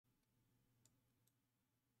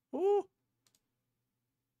Ooh.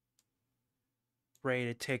 Ready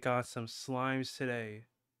to take on some slimes today.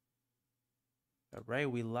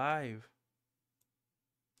 Alright, we live.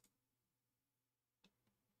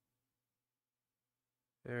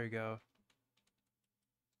 There we go.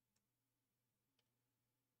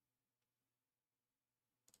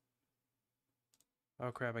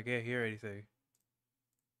 Oh crap, I can't hear anything.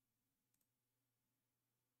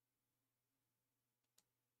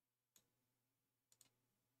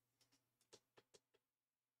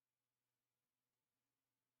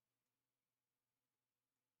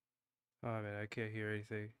 Oh man, I can't hear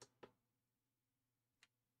anything.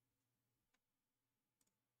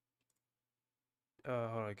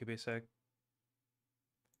 Hold on, give me a sec.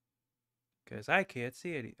 Cause I can't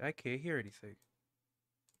I can't hear anything.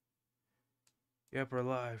 Yep, we're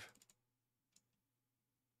live.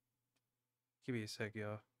 Give me a sec,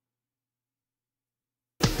 y'all.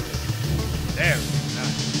 There,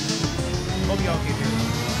 nice. Hope y'all can hear me.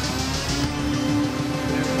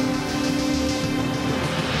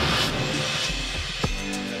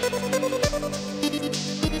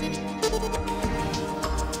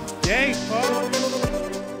 Dang, Paul.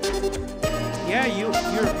 Yeah, you're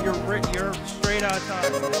straight on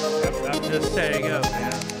time. I'm just setting up,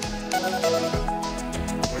 man.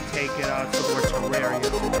 We're taking on some more Terraria.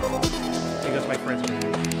 Because my friends are here.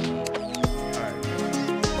 Alright.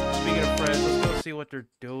 Speaking of friends, let's go see what they're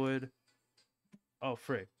doing. Oh,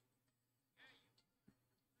 frick.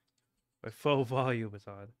 My full volume is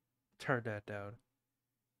on. Turn that down.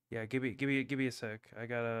 Yeah, give me a sec. I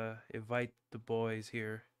gotta invite the boys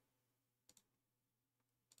here.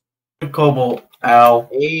 Cobalt, Al.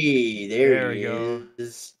 Hey, there he go.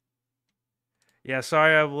 is. Yeah,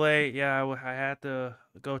 sorry I'm late. Yeah, I had to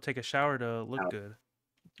go take a shower to look good.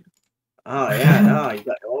 Oh yeah, no,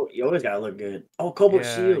 you always gotta look good. Oh, Cobalt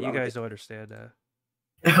Shield. You guys don't understand that.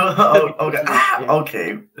 Oh, okay.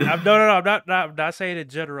 Okay. I'm not saying in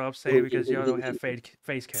general. I'm saying because y'all don't have face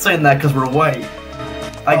cam. Saying that because we're white.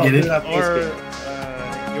 I get it. Or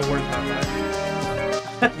your words not mine.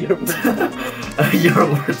 Your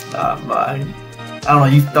words not mine. I don't know.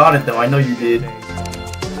 You thought it though. I know you did.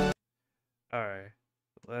 All right,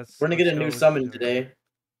 we're gonna get a new summon today.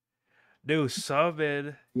 New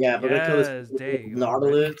summon. Yeah, but I kill this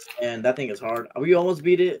Nautilus, and that thing is hard. We almost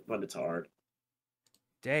beat it, but it's hard.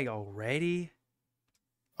 Dang, already?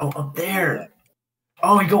 Oh, up there.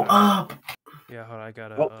 Oh, we go up. Yeah, hold on, I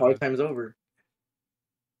gotta. Oh, party time's over.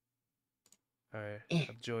 Alright,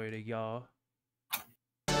 I'm joining y'all.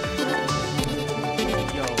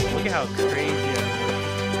 Yo, look at how crazy I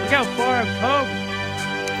am. Look how far I've come!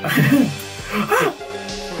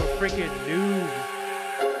 From a freaking noob.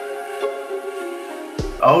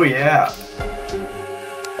 Oh, yeah.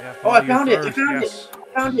 Oh, I found it! I found it! I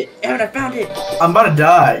found it! Evan, I found it! I'm about to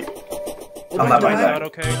die. I'm not my sound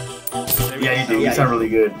okay? Yeah, you do. You sound really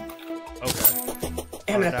good. Okay.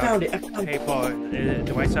 Evan, I found it! I found it! Hey, Paul,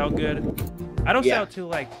 do I sound good? I don't sound too,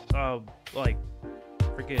 like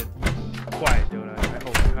freaking quiet, dude. I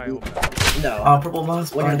hope not. No. Oh, purple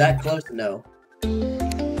moss. When you're that close, no.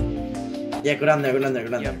 Yeah, go down there, go down there,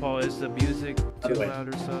 go down there. Yeah, Paul, is the music too loud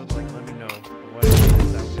or something? Like, let me know. What does it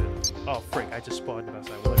sound good? Oh, frick, I just spawned him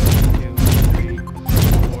outside. 1, 2, 3,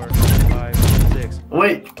 4, 5, 6.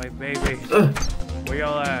 Wait. My baby. Where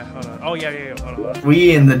y'all at? Hold on. Oh, yeah. Hold on.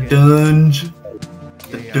 We in the dungeon.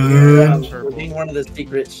 We're getting one of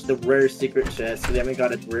the rare secret chests. So they haven't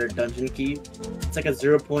got a rare dungeon key. It's like a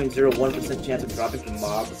 0.01% chance of dropping from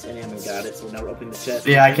mobs, and they haven't got it. So now we're opening the chest.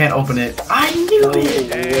 Yeah, I can't open it. I knew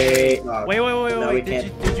it. Wait.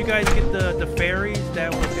 Did you guys get the fairies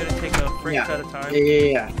that was gonna take a frick at a time?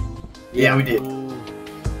 Yeah, we did.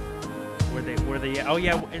 Were they? Oh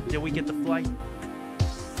yeah. Did we get the flight?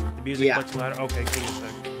 The music much louder. Okay, give me a second.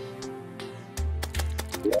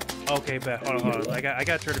 Okay, bet. Hold on. I got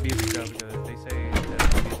to turn the music down because they say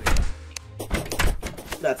that the music.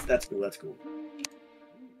 That's cool. That's cool.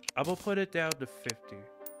 I'm gonna put it down to 50.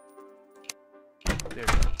 There you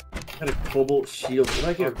go. Got a Cobalt Shield. What do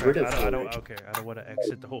I get rid of? I don't want to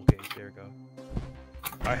exit the whole game. There you go.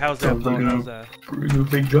 All right, how's that? How's that?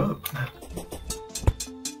 Big job.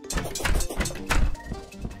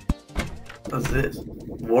 What's this?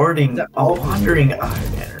 Warding. Oh, wandering eye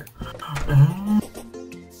manner.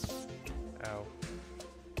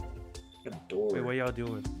 Wait, what y'all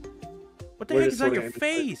doing? What the heck is on your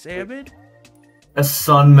face, Ammon? A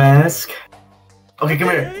sun mask. Okay, come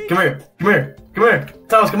here.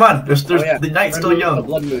 Thomas, come on. The night's still young. A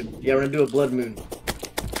blood moon. Yeah, we're gonna do a blood moon.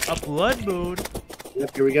 A blood moon?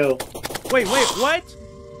 Yep, here we go. Wait, what?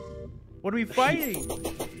 What are we fighting?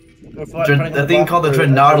 The thing called the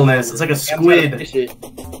Nautilus. It's like a squid.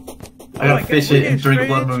 I gotta fish it and drink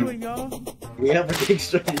blood moon. Yeah, we're getting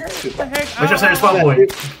straight into it. What the heck? Make sure to set your spawn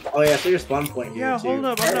point. Oh yeah, set your spawn point here Yeah, too. hold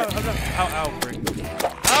up. I'm not. Ow, Frick.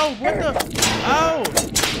 Ow, what the? Ow!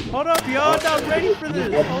 Hold up, y'all. I'm not ready for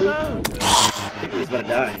this. Hold up. He's about to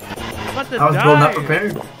die. I'm about to I was die. building not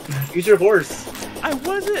prepared. Use your horse. I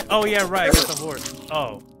wasn't. Oh, yeah, right. I got the horse.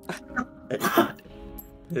 Oh.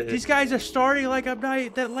 These guys are starting like I'm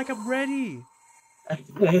not. Like I'm ready.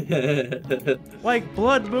 Like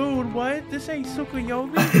Blood Moon, what? This ain't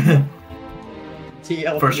Tsukuyomi?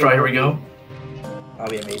 First try, here we go.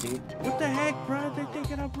 That'll be amazing. What the heck, bro? They're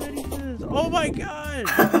thinking I'm ready for this. Oh my god!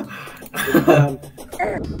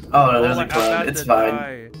 Oh, no, there's a cloud. It's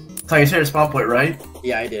fine. So you set your spawn point, right?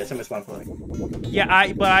 Yeah, I did. I set my spawn point.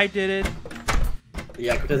 Yeah, but I did it.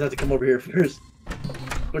 Yeah, Cortez has to come over here first.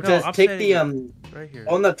 Cortez, no, take the right here.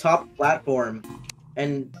 on the top platform,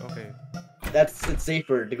 and okay. It's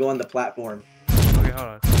safer to go on the platform. Okay, hold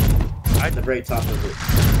on. At the very top of it.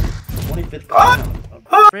 25th.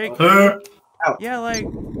 Frick. Ow. Yeah, like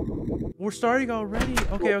we're starting already.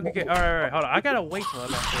 Okay. All right. Hold on. I gotta wait till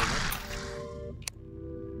I'm actually.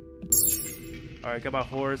 All right, got my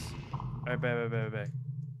horse. All right, back.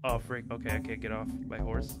 Oh, frick. Okay, I can't get off my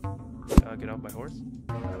horse. Get off my horse.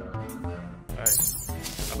 All right.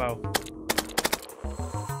 About.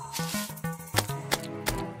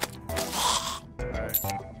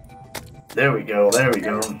 There we go. Now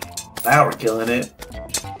we're killing it.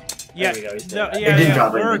 Yeah,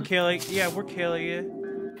 we're killing it.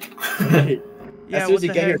 Yeah, as soon as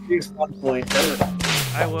you get here to your spawn point.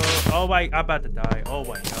 I will. Oh my, I'm about to die. Oh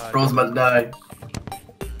my god. Bro's about to die.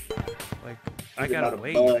 Like, I gotta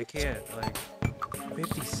wait. I can't. Like,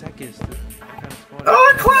 50 seconds. I gotta spawn.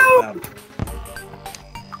 Oh, cloud!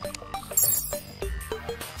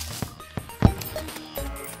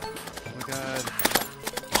 Oh my god.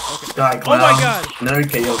 Okay. Die, clown. Oh my god! Another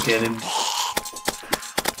KO cannon.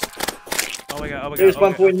 Oh my god. There's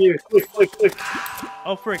spawn point here. Quick.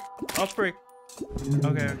 Oh frick.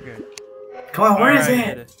 Okay. Come on, where is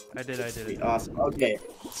it? I did it. Awesome. Okay.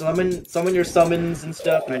 Summon your summons and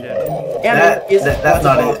stuff. I did. That's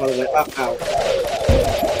not it. By the way. Ow.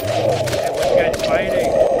 What you guys fighting?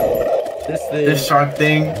 This shark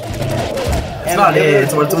thing. It's not it.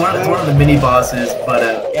 It's one of the mini bosses, but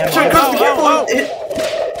be careful!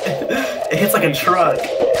 It hits like a truck.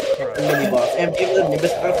 Mini boss. And do you have the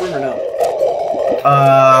Nimbus platform or no?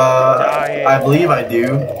 I believe I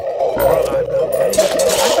do. I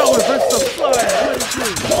thought reverse the flood. What is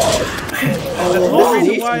this? That's the whole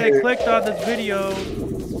reason why I clicked on this video.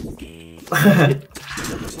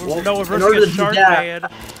 No, we're versing a shark man.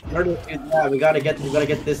 In order to do that, we gotta get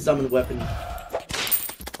this summoned weapon.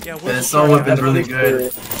 Yeah, this summon weapon's really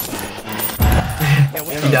good.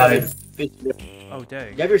 Yeah, He died. Oh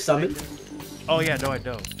dang. You have your summon? Oh yeah, no I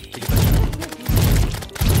don't.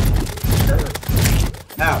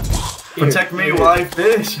 Ow. Protect me while I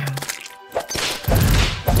fish. What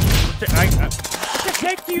the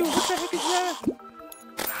heck, you? What the heck is that?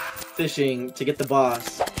 Fishing to get the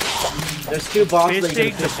boss. There's two bosses that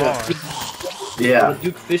you can fish. Yeah.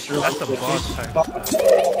 Duke Fisher. That's the boss type. That's the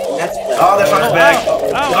that shark's back.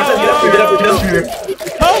 Get up here.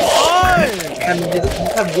 Come on! And he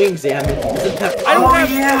doesn't have wings, damn it.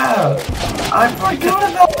 Yeah! I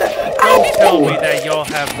forgot about that. Don't tell me that y'all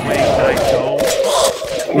have wings. I don't.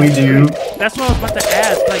 We do. That's what I was about to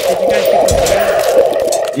ask. Like, did you guys get the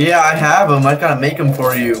wings? Yeah, I have them. I gotta make them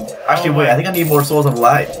for you. Actually, wait. I think I need more souls of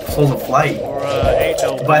flight. Or ain't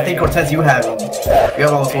no But I think Cortez, you have them. You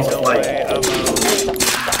have all the souls of flight.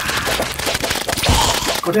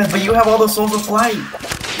 Cortez, but you have all the souls of flight.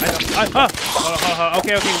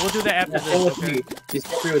 Okay, we'll do that after this. Okay. Just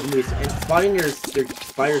free with me. And spawning your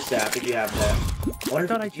fire staff if you have that. I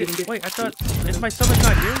thought I did. Wait, I thought is my summon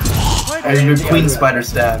not here? What? And your queen spider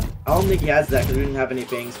staff. I don't think he has that because we didn't have any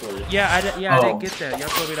fangs for it. Yeah, I didn't get that. Y'all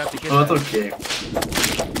told me not to get that. Oh, that's okay.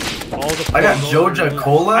 I got Joja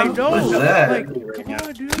Cola? I know. What is that? Like, come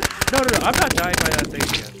on, dude. No, I'm not dying by that thing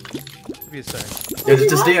yet. Give me a sec. Yeah,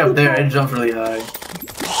 just stay up there and jump really high.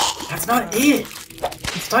 That's not it.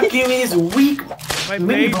 Stop giving me these weak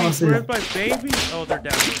mini bosses. Where's my baby? Oh, they're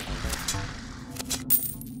down here.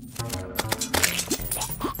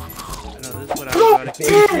 I know this is what I'm trying to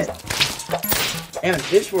get. Damn,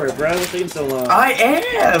 fish for it, bro. It's taking so long. I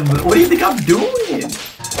am. What do you think I'm doing?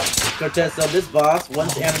 Cortez, so this boss,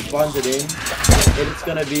 once Ammon spawns it in, it's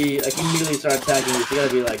gonna be like immediately start attacking you. So you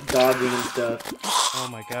gotta be like dodging and stuff. Oh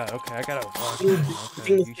my god. Okay, I gotta watch.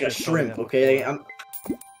 Okay, it's like a shrimp. Okay,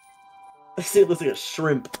 it looks like a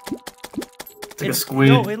shrimp. It's like a squid.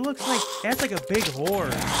 No, it looks like that's like a big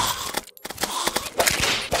horn.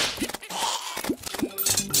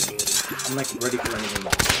 I'm like ready for anything.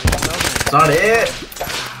 It's not it.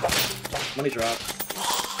 Money drop.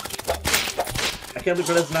 I can't believe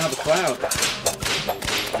it doesn't have a cloud.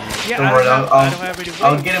 Yeah, Don't worry, I don't have any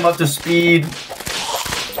I'll wings. get him up to speed. Yeah,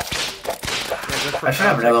 I should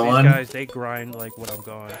have another these one. Guys, they grind like when I'm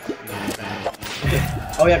gone.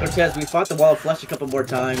 Oh yeah, Cortez, we fought the Wall of Flesh a couple more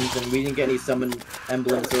times, and we didn't get any summon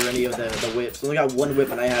emblems or any of the whips. We only got one whip,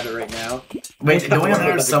 and I have it right now. Wait, do we have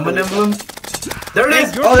another summon emblem? There it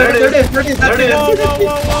is! Oh, there it is! There it is! There it is! Whoa, whoa,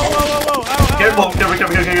 whoa, whoa, whoa, whoa, whoa! Careful!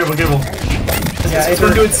 Yeah, It's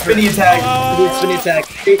gonna do its spinny attack. Spinny attack.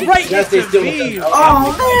 Right Gotta stay still with me. them.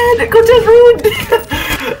 Oh man! Cortez ruined!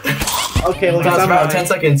 Okay, well, It's around 10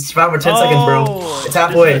 seconds. It's around 10 seconds, bro. It's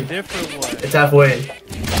halfway. It's halfway.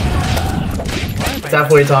 It's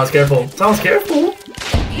halfway, Thomas. Careful. Thomas, careful.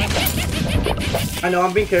 I know,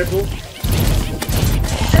 I'm being careful.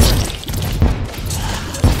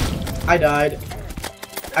 I died.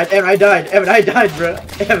 Evan, I died, bro.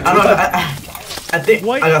 Evan, I don't know. I think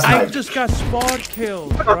Wait, I got I sniped. just got spawn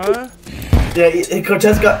killed, bruh. Yeah,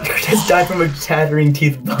 Cortez died from a chattering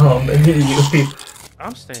teeth bomb immediately.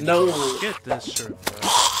 I'm staying. No. Get this shirt, bro.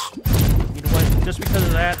 You know what? Just because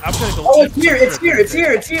of that, I'm gonna go. Oh, it's here! It's here! It's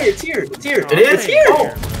here! It's here! It's here! It's here! It is? It's here!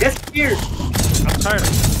 Oh. Yes, it's here! I'm tired of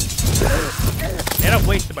it. And I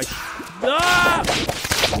wasted my. Ah!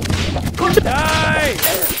 Die!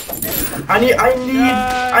 I need Oh,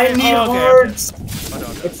 okay. hearts. Oh, no, no.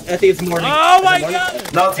 I think it's morning. Oh Is my it morning?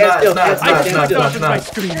 god! No, it's not. It's not. It's not. It's not.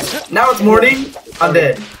 It's not. Now it's morning. I'm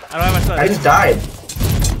dead. I don't have my son. I just died.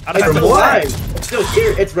 I don't have It's my From what? alive! It's still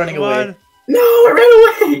here! It's running Come away. on. No, it ran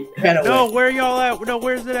away. Ran away. No, where y'all at? No,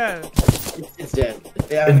 where's it at? It's dead.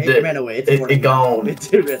 Yeah, It's it dead. ran away. It's It morning. gone.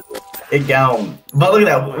 It ran away. It gone. But look at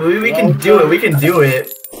that. We can do it. We can do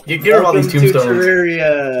it. You get rid of all these Welcome to tombstones. Terraria.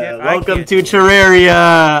 Yeah, I Welcome get- to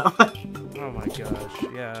Terraria. Oh my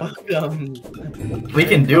gosh, yeah. Welcome. We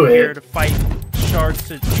can do I'm here it. to fight sharks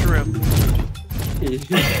and shrimp.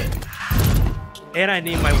 And I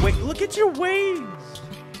need my wing. Look at your wings!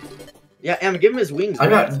 Yeah, Em, give him his wings. I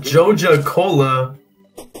got man. Joja Cola.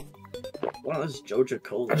 Wow, this is Joja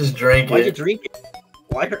Cola. I just drank Why'd you it. drink it?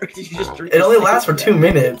 Why did you just drink It only lasts for 2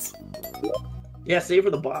 minutes. Yeah, save for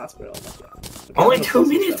the boss, bro. Oh my god. Okay, Only I'm 2 gonna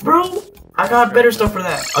minutes, post bro. I got better stuff for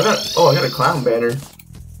that. I got a clown banner. stuff.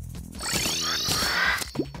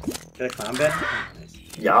 Got a clown bed? Nice.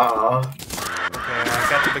 Yeah. Okay, I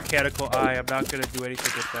got the mechanical eye. I'm not gonna do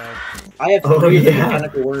anything with that. I have Oh, 3 of the yeah.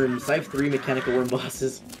 mechanical worms. I have 3 mechanical worm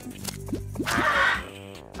bosses.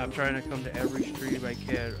 I'm trying to come to every stream I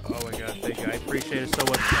can. Oh my god, thank you. I appreciate it so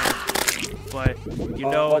much. But you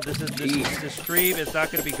know, this stream is not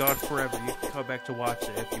gonna be gone forever. You can come back to watch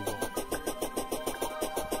it if you want.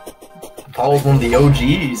 Paul's one of the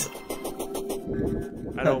OGs.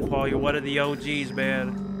 I know, Paul, you're one of the OGs,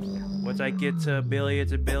 man. Once I get to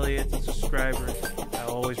billions and billions of subscribers, I'll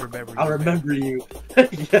always remember you. I'll man. remember you.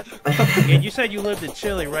 Yeah. And you said you lived in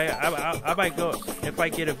Chile, right? I might go if I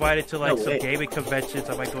get invited to like No some way. gaming conventions.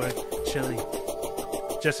 I might go to Chile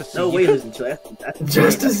just to see. No you. way, listen to that. That's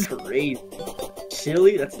Just insane. That's crazy.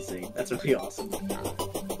 Chili? That's insane. That's really awesome.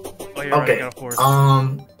 Oh, you're right, I Okay. got a horse.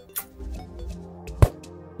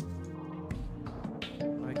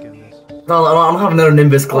 My goodness. No, I don't have another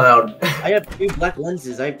Nimbus cloud. I have 2 black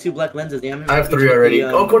lenses. I have 2 black lenses. Damn, I have 3 already.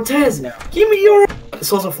 Oh, Cortez, now. give me your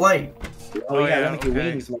Souls of Flight. Oh, Oh, yeah, yeah, let me get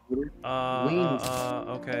okay. wings, my dude. Wings.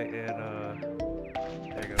 Okay, and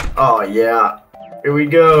there you go. Oh yeah, here we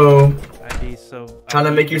go. I need some. Time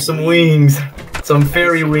to make you some wings, some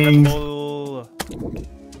fairy wings. Oh,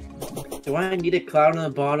 Do I need a cloud in a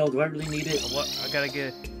bottle? Do I really need it? what? I gotta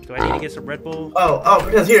get. Do I need to get some Red Bull? Oh,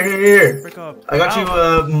 Cortez, here. Frick off. I got you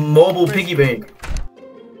Ow. a mobile piggy bank.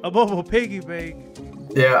 A mobile piggy bank.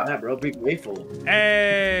 Yeah. Nah, bro, be grateful.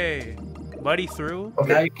 Hey, buddy through. Now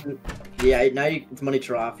Okay. you can, yeah, now you it's money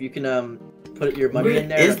trough. You can put your money Where in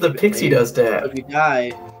there. is the pixie dust at? If you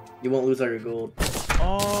die, you won't lose all your gold.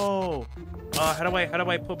 Oh, how do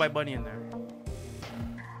I put my money in there?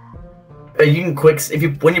 You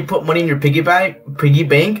can when you put money in your piggy bank,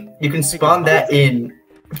 you can spawn that in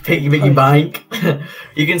piggy bank.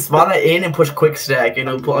 You can spawn that in and push quick stack, and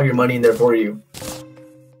it'll put all your money in there for you.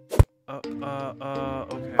 Okay.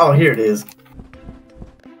 Oh, here it is.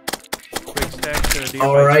 Quick stack to nearby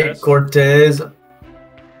All right, chest. Cortez.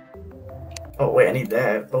 Oh wait, I need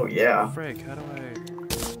that. Oh yeah. Frick, how do I?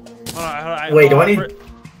 Hold on, Wait, do I need?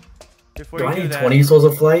 Before Do you I do need that, 20 Souls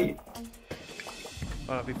of Flight?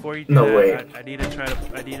 Before you do No that, way. I need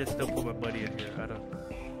to still put my money in here. I don't.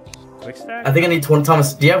 Quick stack? I think I need 20.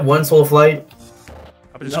 Thomas, do you have 1 Soul of Flight?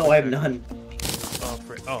 I'm just No, quick I have stack. none. Oh,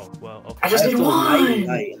 frick. Oh, well, okay. I just have need till one.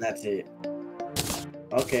 night, and that's it.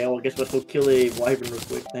 Okay, well, guess what? Go kill a wyvern real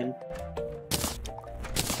quick then.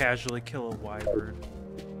 Casually kill a wyvern.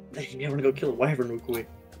 Yeah, I'm gonna go kill a wyvern real quick.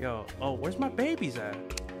 Yo, oh, where's my babies at?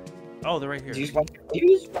 Oh, they're right here. Did you spawn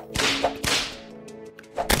babies?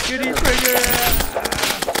 Kitty trigger!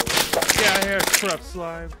 Get out here, corrupt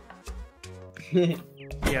slime.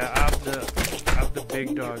 Yeah, I'm the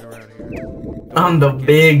big dog around here. I'm the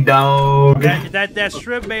big dog. That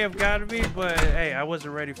shrimp may have gotten me, but hey, I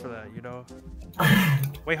wasn't ready for that, you know.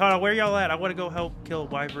 Wait, hold on, where y'all at? I want to go help kill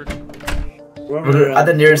wyvern. We're at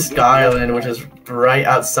the nearest Sky Island, which is right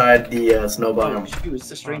outside the snow biome. Oh, shoot, it's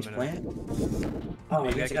a strange plant. Oh,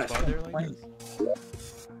 Maybe I I got can spawn there like plant.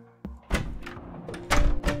 this?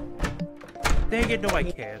 Dang it, no I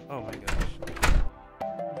can't. Oh my gosh.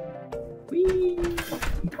 Whee!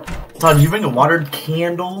 Todd, did you bring a watered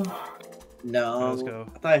candle? No, Let's go.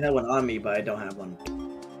 I thought I had one on me, but I don't have one.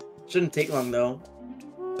 Shouldn't take long though.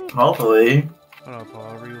 Hopefully. Hold on, Paul,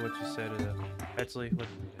 I'll read what you said. Actually,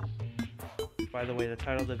 by the way, the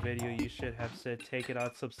title of the video, you should have said "Take it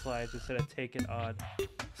on some slimes" instead of "Take it on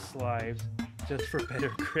slimes," just for better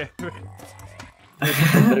grammar.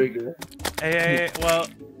 Very good. Hey, well,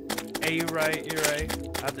 hey, you're right.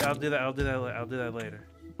 I'll do that. I'll do that later.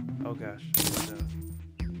 Oh gosh.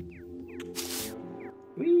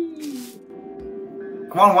 Whee!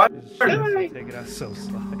 Come on, why? Take it out so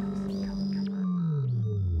slimes.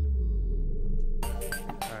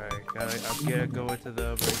 Alright, I'm gonna go into the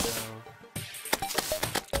right now.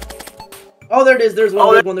 Oh, there it is. There's one.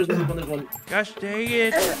 Oh, There's one. Gosh dang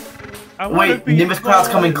it! Wait, Nimbus Cloud's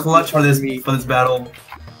coming clutch for this battle.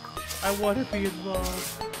 I want to be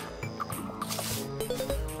involved.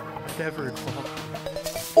 I'm never involved.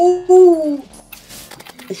 Oh!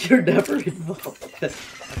 You're never involved.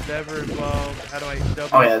 I'm never involved. How do I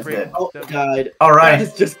double? Oh yeah, it's dead. Oh, died. All right.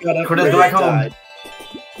 Chaz just got up. Curtis, go back home.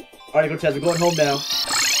 All right, go Chaz. We're going home now.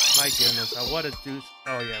 My goodness, I want to do.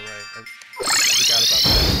 Oh yeah, right. I forgot about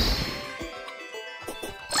that.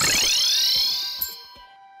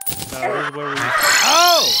 No, this is where we.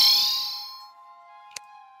 Oh!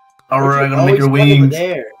 All right, I'm gonna Oh, make he your spawned over wings.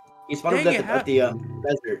 there. He spawned over Dang it, at the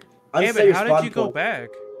desert. Damn it, how did you go back?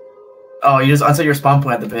 Oh, you just unset your spawn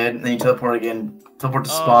point at the pit, and then you teleport again. Teleport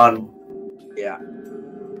to spawn. Yeah.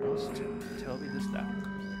 Tell me this now.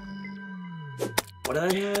 What did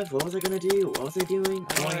I have? What was I gonna do? What was I doing?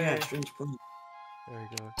 Oh yeah, strange plant. There you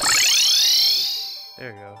go.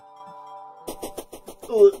 There you go.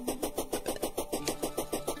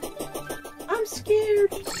 I'm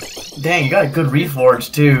scared. Dang, you got a good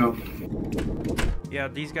reforge too. Yeah,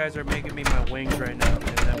 these guys are making me my wings right now,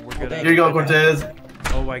 and then we're gonna. Here you go, Cortez.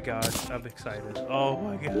 Oh my gosh, I'm excited. Oh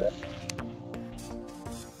my god.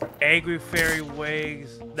 Angry fairy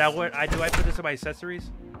wings. Now what? Do I put this in my accessories?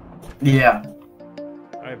 Yeah.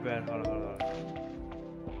 I bet. Hold on.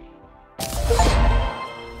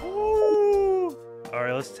 All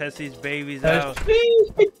right, let's test these babies out.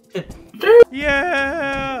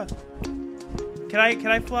 Yeah. Can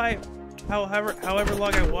I fly? However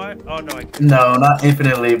long I want. Oh no, I can't. No, not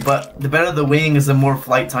infinitely. But the better the wings, the more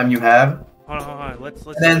flight time you have. Hold on. Let's.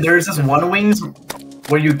 And then there's this one wings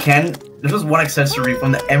where you can. There's this one accessory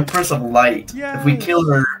from the Empress of Light. Yes. If we kill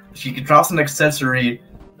her, she can drop an accessory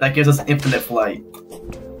that gives us infinite flight.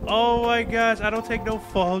 Oh my gosh, I don't take no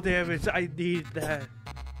fall damage. I need that.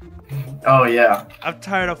 Oh yeah. I'm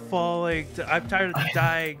tired of falling. I'm tired of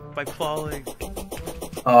dying by falling.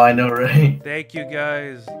 Oh, I know, right? Thank you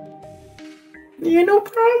guys. Yeah, no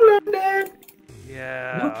problem, Dad.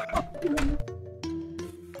 Yeah.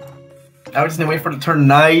 I just need to wait for it to turn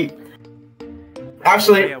night.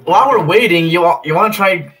 Actually, Yeah, while we're waiting, you want to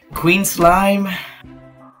try Queen Slime?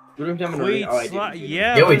 Wait,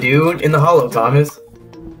 yeah. Yeah, we do in the Hollow, Thomas.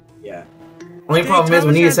 Yeah. Only Dang, problem is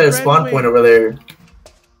we need to Thomas set a has spawn red point wing. over there.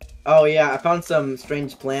 Oh yeah, I found some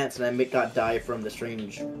strange plants and I got dye from the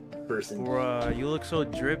strange person. Bruh, you look so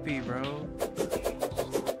drippy, bro.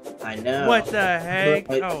 I know. What the heck?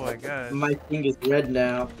 Look, Oh my god. My thing is red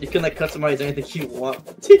now. You can like customize anything you want.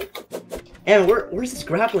 And where's this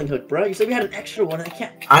grappling hook, bro? You said we had an extra one and I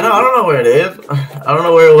can't. I don't know where it is. I don't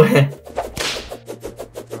know where it went.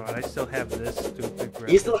 Bro, I still have this stupid grip.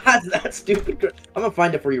 He still has that stupid. I'm gonna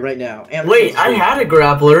find it for you right now. And Wait, I had a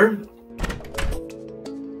grappler.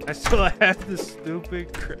 I still have this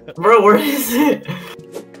stupid grip. Bro, where is it?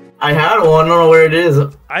 I had one, I don't know where it is.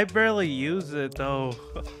 I barely use it though.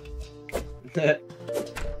 Well,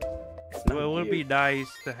 it would be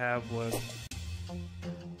nice to have one.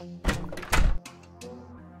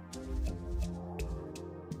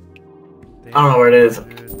 I don't know where it is. I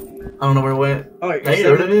don't know where it went. Oh, Did I get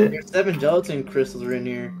rid of it? your 7 gelatin crystals are in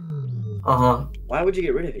here. Uh-huh. Why would you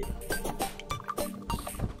get rid of it?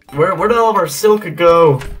 Where did all of our silica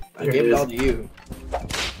go? I gave it all to you.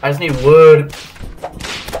 I just need wood.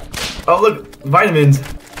 Oh look, vitamins.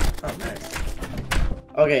 Oh nice.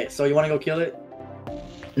 Okay, so you want to go kill it?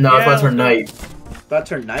 No, it's about to turn let's night. About to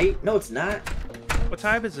turn night? No, it's not. What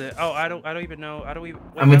time is it? Oh, I don't even know. I don't even.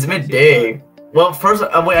 I mean, it's midday. Well, first,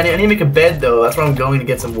 wait, I need to make a bed though. That's where I'm going to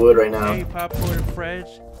get some wood right now. Hey, popcorn and French,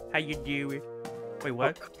 how you doing? Wait,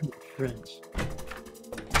 what? French.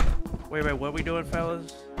 Wait, what are we doing,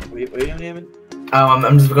 fellas? What are you doing, Hammond?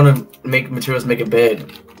 I'm just gonna make materials, make a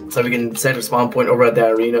bed, so we can set a spawn point over at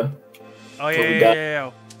that arena. Oh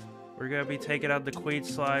yeah. We're gonna be taking out the Queen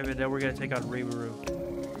Slime, and then we're gonna take out Reburu.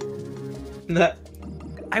 Nah.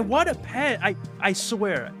 I want a pet. I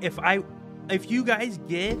swear, if you guys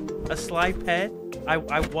get a slime pet, I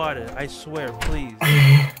want it. I swear, please.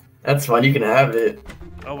 That's fine. You can have it.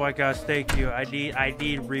 Oh my gosh, thank you. I need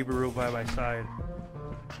Reburu by my side.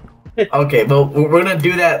 Okay, but we're gonna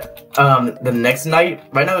do that the next night.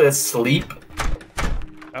 Right now it's sleep,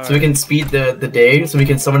 so we can speed the day, so we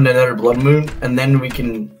can summon another blood moon, and then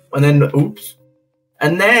oops,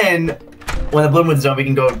 and then when the blood moon's done, we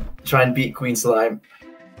can go try and beat Queen Slime.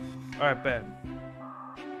 All right, bet.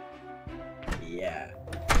 Yeah.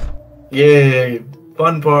 Yay!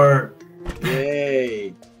 Fun part.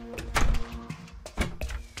 Yay.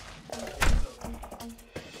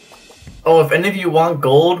 Oh, if any of you want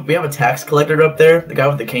gold, we have a tax collector up there, the guy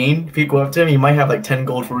with the cane. If you go up to him, he might have like 10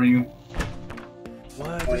 gold for you.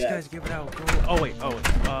 What? Oh, This yeah. guy's giving out gold. Oh wait.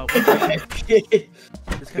 This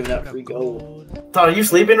guy's Giving out free gold. Todd, are you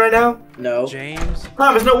sleeping right now? No. James.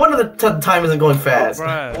 Thomas, no wonder the time isn't going fast.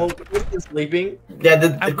 Bruh. Oh, you're sleeping? Yeah,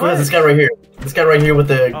 this guy right here. This guy right here with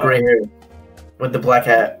the Oh. gray hair. With the black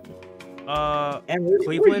hat. And where are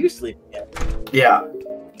Cleveland? you sleeping at? Yeah.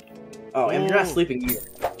 Oh, and you're not Oh. sleeping either.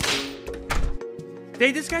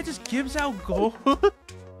 Hey, this guy just gives out gold.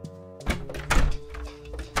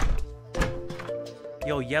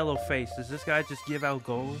 Yo, yellow face. Does this guy just give out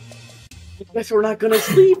gold? I guess we're not gonna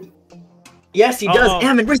sleep. Yes, he does. Oh.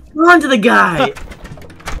 Ammon, respond to the guy.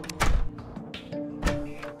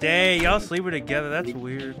 Dang, y'all sleeping together. That's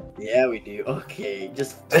weird. Yeah, we do. Okay,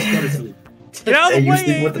 just go to sleep. Get out Hey, of the you way,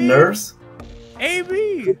 sleep with the AB. nurse?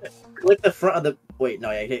 AB. Click the front of the. Wait, no,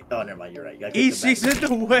 yeah. Oh, never mind. You're right. You gotta click the He's back. in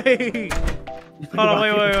the way. Hold on,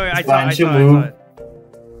 wait. I Fine, saw she'll it. move.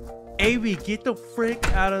 AB, get the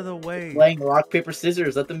frick out of the way. Playing rock paper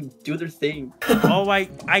scissors. Let them do their thing. Oh, I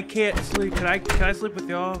can't sleep. Can I sleep with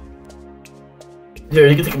y'all? Here,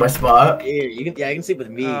 you can take my spot. Here, you can. Yeah, I can sleep with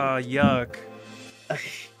me. Yuck.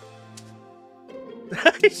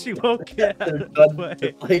 She won't get out They're of the done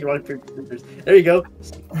way. playing rock paper scissors. There you go.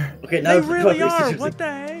 Okay, now They it's rock, really paper, are. scissors. What the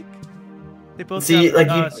heck? They both See, have, like,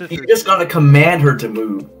 you sisters. just gotta command her to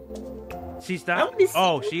move. She's I not. wanna see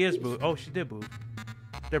Oh, she is moved. Oh, she did move.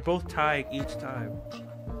 They're both tying each time.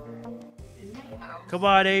 Come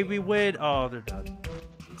on, AB, win. Oh, they're done.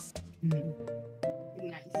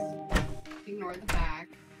 Nice. Ignore the back.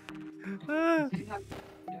 Ah, You have notes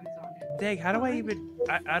on it. dang, how do I even?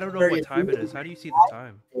 I don't know what time it is. How do you see the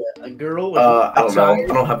time? Yeah, a girl. With I don't know. I a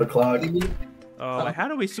don't have a clock. Oh, like, how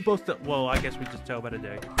do we supposed to? Well, I guess we just tell by the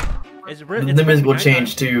day. Is it The really? limits will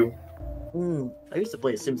change too. I used to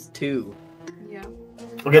play Sims 2. Yeah.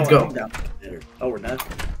 Okay, let's I go. think that was better. Oh, we're not?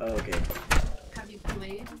 Oh, okay. Have you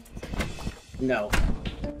played? No.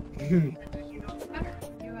 You know it's better.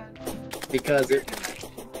 You had. Because it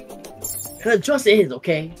just is,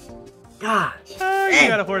 okay? Gosh. You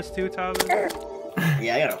got a horse too, Thomas.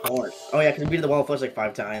 Yeah, I got a horn. Oh, yeah, because we beat the wall of flesh like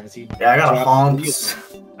 5 times. He Yeah, I got a dropped- honks.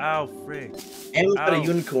 Ow, frick. And we got a Ow,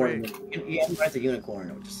 unicorn. Yeah, he rides a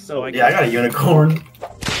unicorn, which is so. Oh, Yeah, I got a unicorn.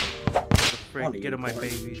 Frick, get on my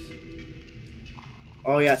babies.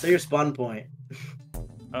 Oh, yeah, so your spawn point.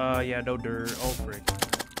 Yeah, no dirt. Oh, frick.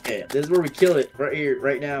 Okay, this is where we kill it. Right here,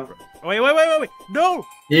 right now. Wait. No!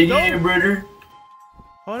 Yeah, brother.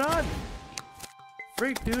 Hold on.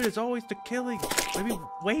 Frick, dude, it's always the killing. Maybe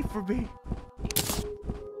wait for me.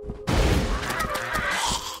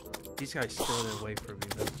 These guys still didn't wait for me,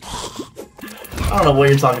 though. I don't know what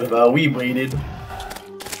you're talking about. We waited.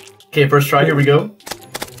 Okay, first try. Here we go.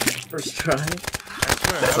 First try. I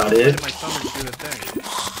swear, That's I not was it. letting my summons do the thing.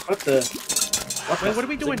 What the? Wait, what are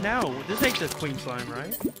we doing now? This ain't the Queen Slime,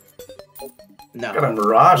 right? No. Got a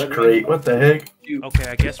mirage crate. What the heck? Okay,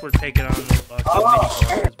 I guess we're taking on some mini bosses.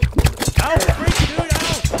 Ow, frick, dude,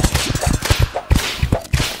 ow!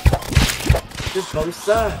 This bow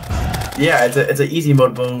sucks. Yeah, it's an easy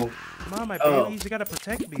mode bow. Come on, my Oh. babies, you gotta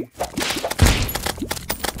protect me.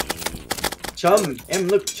 Chum. Em,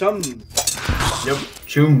 look, chum. Yep.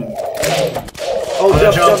 Choom. Oh,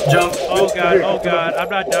 jump. Oh god, I'm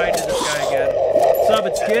not dying to this guy again.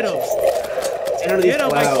 Summons, get him! Get him,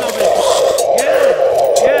 my summons! Get him!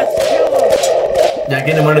 Yes, kill him! Yeah,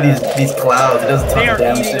 get him under these clouds. It does a ton They of are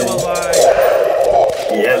damage. eating him alive.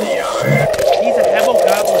 Yeah, they are. He's a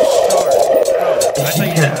Hemogoblin shark. Bro, I thought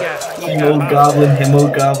you said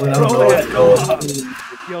Hemogoblin. I don't know what it's called.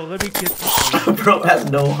 Yo, let me get this. Bro has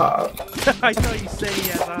no hop. I thought you said he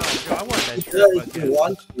has hops. Yo, I want that He shrimp does, he again.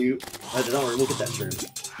 wants you. Don't worry, look at that shrimp.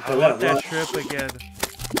 I want that shrimp again.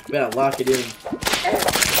 We gotta lock it in.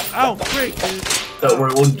 Oh, freak, dude. Don't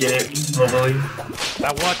worry, we'll get it, hopefully.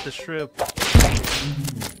 I want the shrimp.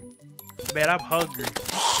 Man, I'm hungry.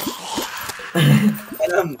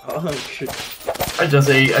 And I'm hungry. I just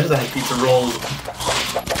had pizza rolls.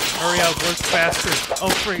 Hurry up, work faster. Oh,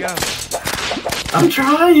 freak out. I'm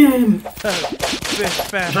trying. Fish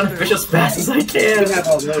faster. I'm trying to fish as fast as I We can. have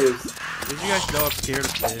all those. Did you guys know I'm scared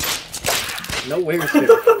of fish? No way we're scared.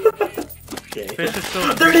 Okay. Fish is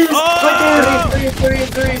so. There it is! Oh! Right There he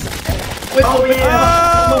is. Whip Oh, him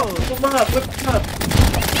yeah. up. Whip him up. Whip him up. there!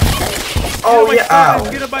 Oh, yeah, ow.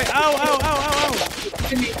 Get him by. Ow.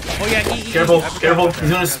 Oh, yeah, eat. Careful. He's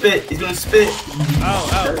gonna spit.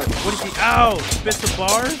 Ow. What is he? Ow. Spit some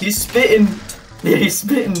bars? He's spitting. Yeah, he's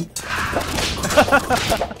spitting.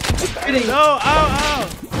 Spitting. No, ow.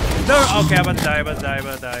 No, okay, I'm about to die. I'm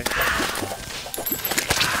about to die.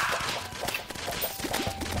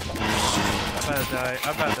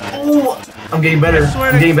 Oh, I'm getting better. I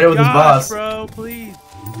swear I'm getting to better with this God, boss. bro, please.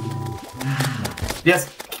 Yes,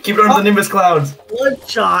 keep it under the Nimbus clouds. One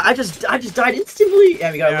shot. I just died instantly.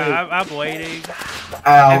 Yeah, we got Yeah, I'm waiting.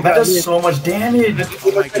 Ow, that does so much damage.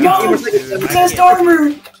 Oh my No, God, dude. possessed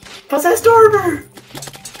armor. Possessed armor.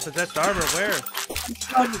 Possessed armor, where?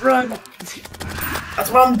 Run. That's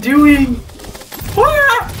what I'm doing.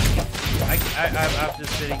 Ah! I'm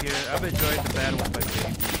just sitting here. I'm enjoying the battle with my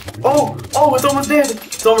team. Oh, it's almost dead.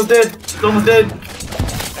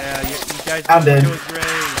 Yeah, you guys I'm dead. doing great.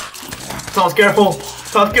 Tom's careful.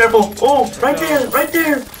 Oh, right there,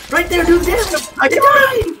 dude. Damn, I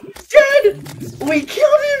died. Dead. We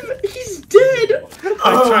killed him. He's dead.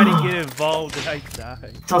 I'm trying to get involved and I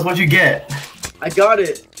died. Tom, what'd you get? I got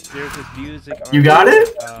it. There's this music. You got it?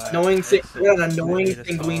 Annoying thing. annoying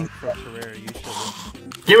penguin. From Terraria. You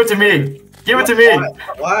should. Give it to me.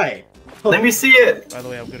 Why? Let me see it. By the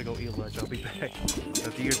way, I'm gonna go eat lunch. I'll be back.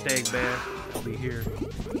 So do your thing, man. I'll be here.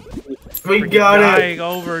 We got it. Dying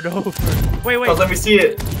over and over. Wait. Tom, let me see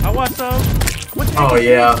it. I want some. What's Oh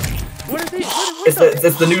yeah. What is it?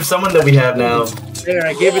 It's the new summon that we have now. There,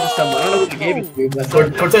 I gave it to someone. I don't know who gave it to.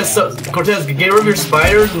 But Cortez, get rid of your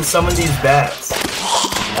spiders and summon these bats.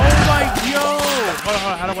 Oh my yo! Hold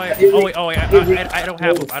on, how do I? Oh wait, I don't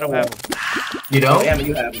have them. You don't? Yeah,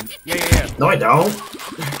 you have them. Yeah. No, I don't.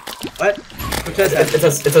 What? Cortez has it.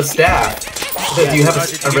 It's a staff. Do you have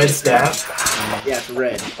a red staff? Yeah, it's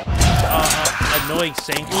red. Annoying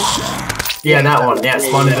Sangu? Yeah, that one. Yeah,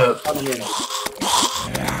 spawn it up. Spawn it in.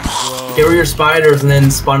 Whoa. Get rid of your spiders and then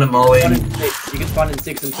spawn them all Spawn in. in 6. You can spawn in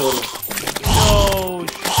 6 in total. No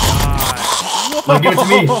shot. No, give it to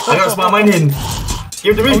me. I gotta spawn mine in.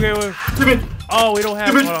 Give it to me. Okay, wait. Give it. Oh, we don't have.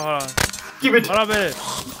 Give it. Hold on. Give it. Hold on a minute.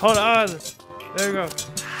 Hold on. There you go.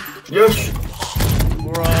 Yes.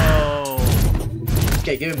 Bro.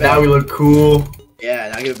 Okay, give it back. Now we look cool. Yeah,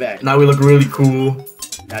 now give it back. Now we look really cool.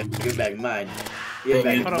 Now give it back. Mine. Give it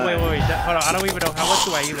back. Hold on, wait. Hold on. I don't even know how much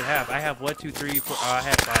do I even have. I have 1, 2, 3, 4. I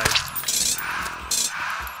have 5.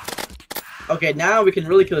 Okay, now we can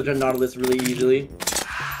really kill the Nautilus really easily.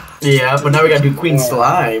 Yeah, but now we gotta do Queen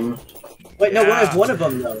Slime. Wait, no, Yeah. one of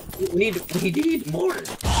them though. We need more.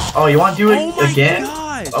 Oh, you want to do it Oh my again?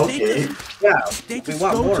 God. Okay. Yeah, They we just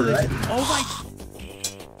want go more, to the. right? Oh my.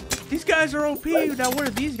 These guys are OP. Now what are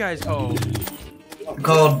these guys called?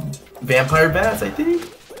 Called Vampire Bats, I think.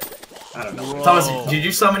 I don't know. Whoa. Thomas, did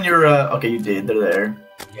you summon your? Okay, you did. They're there.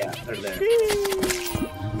 Yeah, they're there.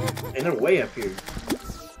 And they're way up here.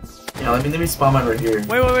 Yeah, let me spawn mine right here.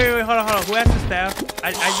 Wait. Hold on. Who has the staff?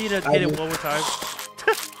 I need to hit it one more time.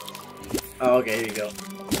 Oh, okay, here you go.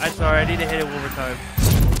 I'm sorry. I need to hit it one more time.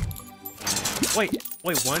 Wait.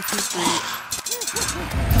 1, 2, 3.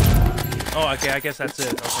 Oh, okay. I guess that's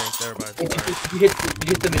it. Okay, never mind. Sorry. You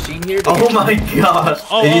hit the machine here. Oh my gosh!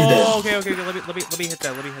 Oh, It is dead. okay. Let me hit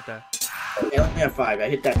that. Okay, let me have 5. I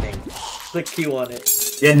hit that thing. Click Q on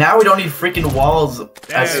it. Yeah, now we don't need freaking walls. There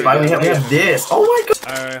As you spy, go. we have this. Oh my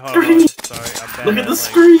god! Alright, hold Screen. on. Sorry, I'm bad Look at at, the like,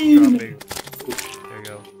 screen. dropping. There you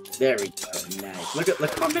go. There we go. Nice.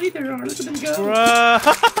 Look how many there are. Look at them go.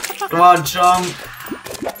 Bruh. Come on, chum.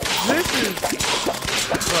 This is.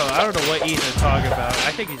 Bro, I don't know what Ethan's talking about.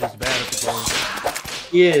 I think he's just bad at the game.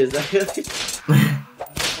 He is.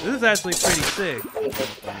 This is actually pretty sick.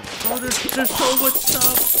 Oh, there's so much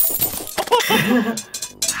stuff.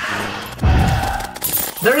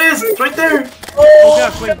 There it is! It's right there! Oh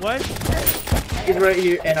god, wait, what? He's right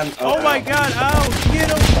here, and I'm. Oh my god, ow! Get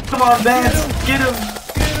him! Come on, Vance! Get him!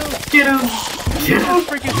 Get him! Get him! Get Oh, him!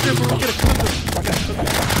 freaking stripper, we're gonna cook him. We're gonna cook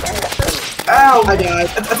him. Ow! I died.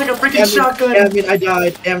 I took a freaking shotgun! I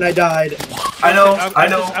died. Damn, I died. I know.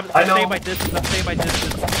 I'm staying my distance, I'm staying my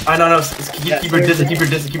distance. I know, no. Keep your distance, keep your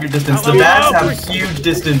distance, keep your distance. The bats have huge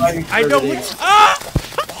distance. I know which. Ah!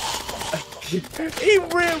 He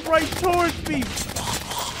ran right towards me!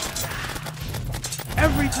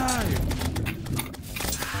 Every time!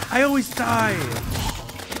 I always die!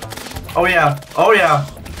 Oh yeah, oh yeah,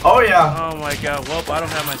 oh yeah. Oh my god, well, I don't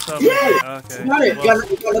have my stuff. Yeah! Okay. Got it. Well,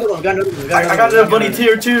 Got another one. Got another one. I got a bunny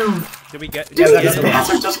tier 2. did we get? Dude, did we these get bats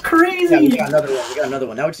it? are just Yeah, we crazy. got another one. We got another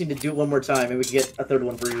one. Now we just need to do it one more time, and we can get a third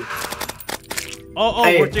one for you. Oh,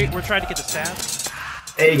 Hey. we're trying to get the staff?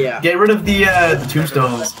 Hey, Yeah. get rid of the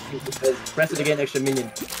tombstones. Press it again, extra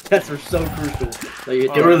minion. That's so crucial. So you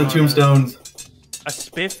hit Get rid of the tombstones. A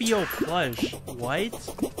Spiffio plush. What?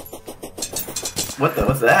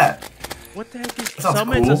 What's that? What the heck is sounds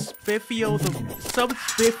summons cool. a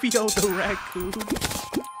Spiffio the raccoon?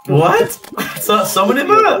 What? So, summon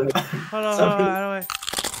him up. Hold on, how do I?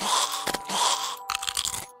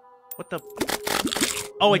 What the?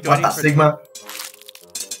 Oh wait, do I What need the to press- Sigma?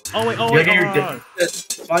 Oh wait, You gotta get your hold on.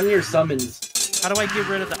 Find your summons. How do I get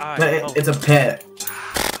rid of the eye? Oh. It's a pet.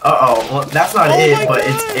 Uh-oh, well, that's not Oh it, my but God.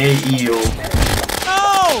 it's a eel.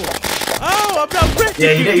 Oh! Oh, I'm not ready!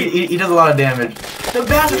 Yeah, he does a lot of damage. The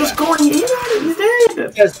bats are just going in on him, he's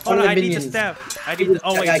dead! Yes, Hold one on, of I the need the minions. staff. I need.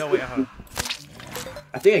 Oh wait, no wait, hold on.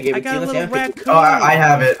 I think I gave I it to got you. a Let's little see, I raccoon. Oh, I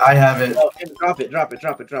have it, I have it. Oh, drop it.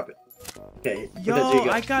 Okay. put that, there Yo, you go.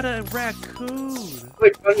 I got a raccoon.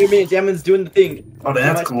 Quick, find your minions. Damon's doing the thing. Oh,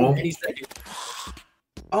 that's cool. Any second.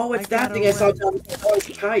 Oh, it's I that got thing a I saw down there. Oh, it's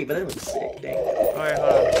a kite, but that looks sick. Dang. Alright,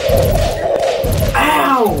 hold on.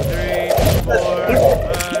 Ow! 3, 4,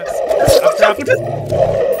 I'm dropping.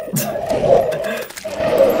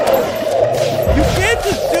 You can't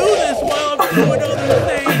just do this while I'm doing other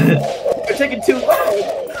things. You're taking too long.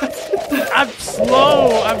 I'm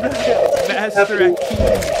slow. I'm not a master at keys.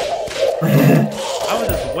 I was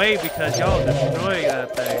just wait because y'all destroying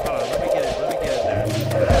that thing. Hold on, let me get it there.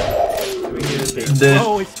 Let me get it there.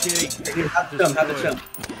 Oh, it's getting Here, have the jump. destroyed.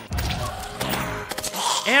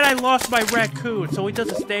 And I lost my raccoon, so he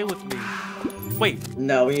doesn't stay with me. Wait.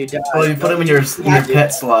 No, when you die. Oh, you put him in your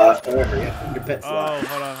pet slot. Forever, yeah. Your pet slot. Oh,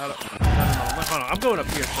 hold on. Hold on. I'm going up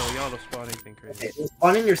here so y'all don't spawn anything crazy. Okay,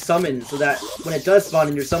 spawn in your summon so that when it does spawn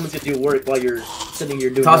in, your summons get to do work while you're sitting here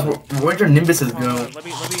doing Toss, nothing. where'd your nimbuses Hold go? on, let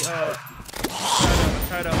me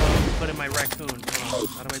try to put in my raccoon. Hold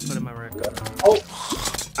on. How do I put in my raccoon? Oh,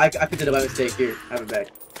 I picked it up by mistake. Here, have it back.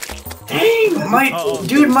 Dang, Uh-oh.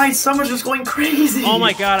 dude, my summer's just going crazy. Oh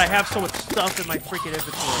my god, I have so much stuff in my freaking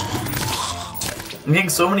inventory. I'm getting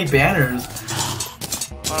so many banners.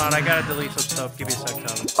 Hold on, I gotta delete some stuff. Give me a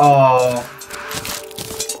second. Oh,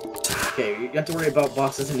 Okay, you don't have to worry about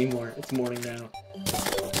bosses anymore. It's morning now.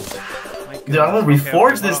 dude, I want to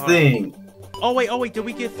reforge this thing. Oh wait, did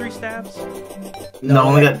we get 3 staffs? No, I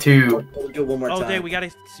only got 2. We'll do it one more Oh, time. dang, we gotta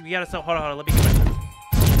stop. Hold on, let me get my.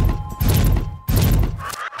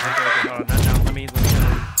 Okay, hold on, now, let me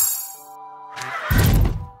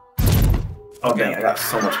Oh dang, I got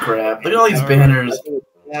so much crap. Look at all these banners.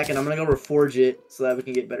 Back, and I'm gonna go reforge it so that we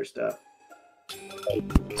can get better stuff. Okay,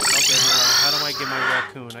 how do I get my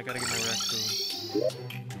raccoon? I gotta get my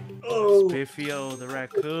raccoon. Oh, Spiffio the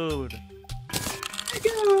raccoon.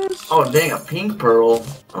 Oh dang, a pink pearl.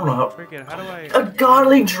 I don't know how. Freaking, how do I? A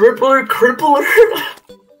godly dribbler crippler.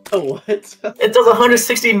 oh what? It does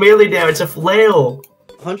 160 melee damage. It's a flail.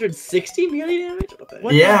 160 melee damage?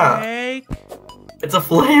 What Yeah. the heck? It's a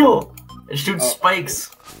flail. It shoots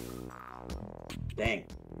spikes. Dang.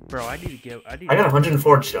 Bro, I I got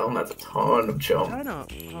 104 chum. That's a ton of chum. Hold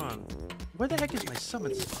on. Where the heck is my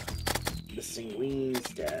summon slot? The sanguine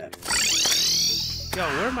staff. Yo,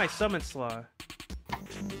 where are my summon slot?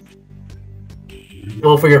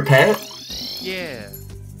 Well, for your pet, Yeah.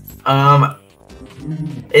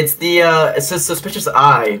 it's the it says suspicious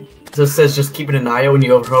eye. So it says just keeping an eye out when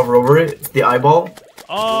you hover over it. It's the eyeball.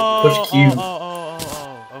 Oh. Push Q.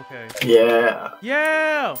 Oh. Okay. Yeah.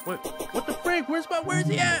 Yeah. What the frick? Where's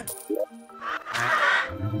he at?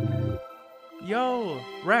 Yo,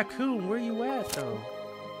 raccoon, where you at though?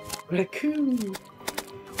 Raccoon.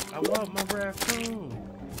 I want my raccoon.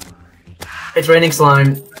 It's raining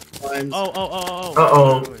slime. Slimes. Oh. Uh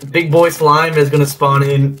oh. Wait. Big boy slime is gonna spawn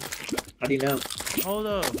in. How do you know? Hold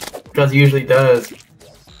up. Because he usually does.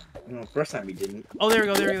 No, first time he didn't. Oh, there we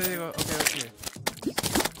go, there we go, there we go. Okay.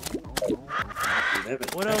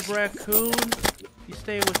 What up, raccoon? You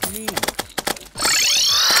stay with me.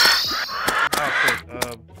 Oh, quick.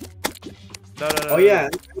 No. Oh yeah.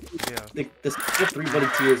 Yeah. The 3 buddy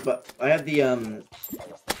tiers, but I have the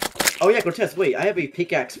Oh yeah, Cortez. Wait, I have a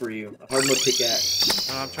pickaxe for you. A hard mode pickaxe.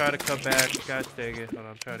 I'm trying to come back. God dang it. Hold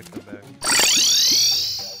on, I'm trying to come back.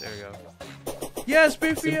 There we go. Yes,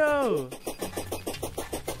 Biffio!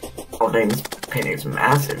 Oh dang, this painting's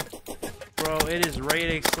massive. Bro, it is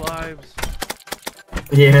raining slimes.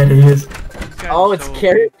 Yeah, it is. Oh, it's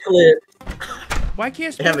carrot clip. Why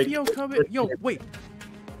can't Spiffio come in? Yo, wait.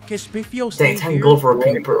 Can Spiffio stay Dang, 10 here? gold for a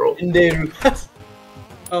pink pearl.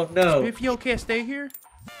 Oh no. Spiffio can't stay here?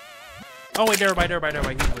 Oh wait, never mind.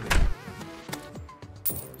 He's with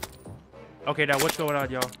me. Okay, now what's going on,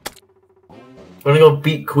 y'all? We're gonna go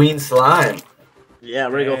beat Queen Slime. Yeah,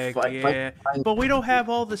 we're gonna Heck go yeah. fight. But we don't have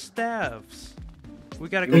all the staffs. We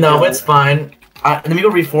gotta go. No, it's fine. Let me go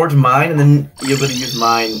reforge mine, and then you're gonna use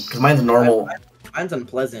mine, because mine's normal. Mine's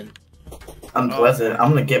unpleasant. Unpleasant. I'm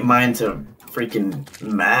gonna get mine to freaking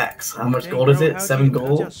max. How much gold is it? 7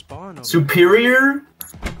 gold? Superior?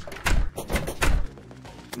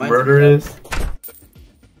 Murderous?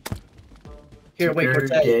 Here, wait,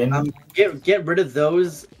 Cortez. Get rid of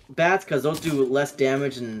those bats, because those do less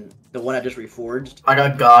damage than the one I just reforged. I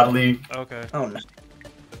got godly. Okay. Oh no.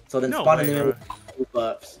 So then No spawn way, them in bro. with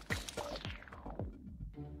buffs.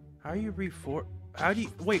 How you reforge? How do you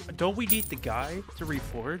wait? Don't we need the guy to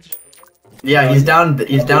reforge? Yeah, he's down.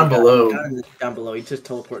 He's down below. Down below. You just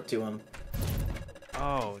teleport to him.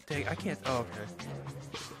 Oh, dang! I can't. Oh, okay.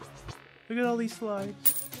 Look at all these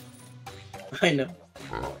slides. I know.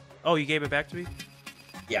 Oh, you gave it back to me?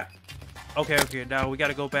 Yeah. Okay. Now we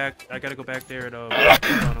gotta go back. I gotta go back there and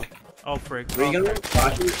Oh, frick. Where you gonna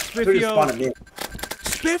spawn him? Spiffio. Spawn him in.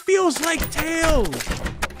 Spiffio's like Tails.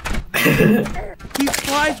 He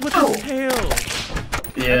flies with his tail.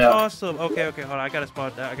 Yeah. That's awesome. Okay. Hold on. I gotta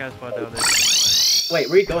spawn down there. Wait,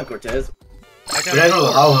 where are you going, Cortez? We gotta go to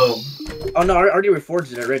the hollow. Oh no, I already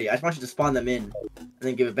reforged it already. I just want you to spawn them in, and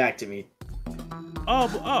then give it back to me.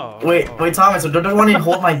 Wait, Thomas. Don't you want to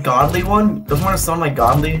hold my godly one? Don't you want to summon my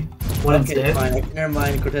godly one instead? Fine. Never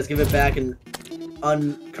mind, Cortez. Give it back and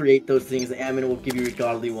uncreate those things. And Ammon will give you a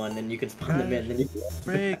godly one, and you can spawn them in. Then you...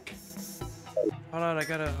 Frick. Hold on. I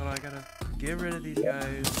gotta get rid of these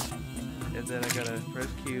guys, and then I gotta press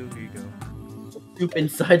Q. Here you go. Soup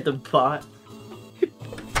inside the bot.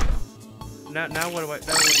 Now what do I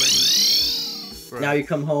do? Bro. Now you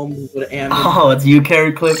come home with Ammon. Oh, it's you,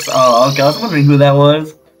 Carrot Clips. Oh, okay. I was wondering who that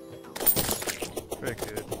was. Frick,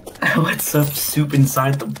 dude. What's up, soup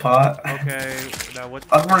inside the pot? Okay, now what?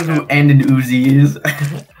 I was wondering who End and Uzi is.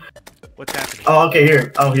 What's happening? Oh, okay,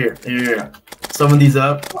 here. Oh, here. Summon these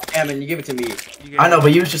up. Oh, Ammon, you give it to me. I know,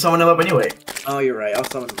 but you should summon them up anyway. Oh, you're right. I'll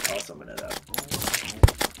summon it up.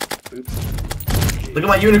 Oops. Look at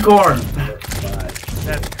my unicorn.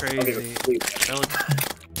 That's crazy. Okay,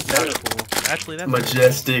 That looks not cool. Actually, that's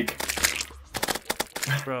Majestic.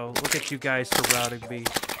 Bro, look at you guys surrounding me.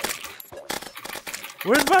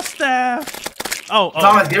 Where's my staff? Oh.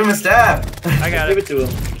 Thomas, give him a staff. I got Give it. it to him.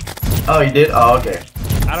 Oh, you did? Oh, okay.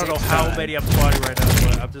 I don't know how many I'm spawning right now,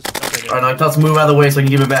 but I'm just... Okay, Alright, now tell us to move out of the way so I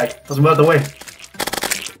can give it back. Tell us to move out of the way.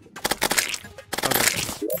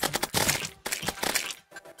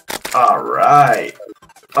 Okay. Alright.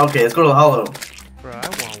 Okay, let's go to the hollow. Bro, I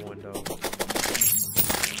want one, though.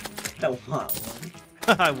 I want one.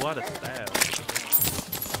 I want a staff.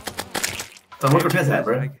 So where's Cortez at,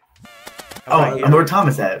 bro? I'm Oh, right here. and where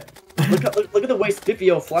Thomas at? Look at the way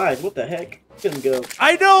Spiffio flies. What the heck? Look at him go.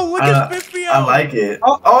 I know! Look at Spiffio! I like it.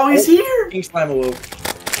 Oh, he's here! King Slime awoke.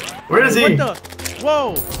 Where is he? What the?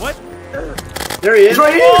 Whoa! What? There he is. He's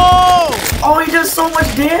right here! Whoa! Oh, he does so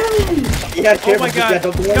much damage! Yeah, Oh my god.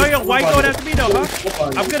 Yo, why you going after me, though,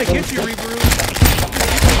 huh? I'm gonna get you, Rebrew.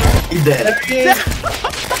 He's dead. There he is.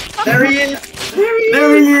 There he is.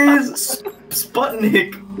 There he is!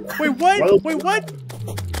 Sputnik! Wait, what? Wait, what?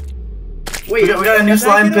 We got a new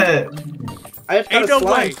slime pet! I have got Ain't a no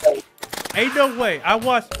slime. way. Ain't no way. I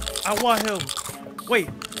want him. Wait.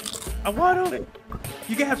 I want him.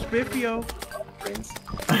 You can have Spiffio.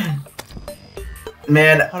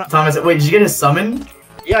 Man, Thomas, wait, did you get his summon?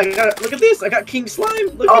 Yeah, I got it. Look at this. I got King Slime.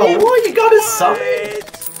 Look Oh, at him. what? You got his summon?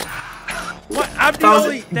 What? I'm the Thomas,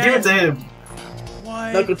 only... give it to him.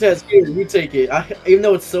 What? Knuckle Test, here, you take it. Even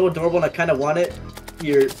though it's so adorable and I kind of want it,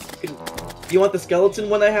 here. Do you want the skeleton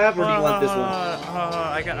one I have, or do you want this one?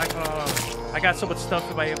 I got so much stuff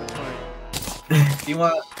in my inventory. Do you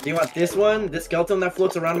want this one, this skeleton that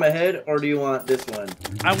floats around my head, or do you want this one?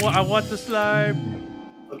 I want the slime.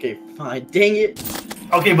 Okay, fine. Dang it.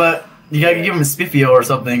 Okay, but you gotta give him a Spiffio or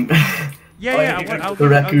something. Yeah, I'll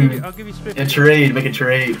give you Spiffy. A trade, make a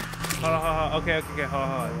trade. Hold on. Okay, hold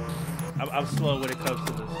on. I'm slow when it comes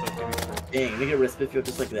to this, so give me Spiffy. Dang, they get rid of Spiffio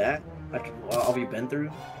just like that? After all you've been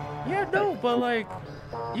through? Yeah, no, but like,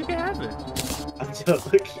 you can have it. I'm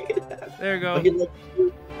joking. There you go.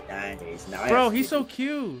 Nice. Now Bro, he's so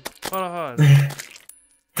cute. Hold on.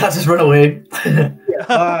 That's just run away. Yeah,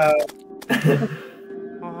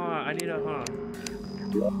 I need a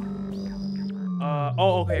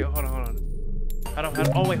oh, okay. Hold on.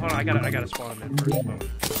 Oh wait, hold on. I gotta spawn him in first.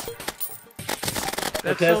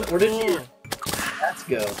 That's okay, so where did cool. your bats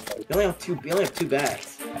go? We only have two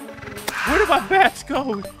bats. Where did my bats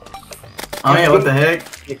go? Oh yeah, what the heck?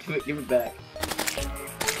 Yeah, give it back.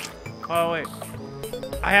 Oh wait.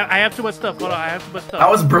 I have too much stuff. Hold on, I have too much stuff. That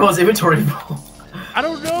was bro's inventory full. I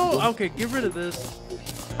don't know. Okay, get rid of this.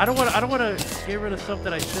 I don't wanna get rid of stuff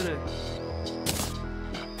that I shouldn't.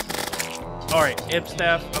 Alright, imp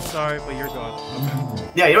staff, I'm sorry, but you're gone.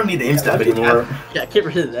 Okay. Yeah, you don't need the imp staff anymore. Yeah, get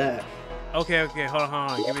rid of that. Okay, hold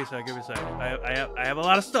on. Give me a sec. I have a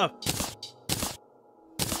lot of stuff.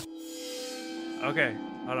 Okay,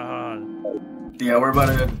 hold on. Yeah, we're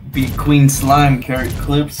about to beat Queen Slime Carrot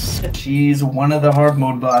Clips. She's one of the hard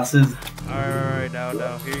mode bosses. Alright, now,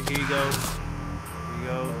 here you go. Here you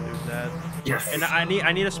go, there's that. Yes. And I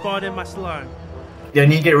need to spawn in my slime. Yeah, I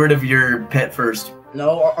need to get rid of your pet first.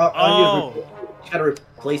 No, you gotta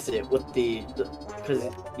replace it with because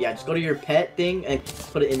yeah, just go to your pet thing and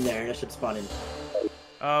put it in there, and it should spawn in.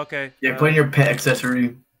 Oh, okay. Yeah, put in your pet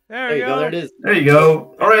accessory. There you go. There it is. There you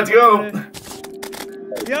go. All right, let's go.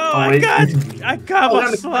 Yo, I got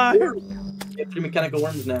my slime. Yeah, 3 mechanical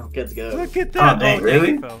worms now. Let's go. Look at that. Oh, dang,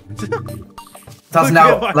 really? So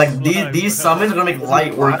now, like these summons are gonna make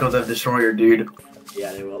light work of the destroyer, dude.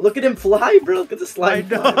 Yeah, they will. Look at him fly, bro. Look at the slime.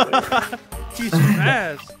 I know. He's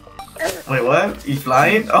fast. Wait, what? He's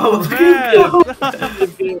flying? Oh, look at him go.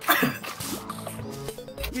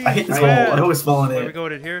 I hate this hole. I always fall in Are we it.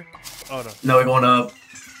 going in here? Oh no. No, we're going up.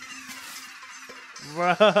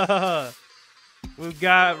 Bruh. We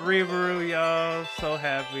got Rimuru, y'all. So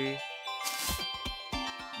happy.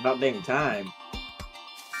 About dang time.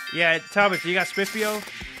 Yeah, Thomas, you got Spiffio?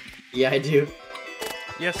 Yeah, I do.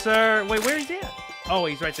 Yes, sir. Wait, where is he at? Oh,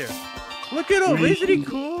 he's right there. Look at him. Isn't he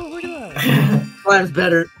cool? Look at that. Slime's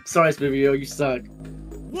better. Sorry, Spiffio, you suck.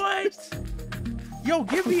 What? Yo,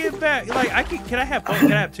 give me it back. Like, can I have both?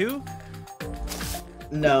 Can I have two?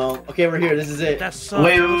 No. Okay, we're here. This is it. That sucks.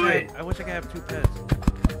 Wait. I wish I could have 2 pets.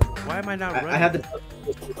 Why am I not running? I have the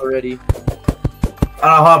already. I don't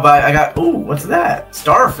know how, but I got. Ooh, what's that?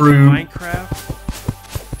 Star fruit. Minecraft.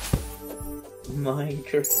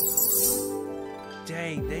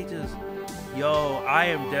 Dang, they just. Yo, I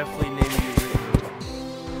am definitely naming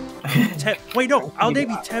you. Wait, no, I'll name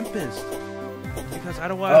you Tempest. Because I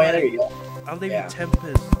don't want. Oh, yeah, there you go. I'll name you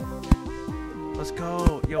Tempest. Let's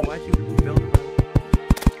go. Yo, why'd you build it?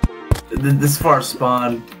 This far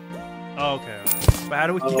spawn. Oh, okay. But how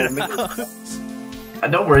do we get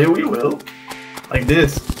out? Don't worry, we will. Like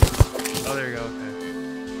this. Oh, there you go.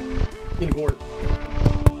 Okay. Board.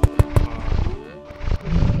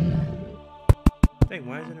 Dang,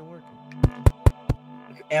 why isn't it working?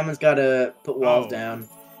 Ammon's gotta put walls down.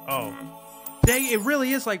 Oh. Dang, it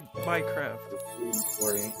really is like Minecraft.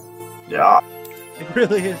 Yeah. It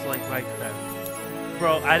really is like Minecraft.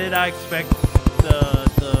 Bro, I did not expect the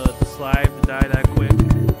slime to die that quick.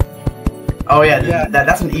 Oh yeah,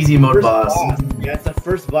 that's an easy mode boss. Yeah, it's the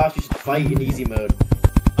first boss you should fight in easy mode.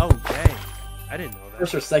 Oh dang. I didn't know that.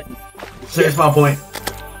 First or second. Second spawn point.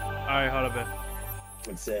 Alright, hold on a bit.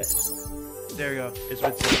 What's it? There you go. It's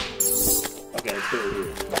been set. Okay, let's go here.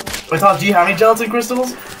 Wait, Tom, do you have any gelatin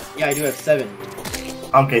crystals? Yeah, I do have 7.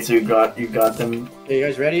 Okay, so you got them. Okay, you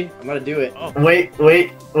guys ready? I'm gonna do it. Oh. Wait.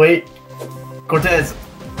 Cortez,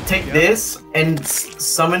 take this and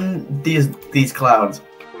summon these clouds.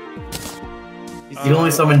 You can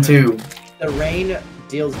only summon 2. The rain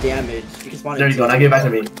deals damage. You can spawn There you go. Now two. give it back to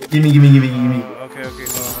me. Give me. Okay, hold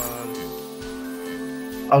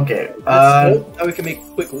on. Okay. Let's hope that we can make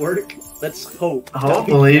quick work. Let's hope.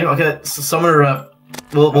 Hopefully. Okay, so summon her up.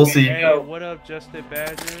 We'll see. Hey, what up, Justin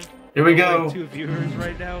Badger? Here we go. Like 2 viewers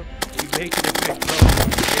right now. We making it quick, bro.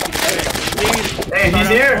 Hey, he's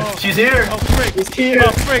here. She's here. Oh, frick. He's here.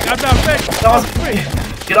 Oh, frick. I'm not ready. Oh,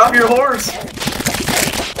 get off your horse.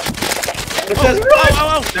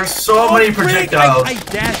 Oh. There's so many projectiles. I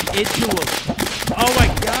dashed into him. Oh my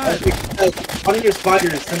god. On your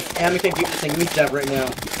spiders, since Amon can't keep using me stab right now.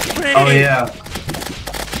 Frick. Oh yeah.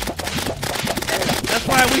 That's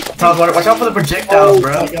why we. Tom, watch out for the projectiles, Oh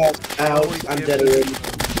bro. my god. Ow, I'm dead already.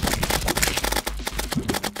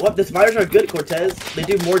 What? The spiders are good, Cortez. They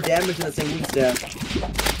do more damage than the same weed staff.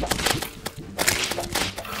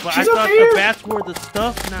 But I She's thought up the here. bats were the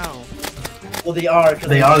stuff now. Well, they are. 'Cause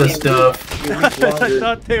They are the can't stuff. reach I longer.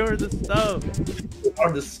 thought they were the stuff. They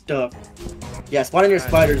are the stuff. Yeah, spawning your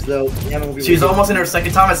spiders though. Damn, it will be She's almost in her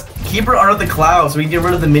second Thomas. Keep her under the clouds so we can get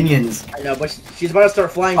rid of the minions. I know, but she's about to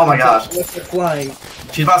start flying. Oh my gosh. She's about to start flying.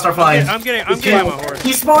 She's about to start flying. I'm getting my horse.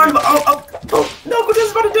 He spawned. Oh, no, Cortez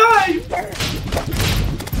is about to die.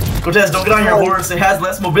 Cortez, don't get on your horse. It has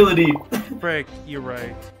less mobility. Frick, you're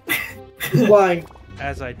right. She's flying.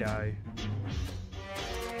 As I die.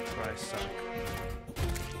 I suck.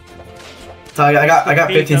 So I got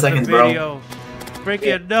 15 seconds, bro. Video.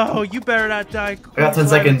 Freaking no, you better not die. I got 10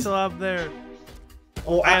 seconds. Until I'm there.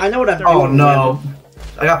 Oh, I know what I'm doing. Oh no.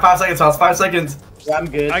 I got 5 seconds, Thomas. 5 seconds. Yeah, I'm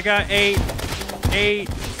good. I got 8,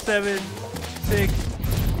 7, 6.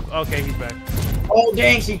 Okay, he's back. Oh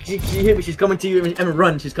dang, she hit me. She's coming to you. Emma,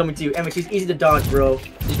 run. She's coming to you. Emma, she's easy to dodge, bro.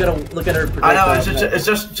 You gotta look at her. I know, it's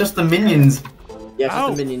just the minions. Yeah, it's just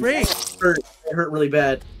Ow, the minions. frick. It hurt really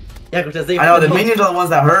bad. Yeah, because they. I know, the minions are the ones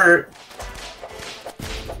that hurt.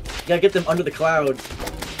 You gotta get them under the clouds.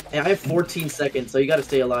 And I have 14 seconds, so you gotta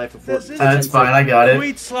stay alive for 14. That's fine, I got it.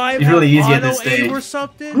 Sweet slime. It's really easy at this auto-aim stage. Or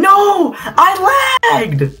something? No! I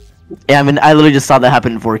lagged! Yeah, I mean, I literally just saw that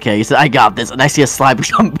happen in 4K. You said, I got this, and I see a slime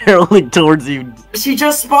come barreling towards you. She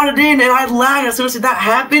just spawned in and I lagged. As soon as that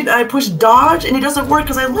happened, I pushed dodge and it doesn't work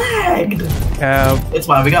because I lagged. It's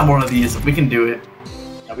fine, we got more of these. We can do it.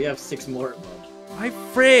 Yeah, we have 6 more. My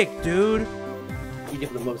frick, dude. We get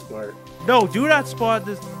for the most part. No, do not spawn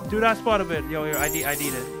this. Do not spawn a bit. Yo, I need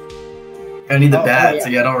it. I need the bat, yeah. so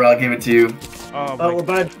yeah, don't worry, I'll give it to you. Oh, Oh, we're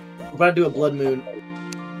about to do a blood moon.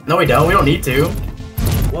 No, we don't. We don't need to.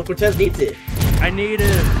 Well, Cortez needs it. I need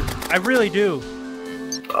it. I really do.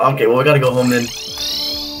 Okay, well, we gotta go home then.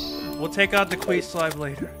 We'll take out the queen slime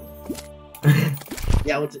later.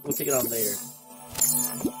 Yeah, we'll take it on later.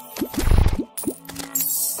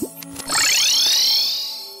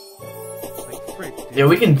 Like, frick, dude. Yeah,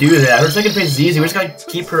 we can do that. Her second phase is easy. We just gotta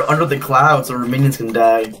keep her under the clouds so her minions can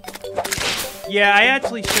die. Yeah, I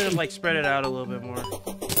actually should have like spread it out a little bit more.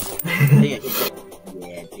 Yeah,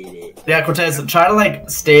 did it. Yeah, Cortez, try to like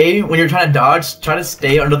stay, when you're trying to dodge, try to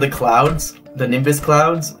stay under the clouds, the Nimbus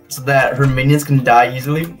clouds, so that her minions can die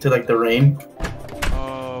easily to like the rain.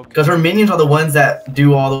 Oh, Because her minions are the ones that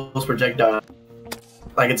do all those projectiles.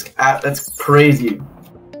 Like, that's crazy.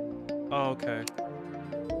 okay.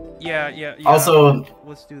 Yeah. Also,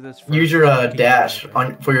 let's do this. First. use your dash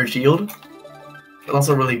for your shield. It's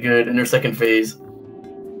also really good in your second phase.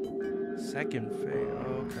 Second phase.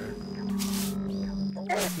 Oh, okay.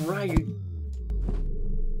 Right.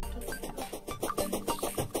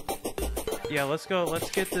 Yeah, let's go.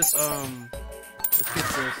 Let's get this. Let's get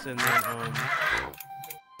this, and then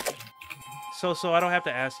So I don't have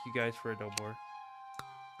to ask you guys for it no more.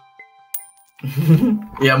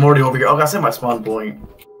 Yeah, I'm already over here. Oh, I set my spawn point.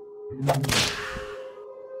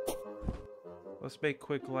 Let's make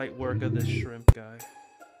quick light work of this shrimp guy.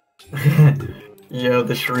 Yeah,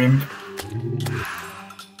 the shrimp.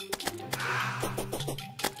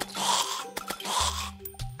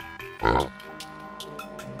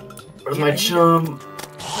 Where's my chum?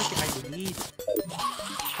 I need to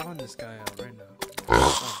spawn this guy out right now.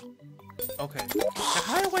 Oh. Okay. Now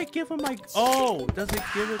how do I give him my? Oh, does it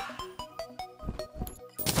give it?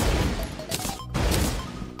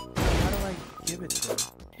 How do I give it to him?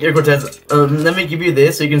 Here, Cortez. Let me give you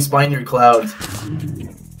this so you can spawn your clouds.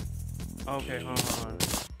 Okay, hold on.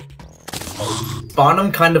 Spawn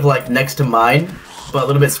them kind of like next to mine, but a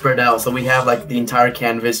little bit spread out, so we have like the entire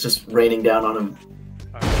canvas just raining down on them.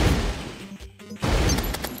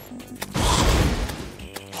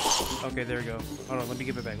 Okay, there we go. Hold on, let me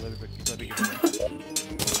give it back. Let me give it back.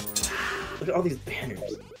 Look at all these banners.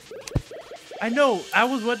 I know. I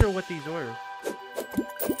was wondering what these were.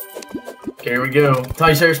 Okay, here we go. Tell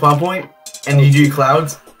you set your spawn point, and you do your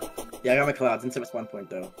clouds. Yeah, I got my clouds. Inside my spawn point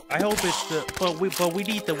though. I hope it's the. But we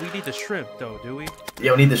need the shrimp though, do we?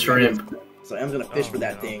 Yeah, we need the shrimp. So I'm gonna fish for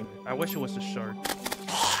that no. thing. I wish it was the shark.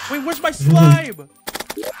 Wait, where's my slime?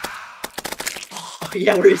 Oh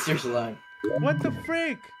yeah, where is your slime? What the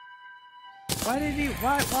frick? Why did he?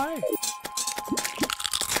 Why?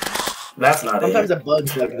 That's not Sometimes it. it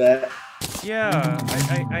bugs like that. Yeah,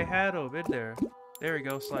 I had him in there. There we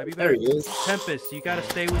go, slime. You There better, he is. Tempest, you gotta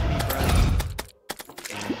stay with me, bro.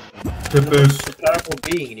 Tempest. It's a powerful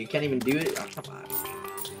being, and you can't even do it. Oh, come on.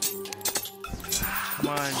 Come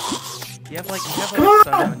on. You have like Come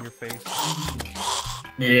sun on. on your face.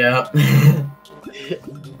 Yeah.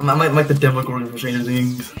 I might like the Demogorgon from Stranger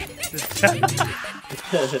Things.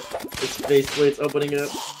 Its face plate's opening up.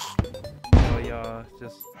 Oh yeah,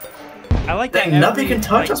 just. I like that. Dang, nothing can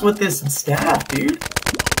touch us with this staff, dude.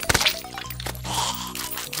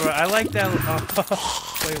 Bro, I like that.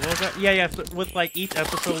 Wait, what was that? Yeah. So with like each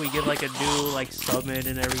episode, we get like a new like summon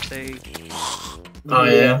and everything. Oh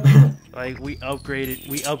yeah. Like we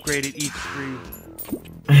upgraded each stream.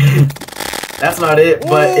 That's not it,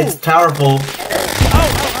 but it's powerful.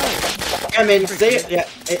 Oh. Ammon, say it. Yeah,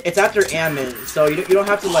 it's after Ammon, so you don't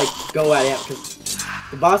have to like go at Ammon because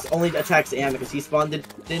the boss only attacks Ammon because he spawned it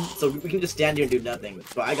in. So we can just stand here and do nothing.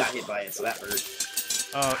 But I got hit by it, so that hurt.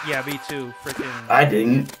 Oh yeah, me too. Freaking. I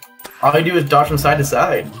didn't. All I do is dodge from side to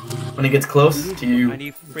side when it gets close to you. I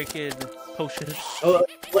need freaking potions. Oh,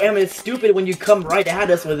 well, Ammon, it's stupid when you come right at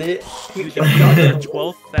us with it.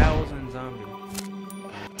 12,000 zombies.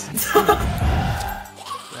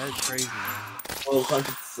 That is crazy.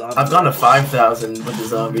 1,200 zombies. I've gone to 5,000 with the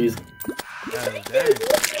zombies.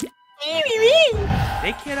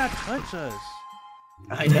 They cannot touch us.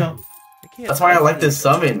 I know. They can't. That's why I like this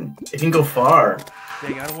summon. It can go far.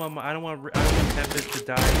 Dang, I don't want Tempest to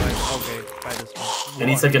die by this one.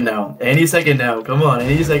 Any second now. Any second now. Come on,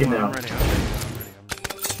 any second now. I'm ready.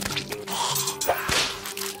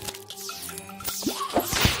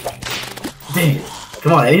 Dang it.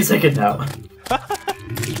 Come on, any second now. I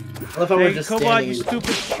love how we're Hey, just come standing. on, you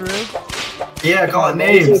stupid shrimp. Yeah, call it I'm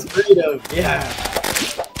names. so afraid of- Yeah.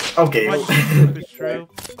 Okay. Come on, you stupid shrimp.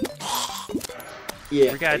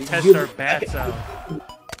 Yeah. We gotta test You- our bats out.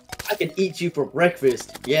 I can eat you for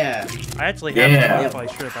breakfast. Yeah. I actually have Yeah. some butterfly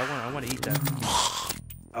shrimp. I want to eat that.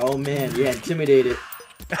 Oh man, yeah, intimidated.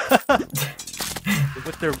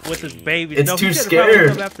 with his babies. It's no, too he should've probably scared.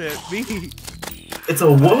 come after me. It's a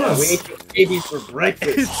We wuss. ate your babies for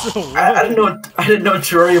breakfast. It's so I didn't know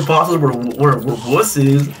Terraria bosses were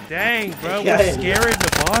wusses. Dang, bro, Yeah. we're scaring the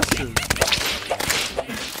bosses.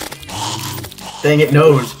 Dang, it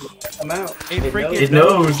knows. Come out. It freaking It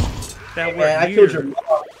knows. That Hey, we're man, I here. killed your mom.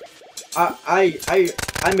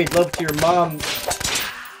 I made love to your mom.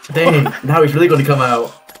 Dang, now he's really going to come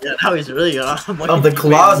out Yeah, now he's really of the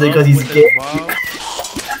closet because he's With his gay. mom.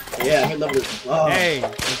 Yeah, I made love with his mom. Hey,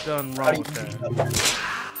 there's nothing wrong with that.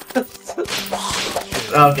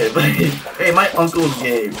 Okay, but hey, my uncle's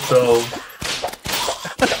gay, so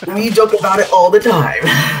we joke about it all the time,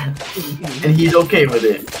 and he's okay with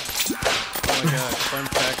it. Oh my god, fun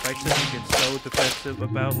fact, my sister gets so defensive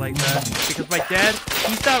about like that. Because my dad,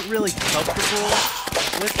 he's not really comfortable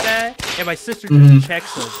with that. And my sister just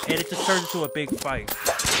checks us, and it just turns into a big fight.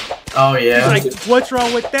 Oh yeah. He's like, what's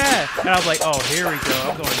wrong with that? And I'm like, oh, here we go.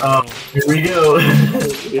 I'm going home. Here we go.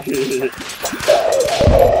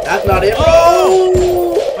 That's not it.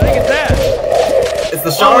 Oh! What think it's that? It's the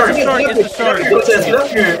Oh, shark. it's a shark, it's a shark. It says, get up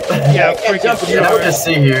here. Yeah, can't jump freaking in Yeah, there. we shark. just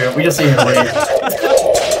sit here. We just sit here and wait.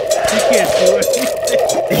 You can't do it.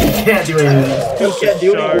 He can't do anything. You can't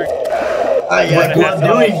do Shark. it. Ah, yeah, What come am on,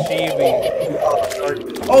 I doing?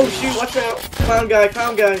 Oh shoot, watch out. Clown guy,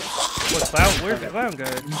 clown guy. What clown? Where's the clown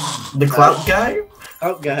guy? The clout guy?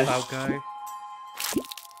 Oh guy. Clown guy.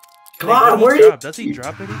 Come on, where are you? Does he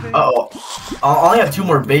drop anything? Uh-oh. I only have 2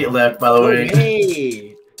 more bait left, by the way.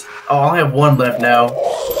 Hey. Oh, I only have 1 left now.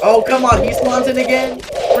 Oh come on, he spawns in again.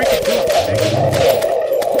 Freaking cool.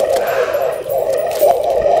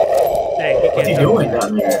 Dang, he What's he can't doing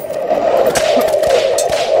down there?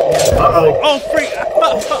 Uh-oh. Oh, freak!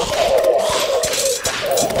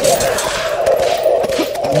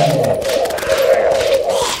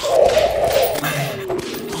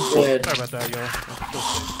 Good. Sorry about that, y'all.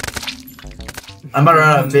 I'm about to run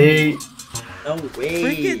out of bait. No way.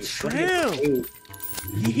 Freaking shrimp.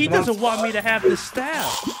 He doesn't want me to have the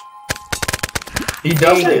staff. He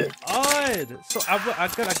does it. Odd. So I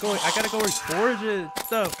gotta go reforge it and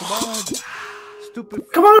stuff. Come on. Stupid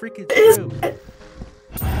Come on. freaking It's- shrimp.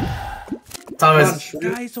 Thomas.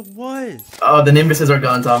 Guys, it was. Oh, the Nimbuses are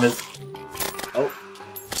gone, Thomas. Oh.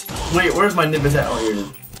 Wait, where's my Nimbus at? Oh, here it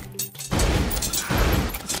is.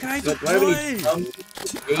 This guy's But a why would he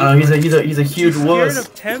He's a huge scared wuss.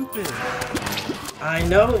 of Tempest. I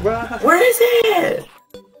know, bro. Where is it?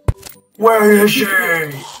 Where is she?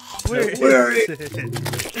 Where Where is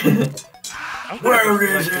it? I'm gonna Where go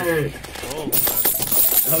is find it?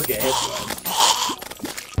 Oh, Okay, it's fine.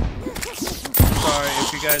 sorry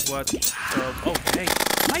if you guys watch. Oh, hey,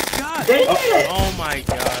 my God! Dang it! Oh my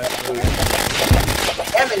God!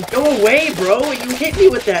 Evan, go away, bro. You hit me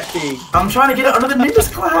with that thing. I'm trying to get it under the Nimbus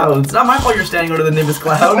clouds. It's not my fault you're standing under the Nimbus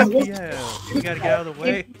clouds. Yeah, you gotta get out of the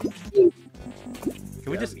way.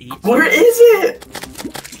 Can we just eat? Where is it?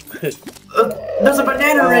 There's a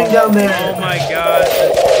banana ring down there. Oh my god,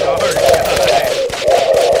 sorry guys.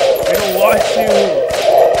 We don't want to.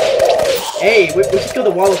 Hey, we should kill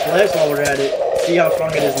the wall of flesh while we're at it. See how strong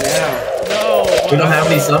it is now. No. We don't have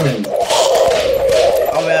any summons.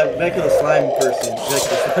 Oh man, we gotta kill the slime person. We gotta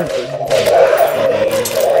kill the slime person.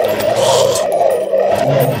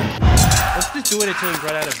 Let's just do it until we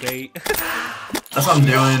run out of bait. That's what I'm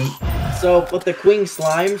doing. So, with the queen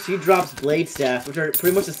slime, she drops blade staffs, which are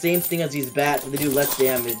pretty much the same thing as these bats, but they do less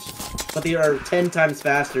damage. But they are 10 times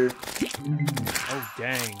faster. Oh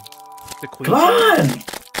dang. The queen. Come on!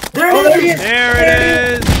 There Oh, it is! There it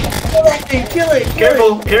is! Kill that thing! Kill it!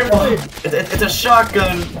 Careful, careful! It's a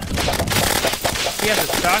shotgun. He has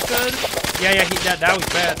a shotgun? Yeah, that was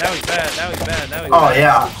bad, that was bad, that was bad, that was Oh bad.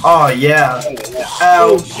 yeah, oh yeah. Oh,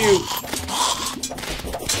 Ow. shoot!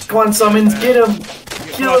 Come on, summons, get him!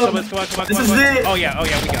 Kill him! Come on, This is come on. it! Oh yeah, we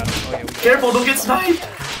got him. Oh yeah, we got him. Careful, don't get sniped!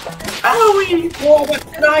 Owie! Whoa, I got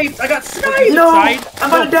sniped! I got sniped! No! Side? I'm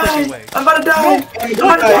about to No, die! freaking way. I'm about to die! I'm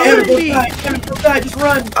about to die! Don't die, just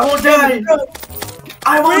run! I won't die!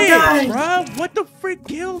 I won't die! Bro, what the frick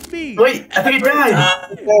killed me? Wait, I think it died!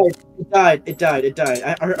 It died.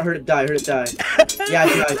 I heard it die, Yeah, it died.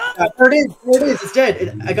 There it is, it's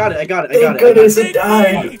dead. I got it. Thank goodness it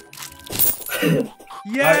died!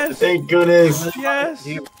 Yes! Thank goodness! Yes! Do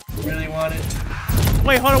you really want it?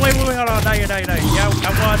 Wait, hold on, wait, hold on. Not yet. Yeah,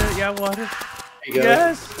 I want it. There you go.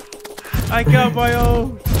 Yes! I got my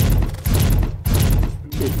own!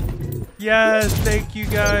 Yes, thank you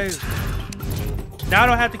guys. Now I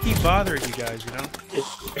don't have to keep bothering you guys, you know?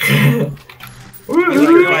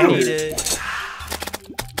 I need it.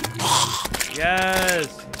 Yes!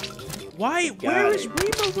 Why? Where is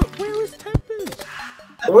Remo? Where is Tempest?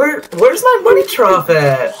 Where's my money trough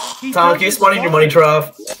at? Tom, can you spawn in your money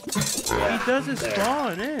trough? He doesn't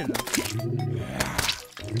spawn in.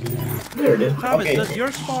 There it is. Thomas, Okay. does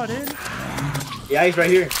your spawn in? Yeah, he's right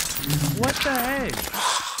here. What the heck?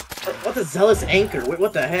 What the zealous anchor? Wait,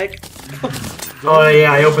 what the heck? Oh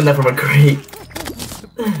yeah, I opened that from a crate.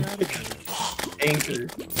 Anchor.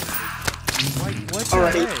 What the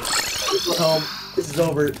Alrighty. heck? Let's go home. This is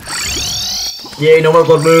over. Yay, no more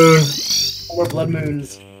blood moon. No more blood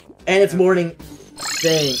moons. And it's morning.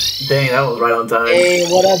 Dang. Dang, that was right on time. Hey,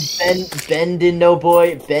 what up, Bendino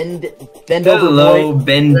boy? Bend over Hello, boy.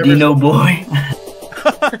 Bendino boy.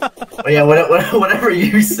 Oh yeah, whatever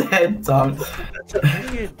you said, Tom.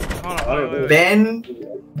 Dang it. Hold on, wait.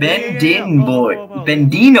 Bendin boy.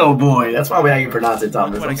 Bendino boy. That's probably how you pronounce it,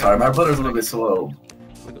 Thomas. I'm sorry, my brother's a little bit slow.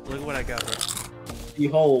 Look what I got, bro.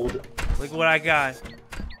 Behold. Look what I got.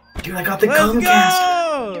 Dude, I got the Let's Comcast.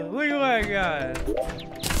 go! Look what I got.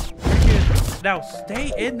 Now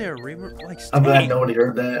stay in there, Reamer. Like, stay. I'm glad nobody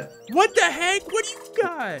heard that. What the heck? What do you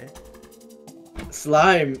got?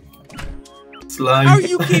 Slime. Slime. How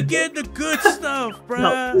you keep getting the good stuff, bruh?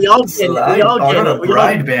 No, we all get it. Slime? We all Oh, I get got it. a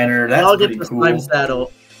bride banner. We all That's get pretty the cool. slime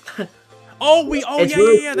saddle. Oh, It's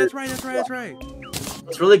really yeah. That's right.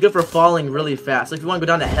 It's really good for falling really fast. So if you want to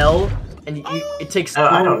go down to hell, and it takes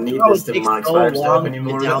I don't need this demonic spider stuff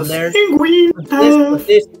anymore. to get down there. Penguin.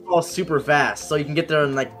 This falls super fast, so you can get there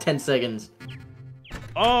in like 10 seconds.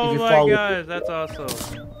 Oh If you my fall- god, that's awesome.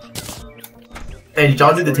 Hey, did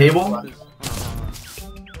y'all do the table?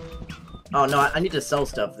 Oh no, I need to sell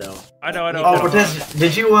stuff though. I know. Oh, Cortez,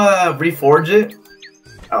 did you reforge it?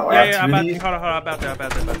 Oh, Yeah, I'm about to. activity? Hold on, about that.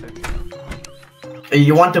 Hey,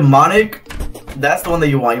 you want demonic? That's the one that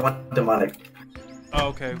you want. You want demonic. Oh,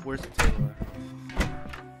 okay. Where's the table at?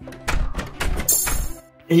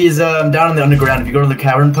 He's down in the underground. If you go to the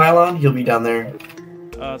cavern pylon, he'll be down there.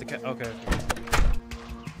 Okay.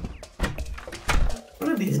 What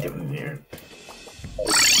are these doing here?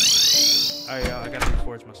 I gotta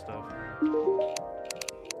reforge my stuff.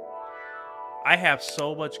 I have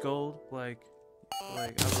so much gold, like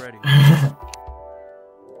I'm ready. I'm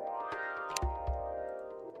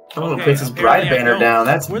gonna Okay, place this apparently bride I banner know. down.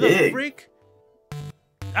 That's Where the big. freak?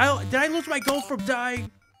 Did I lose my gold from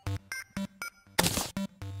dying?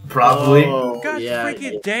 Probably. Oh, God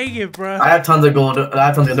freaking dang it, bro. I have tons of gold. Don't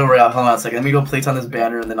worry. Hold on a second. Let me go place on this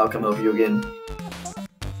banner and then I'll come help you again.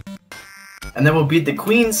 And then we'll beat the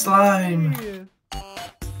queen slime.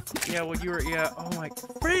 Yeah, when you were, oh my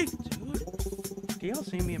freak, dude. Do y'all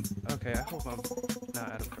see me? Okay, I hope I'm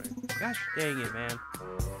not out of frame. Gosh dang it, man.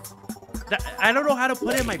 I don't know how to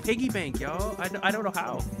put in my piggy bank, y'all. I don't know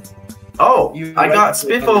how. Oh, I got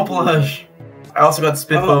Spiffo plush. I also got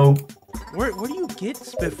Spiffo. Where do you get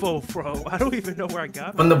Spiffo from? I don't even know where I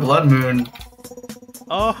got it. From the Blood Moon.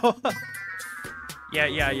 Oh. Yeah.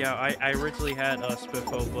 I originally had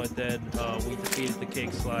Spiffo, but then we defeated the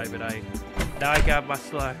king slime, and now I got my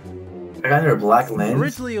slime. I got her a black lens.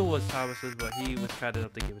 Originally it was Thomas's, but he was kind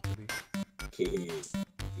enough to give it to me.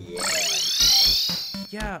 Yeah.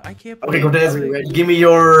 Yeah, I can't. Okay, Cortez, give me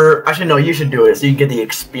your. Actually, no, you should do it so you get the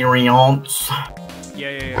experience.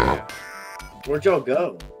 Yeah. Where'd y'all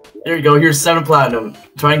go? There you go. Here's 7 platinum.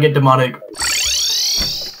 Try and get demonic.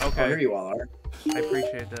 Oh, Okay, here you all are. I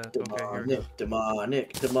appreciate that. Okay, here we go.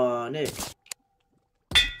 Demonic.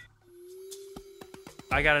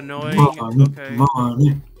 I got annoying. Demonic, Okay.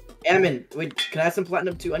 demonic. Ammon, wait, can I have some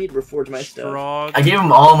platinum too? I need to reforge my stuff. Strong. I gave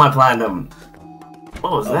him all my platinum.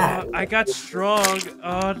 What was that? I got strong.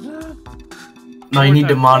 No, you need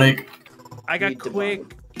demonic. I got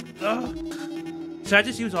quick. Should I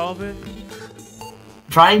just use all of it?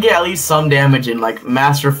 Try and get at least some damage in, like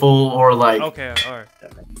masterful or like. Okay, alright.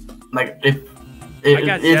 Like if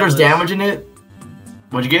there's damage in it.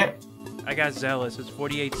 What'd you get? I got zealous. It's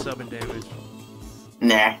 48 summon damage.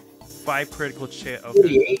 Nah. 5 critical chance. Okay.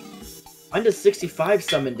 48? Mine does 65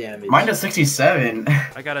 summon damage. Mine does 67.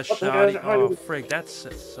 I got a shoddy. Oh, frick, that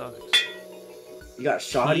sucks. You got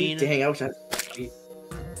shoddy? Dang, I wish I had.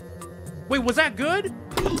 Wait, was that good?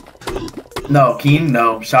 No, Keen,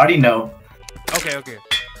 no. Shoddy, no. Okay.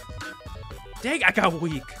 Dang, I got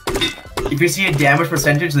weak. If you see a damage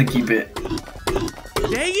percentage, then keep it.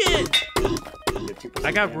 Dang it!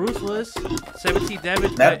 I got ruthless. 17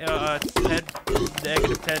 damage. That- 10,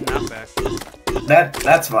 -10 knockback.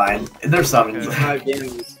 That's fine. There's summons. Okay. 5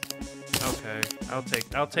 damage. Okay,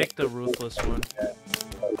 I'll take the ruthless one.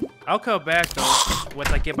 I'll come back though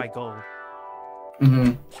once I get my gold.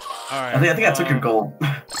 Mhm. All right. I think I took your gold.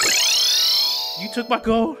 You took my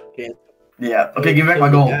gold. Yeah. Okay, give me back my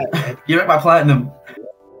gold. Give me back my platinum.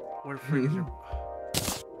 Where freaking your...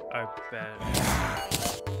 I bet.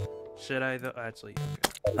 Should I though? Actually,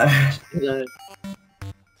 okay.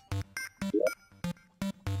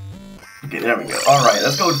 Okay, there we go. Alright,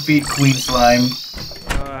 let's go defeat Queen Slime.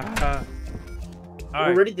 All We're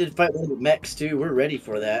right. ready to fight one of the mechs too. We're ready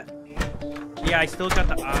for that. Yeah, I still got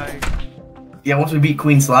the eye. Yeah, once we beat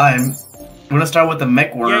Queen Slime, we're gonna start with the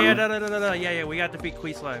mech worm. Yeah, no. Yeah, we got to beat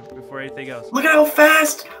Queen Slime before anything else. Look at how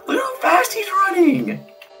fast! Look at how fast he's running!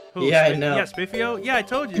 Who, Yeah, I know. Yeah, Spiffio? Yeah, I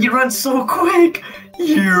told you. He runs so quick!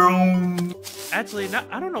 You. Actually,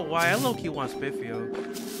 I don't know why. I low-key want Spiffio.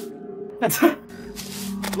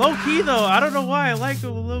 Low-key, though. I don't know why. I like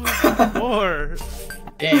him a little bit more.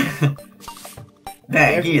 Dang.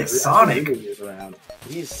 Dang, he is Sonic.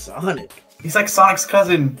 He's Sonic. He's like Sonic's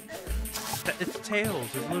cousin. It's Tails.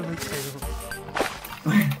 It's literally Tails.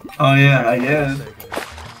 Oh yeah, I guess.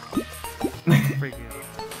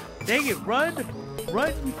 Freaking. Dang it, run!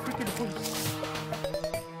 Run, you freaking horse.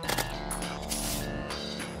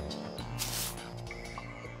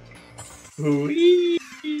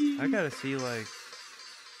 I gotta see, like...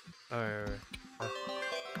 Alright.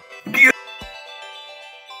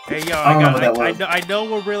 Hey, yo, I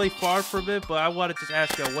know we're really far from it, but I want to just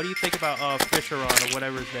ask you, what do you think about Fisheron, or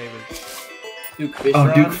whatever his name is? Duke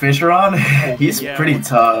Fisheron? Oh, Duke Fisheron? He's pretty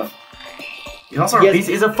tough. He's also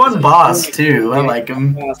he's a fun boss too. I like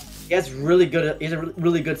him. He has really good. He's a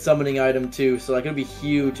really good summoning item too. So like it'd be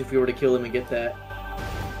huge if we were to kill him and get that.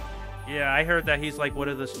 Yeah, I heard that he's like one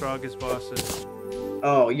of the strongest bosses.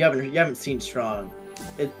 Oh, you haven't seen Strong.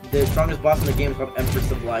 The strongest boss in the game is called Empress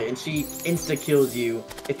of Light, and she insta kills you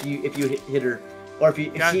if you hit her, or if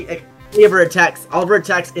she any of her attacks. All of her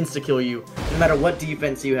attacks insta kill you, no matter what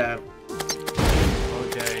defense you have.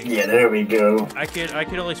 Okay. Yeah, there we go. I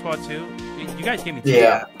can only spawn 2. You guys gave me 2.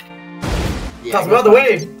 Yeah. Yeah. Go the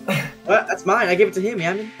way. What? That's mine. I gave it to him,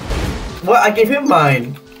 Yamin. What? I gave him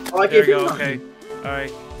mine. Oh, I There gave you him go. mine. Okay. All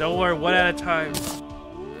right. Don't worry. One at a time.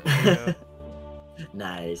 There you go.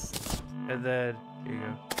 Nice. And then here you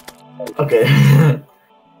go. Okay.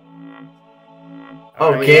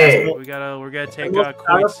 All right, Okay. we're gonna take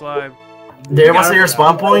Queen Slime. There, what's your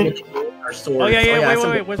spawn point? Our sword. Oh yeah. so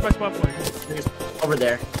Wait. Where's my spawn point? Over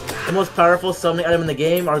there. The most powerful summoning item in the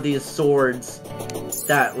game are these swords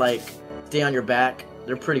that like stay on your back.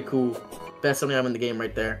 They're pretty cool. Best summoning item in the game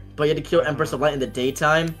right there. But you had to kill Empress of Light in the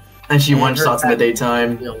daytime. And she And one shots in the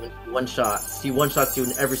daytime. You know, like, one shot. She one shots you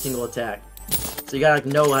in every single attack. So you gotta like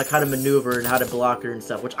know like how to maneuver and how to block her and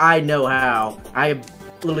stuff, which I know how. I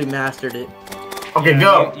literally mastered it. Okay, Yeah,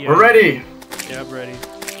 go. yeah. We're ready. Yeah, I'm ready.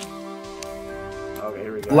 Okay,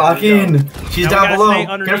 here we go. Lock Here we go. in. She's Now we down gotta below. stay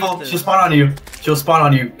underneath Careful. this. She'll spawn on you. She'll spawn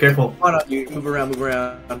on you. Careful. Come on, you move around, move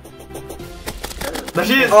around. There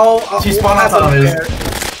she is. Oh, She spawned on that's top of it. unfair.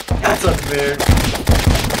 That's unfair.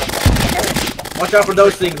 Watch out for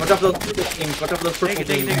those things. Watch out for those purple things. Watch out for those purple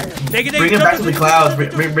things. Take it. Bring it back to the clouds. Bring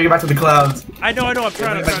it back to the clouds. I know. I'm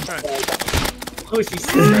trying. Oh, she's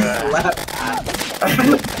slapped.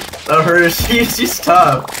 Her, she's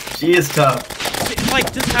tough. She is tough.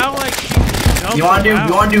 Like just how like she jumps You wanna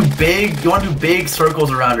around. do big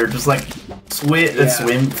circles around her, just like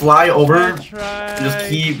swim, fly over, and just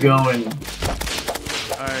keep going.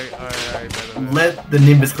 Alright. Let the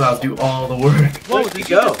Nimbus clouds do all the work. Whoa, Where'd she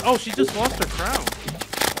go? Oh, she just lost her crown.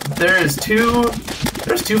 There's two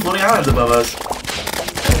floating islands above us.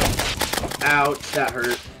 Ouch, that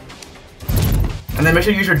hurt. And then make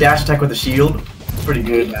sure you use your dash attack with the shield. It's pretty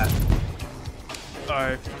good. Yeah.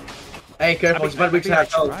 Alright. Hey, careful, she's about to reach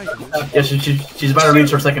that. Yeah, she's about to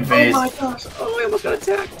reach her second phase. Oh my gosh! Oh, I almost got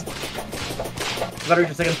attacked. She's about to reach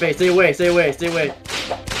her second phase. Stay away! Stay away! Stay away!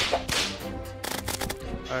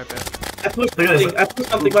 Alright, man. I pushed something. I pushed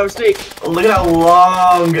something by mistake. Look at how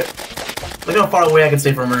long. Look how far away I can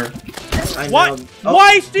stay from her. I know. What? Oh.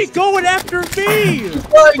 Why is she going after me?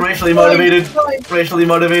 Racially motivated. Racially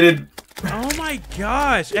motivated. Oh my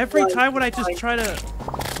gosh! Every time when I just try to.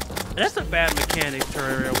 That's a bad mechanic,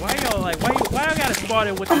 Terraria. Why y'all like? Why I gotta spawn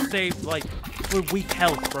in with the same like with weak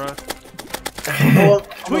health, bruh? Oh,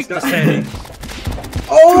 Tweak the settings.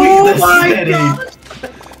 Oh Tweak the my settings. god!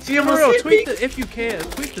 She For almost real, hit tweak me. the if you can.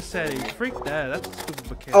 Tweak the settings. Freak that. That's a stupid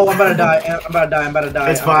mechanic. Oh, I'm about to die. I'm about to die. I'm about to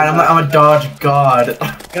die. It's fine. I'm a dodge god.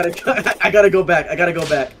 I gotta go back. I gotta go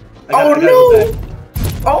back. Oh Go no!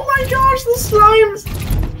 back. Oh my gosh, the slimes!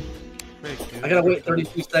 Frick, dude. I gotta wait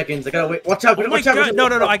 32 seconds. I gotta wait. Watch out! Oh my watch out! god!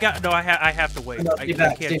 No! I have to wait. No, I stay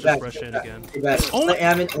back, can't stay just back, rush stay in back, again. stay back. Oh I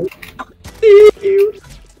am in. Thank you.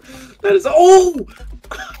 That is. Oh!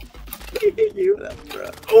 Thank you. Bro.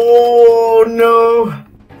 Oh no!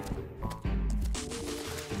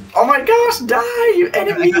 Oh my gosh, die! You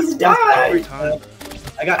enemies, die!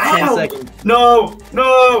 I got 10 Ow. seconds. No!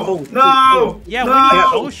 No! No! Yeah, no! we need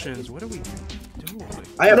potions. What are we doing?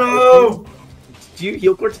 I have. No! Do you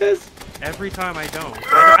heal Cortez? Every time I don't.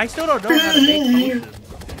 I still don't know how to make potions.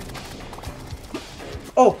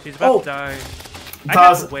 Oh! She's about Oh! to die. I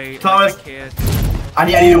Thomas, have to wait. Thomas. I can't. I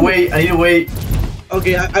need to wait. I need to wait.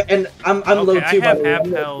 Okay, I'm low Okay, too. I have by the way. half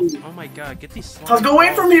I'm low health. too. Oh my god, get these slimes. Thomas, go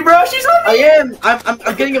away from me, bro. She's on I me. am.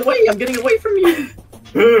 I'm getting away. I'm getting away from you.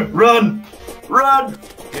 Run! Run!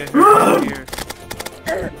 Yeah, Run! here.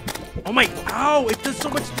 Oh my! Ow! It does so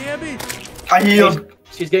much damage. I healed.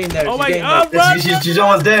 She's getting there. Oh she's my! getting Oh, there. run! She's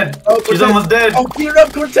almost dead. Oh, She's Cortez. almost dead. Oh, beat her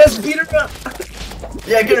up, Cortez. Beat her up.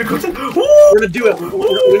 Yeah, get her, Cortez. We're gonna do it. We're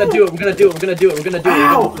gonna do it. We're gonna do it. We're gonna do it. We're gonna do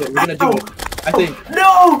it. We're gonna do it. I think.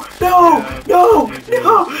 No! No! No!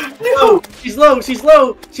 No! No! She's low. She's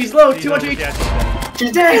low. She's low. 200. Yeah,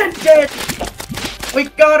 She's dead! Dead. We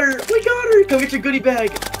got her. We got her. Go get your goodie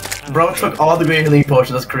bag. Bro took all the great healing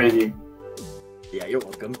potions. That's crazy. Yeah, you're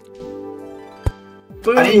welcome.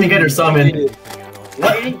 I didn't even get her summoned.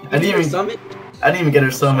 What? I didn't even summon. I didn't even get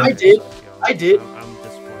her summoned. I did. I did. I'm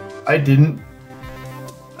disappointed. I didn't.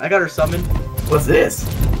 I got her summoned. What's this?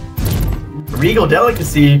 Regal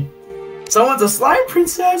delicacy. Someone's a slime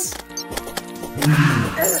princess.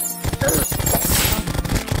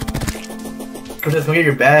 Cortez, go get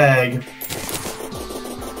your bag.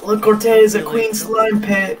 Look, Cortez, a queen slime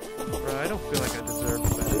pet. Bro, I don't feel like I deserve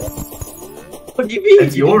that. What do you mean?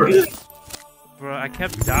 It's yours. Bro, I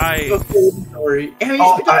kept dying. Sorry. Hey,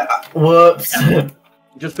 Oh, whoops.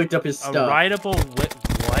 just picked up his A stuff. rideable whip.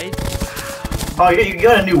 What? Oh, you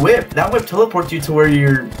got a new whip. That whip teleports you to where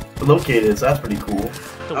you're located, so that's pretty cool.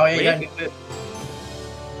 The Oh yeah, you got whip? a new whip.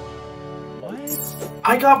 What?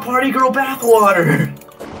 I got party girl bathwater.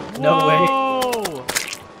 No way. Whoa!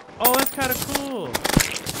 Oh, that's kind of cool.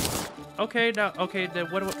 Okay, now, okay, then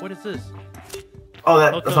what is this? Oh,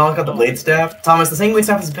 that's Thomas got the blade staff. Thomas, the single blade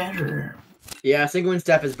staff is better. Yeah, single wing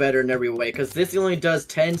staff is better in every way because this only does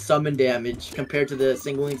 10 summon damage compared to the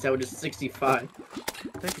single wing staff which is 65.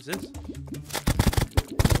 What the heck is this?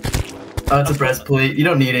 Oh, it's a breastplate. You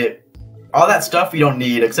don't need it. All that stuff you don't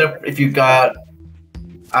need, except if you got.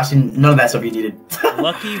 Actually, none of that stuff you needed.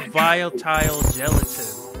 Lucky volatile gelatin.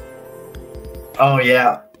 Oh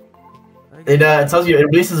yeah. It tells you it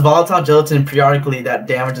releases volatile gelatin periodically that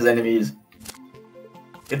damages enemies.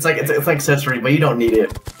 It's like accessory, but you don't need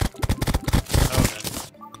it.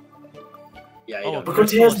 Yeah, you Oh, don't. But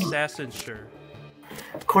crystal Cortez- assassin shirt.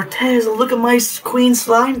 Cortez, look at my queen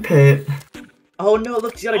slime pet. Oh no,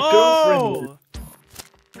 look, she's got a girlfriend. Oh!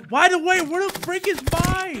 Why the wait? Where the frick is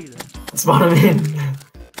mine? Spawn him in.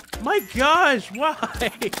 My gosh, why?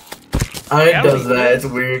 It does that. It's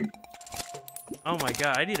weird. Oh my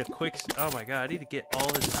god, I need a quick. Oh my god, I need to get all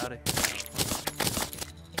this out of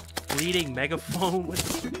here. Bleeding megaphone? What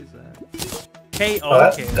the frick is that?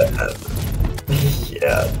 okay.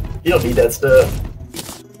 Yeah, you don't need that stuff.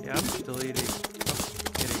 Yeah, I'm just deleting.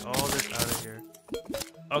 I'm getting all this out of here.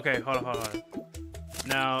 Okay, hold on.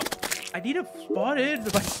 Now, I need to spawn in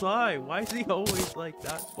my slime. Why is he always like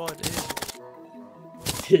not spawned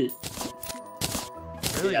in?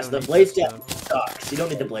 Really Yes, don't the need blade that stab stuff. sucks. You don't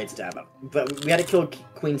need the blade stab. But we had to kill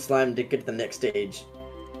Queen Slime to get to the next stage.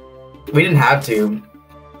 We didn't have to.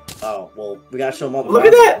 Oh, well, we gotta show them all the Look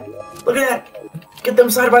at that! Look at that! Get them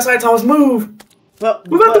side by side, Thomas. Move! But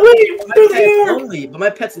Move out the way! my They're pet's there! lonely. But my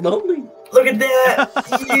pet's lonely. Look at that!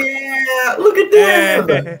 Yeah! Look at them!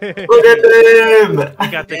 Hey. Look at them! We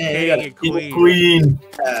got the Dang, king and queen. Queen!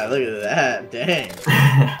 Yeah, look at that. Dang.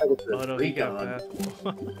 Oh no, he got that.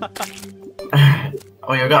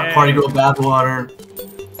 Oh yeah, we got Yeah. party girl bathwater.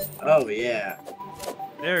 Oh, yeah.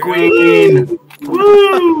 There we Queen!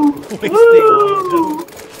 Woo! Wasting Woo!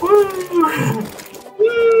 Woo!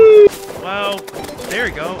 Woo! Well, there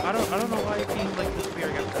we go. I don't know why it seems like the spear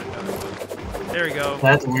got cut down. There we go.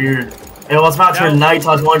 That's weird. It was about to turn night, so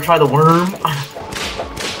I was going to try the worm.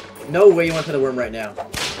 No way you went to the worm right now.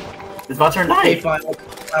 It's about to turn Okay, night. fine.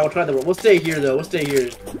 I will try the worm. We'll stay here, though. We'll stay here.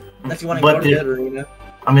 Unless you want to But go to the other arena.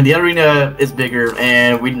 I mean, the other arena is bigger,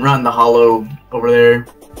 and we can run the hollow over there.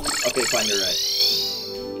 Okay, fine. You're right.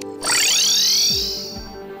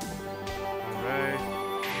 Alright.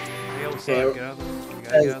 Hey, old Okay, son, get out of the way. We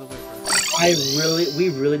gotta get out of the way first. We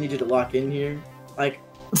really need you to lock in here. Like,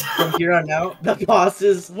 from here on out, the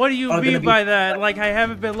bosses. What do you are gonna mean be- by that? Like I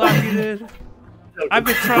haven't been locking in? I've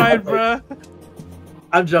been trying, bruh.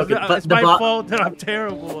 I'm joking. But It's the my fault that I'm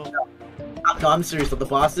terrible. No, I'm serious. But the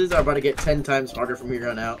bosses are about to get 10 times harder from here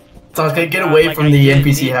on out. So I was going to get away Like, from I the didn't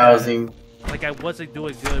NPC need that. housing. Like I wasn't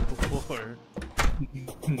doing good before.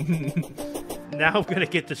 Now I'm gonna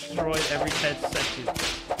get destroyed every 10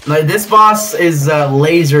 seconds. Like, this boss is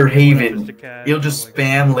Laser Haven. Mr. Cat. He'll just Oh my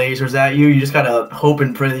spam lasers at you. You just gotta hope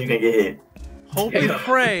and pray that you can get hit. Hope and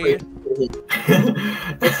pray. It's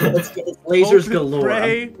lasers Hope and galore.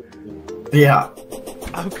 pray. Yeah,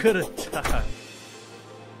 I'm gonna die.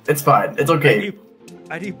 it's fine. It's okay.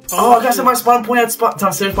 I need Oh, I got some my spawn point at spawn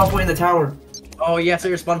point in the tower. Oh yeah, so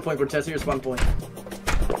your spawn point, Cortez. Your spawn point.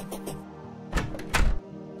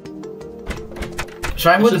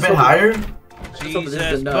 Should I move a It's bit just higher?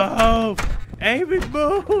 Jesus, enough. move! Amy,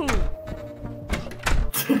 move!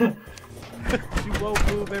 You won't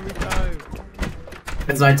move every time.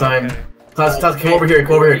 It's nighttime. Okay. Taz, come over here.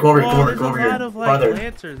 Come over here. Come over here. Come over here. There's Come over a here. lot of like Farther.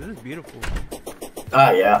 lanterns. This is beautiful.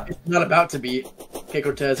 Ah, yeah. It's not about to be. Okay,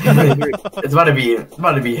 Cortez. It's about to be. It's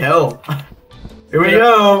about to be hell. Here we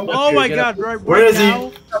go. Oh my Get God! up. Right, Where is he?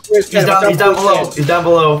 now? He's down. He's down below. He's down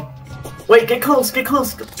below. Wait, get close. Get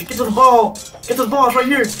close. Get to the ball. Get to the ball. It's right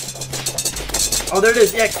here. Oh, there it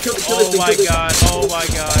is. Yeah, kill this. Oh Kill my this. God! Oh my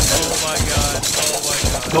God! Oh my God! Oh my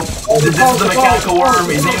God! Nope. This is the mechanical worm.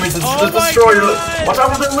 His name is the Oh my destroyer. God. Watch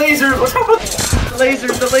out for the lasers. Watch out for. The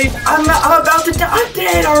lasers. The lasers. I'm about to die. I'm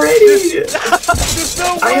dead already. There's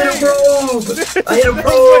no I hit a way. probe. I hit a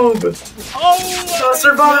probe. Oh Thomas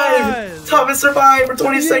survived. Thomas survived for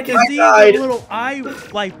 20 seconds. See I died. the little eye,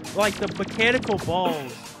 like the mechanical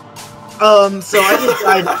balls. So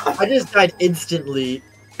I just died instantly.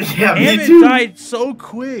 Yeah, me Hammond too. died so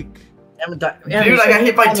quick. Dude, Dude, I got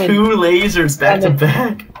hit by 2 lasers back to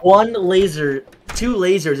back. One laser, 2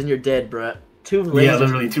 lasers, and you're dead, bruh. 2 lasers. Yeah,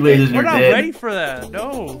 literally 2 lasers and We're you're not dead. ready for that.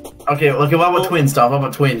 No. Okay, what about twins, Tom? What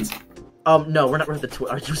about twins? No, we're not ready for the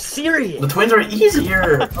twins. Are you serious? The twins are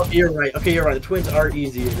easier. Okay, you're right. Okay, you're right. The twins are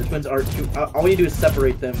easier. The twins are too. All we need to do is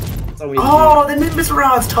separate them. That's all we need Oh, the Nimbus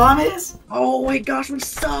rods, Thomas. to do. Oh my gosh, we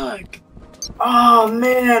suck. Oh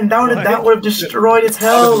man, that would have destroyed its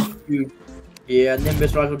health. Dude. Yeah,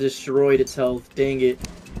 Nimbus rods will destroy its health. Dang it.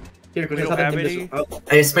 Here, Cortez, don't have have the any? Nimbus. Oh,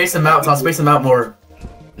 Hey, space them out, Tom. Space them out more.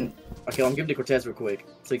 okay, I'm giving to Cortez real quick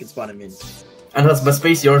so you can spawn him in. And let's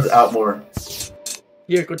space yours out more.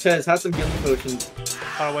 Here, Cortez, have some healing potions,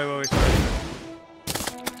 Oh wait.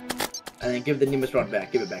 Sorry. and then give the Nimbus rod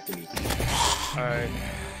back. Give it back to me. All right.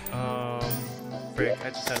 Frick, I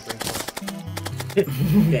just had to bring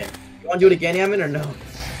some. Okay. You want to do it again, Yamin, or no?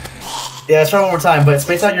 Yeah, let's try one more time, but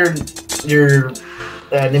space out your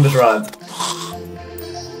Nimbus rods.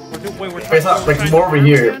 We're Space out, like, trying more to over farm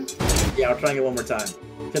here. again? Yeah, I'll try and get one more time.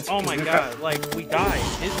 Oh my God! Like we died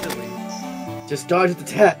instantly. Just dodge the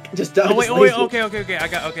attack. Just dodge. Oh wait, this wait, laser. okay. I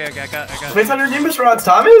got. Space out your Nimbus rods,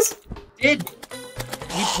 Thomas. Did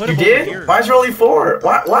He put You him over did? here. Why is there only 4?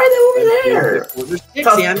 Why are they over there? There's 6,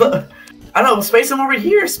 Thomas, Yamin. I know, space them over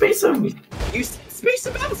here. Space them. You space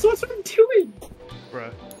them out, so that's what I'm doing.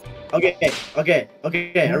 Bruh. Okay. Are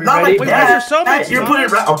we Not ready? like Wait, that. why is there so much, You're putting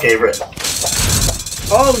it right. Okay, right.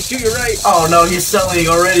 Oh, shoot, you're right. Oh no, he's selling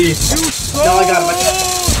already. No, I got him.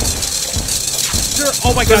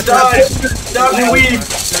 Oh my God! Dodge and weave.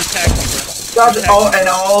 They're attacking me, Dodge all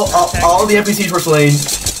the NPCs were slain.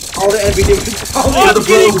 All the NPCs. Kill the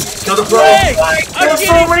probes. Kill the probes. There's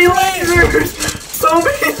so many lasers. So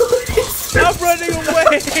many lasers. I'm running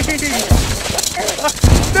away.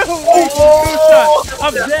 No, wait,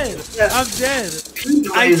 I'm dead. I'm dead.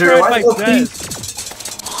 I tried my best.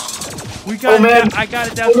 We got it. I got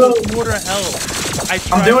it down to a quarter health. I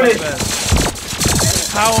tried doing my it. best.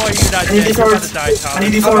 How are you not I need dead? these You're about hearts. to die, Tom. I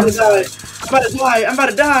need these I'm about to hearts. die. I'm about to die. I'm about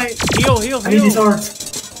to die. Heal. I need these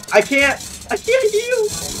hearts. I can't heal.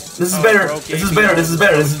 This is better. This is better. This is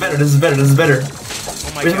better. This is better. This is better. This is better.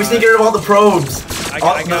 Oh my We god. need to get rid of all the probes.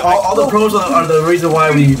 All the probes are the reason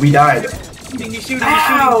why we died. You shoot.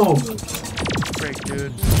 Ow! Frick,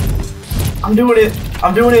 dude. I'm doing it.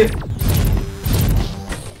 I'm doing it.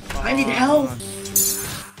 I need health.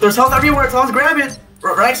 There's health everywhere. Tom's grab it.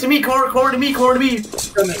 Right next to me. Corner to me. Corner to me.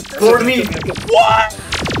 Corner to me. What?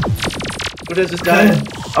 What does this die?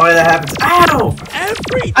 Oh yeah, that happens. Ow!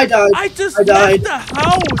 I died. I just I died. left the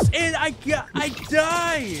house and I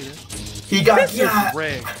died. He got This is got.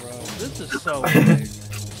 rigged, bro. This is so rigged.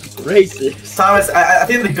 Racist. Thomas, I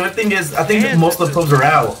think the good thing is I think And most of the probes are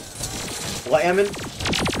out. What, Ammon?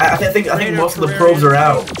 I think most of the probes are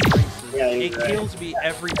out. Yeah, It you're right. kills me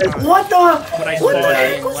every time. What the? When I What the spawn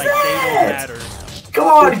heck in, was like, they don't that? matter. Come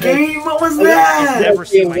on, game. What was I've that? never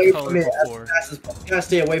Stay seen my away color from it before. as fast as possible. You gotta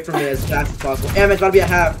stay away from it as fast as possible. Ammon's about to be a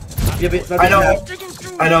half. I know.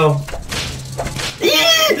 I know.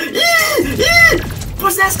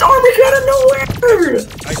 Possessed armor out of nowhere!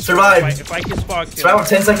 I Survive. If I can spawn kill. Survive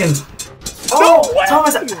 10 seconds. Oh, way!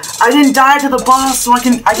 Thomas, I didn't die to the boss, so I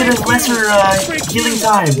can get a lesser healing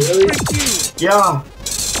time. Frick you. Yeah.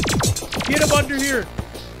 Get him under here.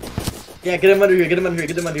 Yeah, get him under here. Get him under here.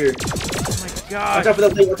 Get him under here. Oh my Watch god. out for the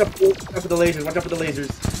lasers. Watch out for the lasers.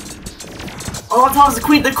 Oh, Thomas,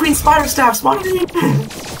 the queen spider staff spotted me.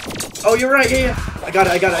 Oh, you're right. Yeah. I got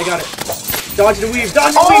it. Dodge the weave.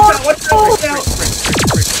 Watch out.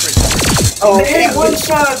 Oh, They hit one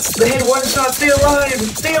shots. Stay alive.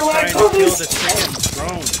 Stay alive, Trying to kill Thomas. the freaking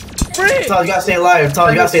drone. Frick! Tom, you gotta stay alive. Tom,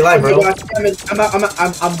 you gotta stay alive, bro.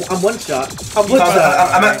 I'm one shot.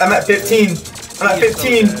 I'm at 15. I'm at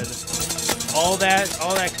 15. So all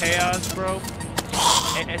that chaos, bro.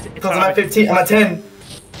 Because I'm at 15. I'm at 10.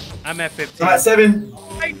 I'm at 15. I'm at 7.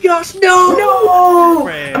 Oh my gosh, no! No!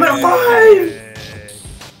 Frick. I'm at 5.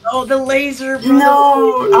 Oh, the laser, bro.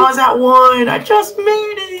 No! I was at 1. I just made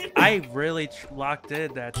it. I really locked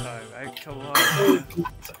in that time. Come on.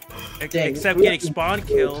 Dang, Except getting spawn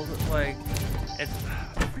killed, like, it's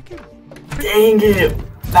freaking. Dang it.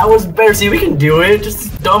 That was better. See, we can do it.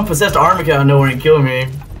 Just dumb possessed armor out of nowhere and kill me.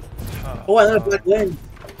 Oh, I love black lens.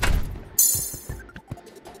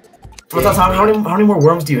 How many more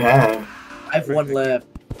worms do you have? I have one left.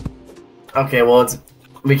 Okay, well,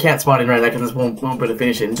 we can't spawn in right now because this won't be able to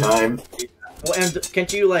finish it in time. Well, and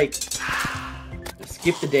can't you, like,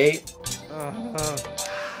 skip the day?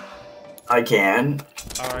 I can.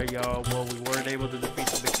 Alright, y'all. Well, we weren't able to defeat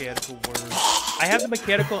the mechanical worms. I have the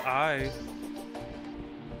mechanical eye.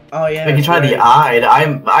 Oh, yeah. We can try the eye. The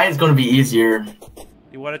eye is going to be easier.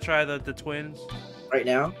 You want to try the twins? Right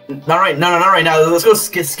now? Not right now. Let's go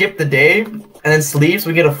skip the day and then sleep so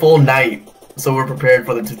we get a full night. So we're prepared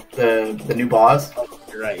for the new boss. Oh,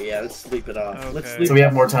 you're right, yeah. Let's sleep it off. Okay. Let's sleep. So we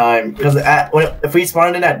have more time. Because if we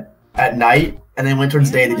spawn in at night and then went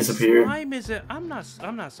towards day, they disappear. Slime is it? I'm not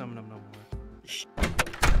summoning them no more.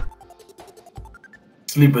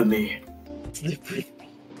 Sleep with me. Sleep with me.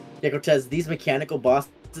 Yeah, Cortez, these mechanical bosses,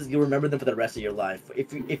 you'll remember them for the rest of your life.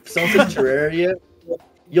 If someone says Terraria,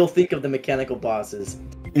 you'll think of the mechanical bosses.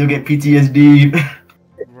 You'll get PTSD.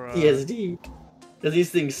 Bruh. PTSD. Because these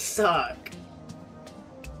things suck.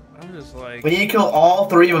 I'm just like. We need to kill all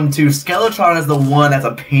 3 of them too. Skeletron is the one that's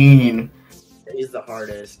a pain. He's the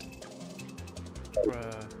hardest.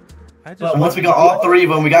 Bruh. I just. Well, And once we got all 3 of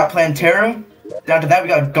them, we got Plantera. After that, we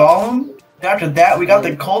got Golem. After that, we got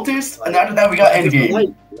the Cultist. And after that, we got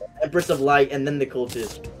Endgame. Empress of Light, and then the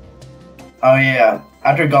Cultist. Oh yeah.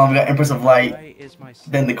 After Golem, we got Empress of Light. Why is my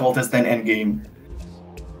Then the Cultist, then Endgame.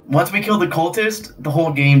 Once we kill the Cultist, the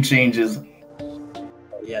whole game changes.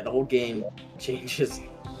 Yeah, the whole game changes.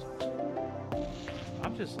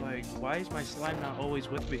 I'm just like, why is my slime not always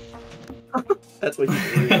with me? That's what you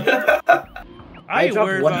do. I ain't dropped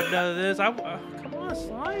worried one- about none of this. Come on,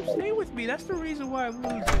 slime, stay with me. That's the reason why I'm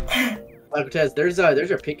losing. Cortez, there's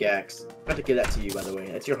your pickaxe. I'm about to give that to you, by the way.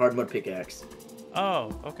 That's your hard mode pickaxe.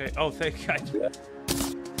 Oh, okay. Oh, thank God.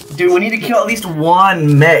 Dude, we need to kill at least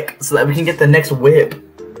 1 mech so that we can get the next whip.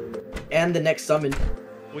 And the next summon.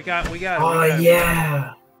 We got. Oh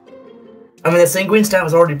yeah. I mean, the Sanguine staff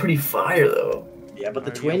is already pretty fire though. Yeah, but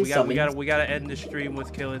the Alright, twin summons. we gotta end the stream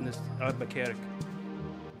with killing this mechanic.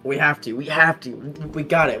 We have to. We got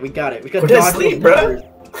it. We got it. We're gonna sleep, bro.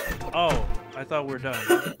 Oh, I thought we were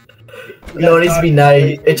done. No, it needs to be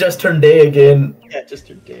night. It just turned day again. Yeah, it just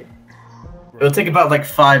turned day. It'll take about like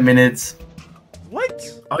 5 minutes. What?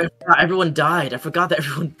 Oh, I forgot everyone died. I forgot that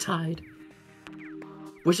everyone died.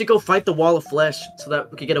 We should go fight the wall of flesh so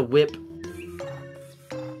that we could get a whip.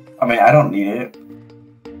 I mean, I don't need it.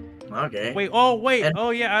 Okay. Wait, wait. And-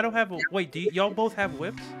 Oh, yeah, I don't have a... Wait, do y'all both have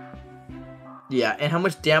whips? Yeah, and how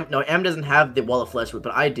much damage? No, M doesn't have the wall of flesh whip,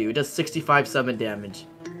 but I do. It does 65 summon damage.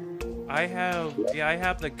 I have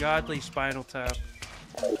the godly spinal tap.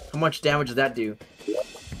 How much damage does that do?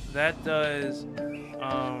 That does,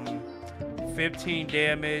 15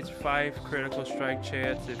 damage, 5 critical strike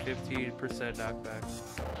chance, and 15% knockback.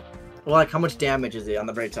 Well, like, how much damage is it on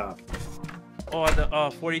the very top? Oh, on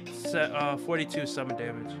the 42 summon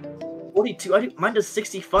damage. 42? Mine does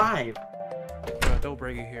 65. Bro, don't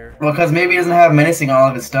bring it here. Well, because maybe he doesn't have menacing all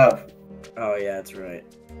of his stuff. Oh, yeah, that's right.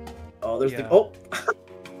 Oh, there's Yeah. the... Oh!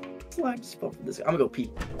 Slime just fell for this. I'm gonna go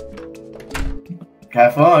pee.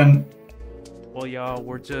 Have fun. Well, y'all,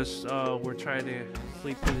 we're just, we're trying to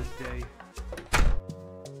sleep through this day.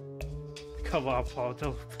 Come on, Paul,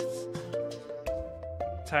 don't...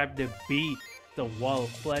 Time to beat the wall of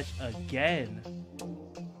flesh again.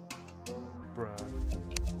 Bruh.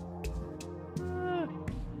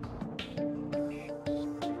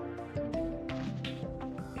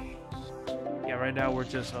 Yeah, right now we're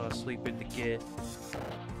just sleeping to get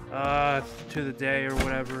to the day or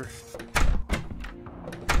whatever.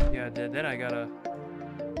 Yeah, then I gotta.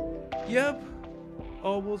 Yep,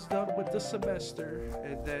 almost done with the semester,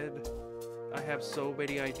 and then I have so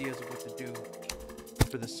many ideas of what to do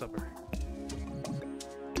for the summer.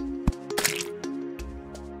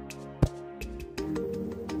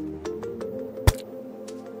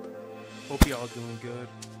 Hope y'all doing good.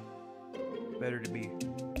 Better to be.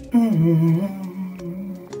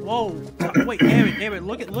 Whoa! Wait, damn it!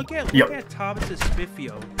 Look at Thomas's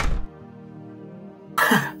Spiffio.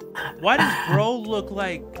 Why does bro look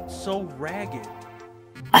like so ragged?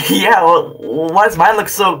 Yeah, well, why does mine look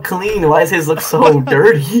so clean? Why does his look so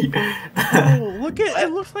dirty? Oh, look at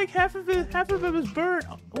it! Looks like half of him is burnt.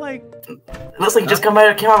 Like It looks like he just came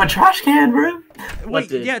out of a trash can, bro. wait,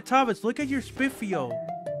 yeah, Thomas, look at your Spiffio.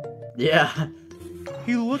 Yeah.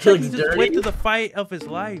 He looks He like looks he just dirty. went to the fight of his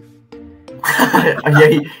life.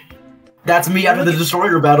 Yeah, that's me after the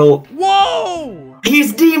destroyer battle. Whoa!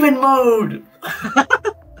 He's demon mode.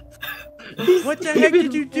 What the heck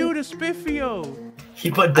did you do to Spiffio? He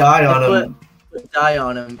put dye on him. Put dye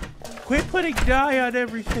on him. Quit putting dye on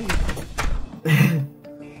everything.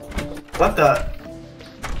 What the?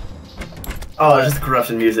 Oh, it's just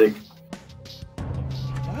corruption music.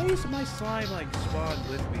 Why is my slime like spawned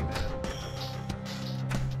with me, man?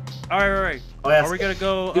 Alright. Oh, yeah. Are we gonna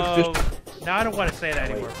go, no, I don't want to say that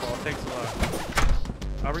anymore, Paul. Thanks a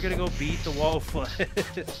lot. Are we gonna go beat the wall of flesh?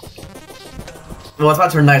 Well, it's my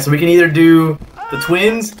turn next, so we can either do the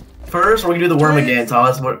twins first, or we can do the worm again,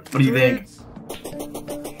 Thomas. What do you think?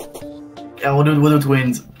 Yeah, we'll do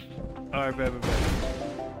twins. Alright, bet.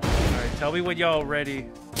 Alright, tell me when y'all ready.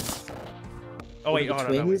 Oh wait, hold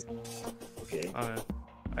on. No, wait. Okay.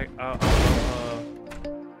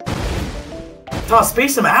 Thomas,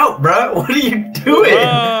 space him out, bro. What are you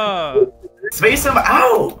doing? Space him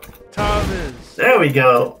out. Thomas. There we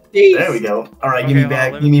go. Jeez. There we go. All right, Okay, give me hold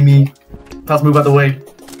back. on, Give me. Thomas, move out the way.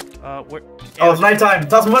 Where? Oh, it's nighttime.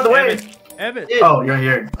 Thomas, move out the way. Evan. Oh, you're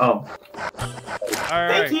here. Oh.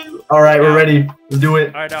 Alright. Thank you. All right, we're ready. Let's do it.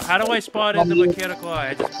 Alright, now how do I spawn in the mechanical eye?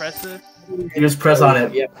 I just press it? You just press on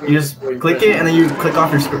it. You just click it, and then you click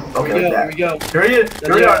off your screen. Okay, like that. Here we go.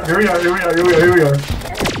 Here we are.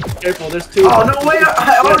 Careful, there's two. Oh, no, wait.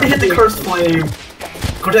 I already hit the cursed flame.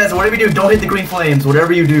 Cortez, whatever you do, don't hit the green flames.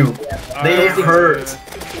 Whatever you do. They hurt.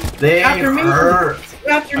 They hurt.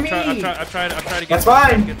 After I'm me. trying to get. That's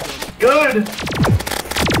fine. Good.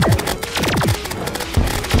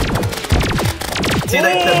 See,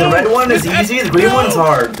 the red one is easy, the green one is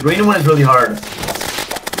hard. The green one is really hard.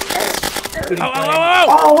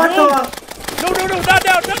 Oh, what the? No, not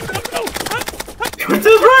now, no. Cortez,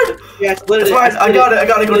 run! Yeah, I split it. I got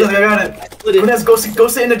it, Cortez, I got it. Cortez, go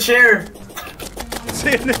sit in the chair.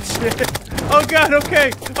 Sit in the chair. Oh god,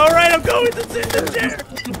 okay. Alright, I'm going to sit in the chair.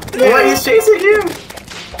 Why he's chasing you?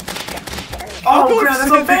 Oh, crap,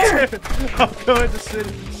 that's unfair. I'm going to sit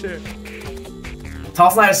in the chair.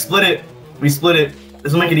 Toss and I split it. We split it.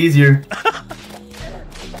 This will make it easier.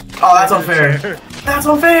 Oh, that's unfair. That's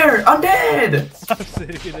unfair. I'm dead. I'm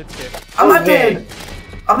sitting in a chair. I'm not dead.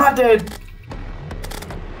 I'm not dead.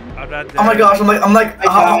 I'm not dead. Oh my gosh, I'm like, I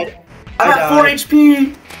died. I have 4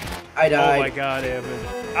 HP. I died. Oh my god, Evan.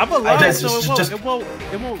 I'm alive, so it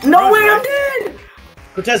won't. No run, way, right? I'm dead.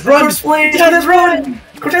 Cortez, run! Cortez, run!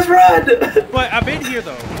 Cortez, run! But I'm in here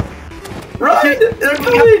though. Run! They're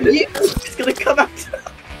coming! It's gonna come out.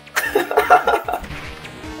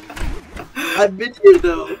 I've been here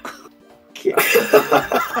though.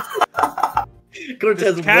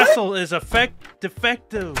 Cortez, This castle is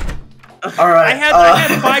defective. Alright. I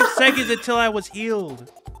had 5 seconds until I was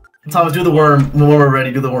healed. Thomas, do the worm. When we're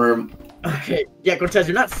ready, do the worm. Okay, yeah, Cortez,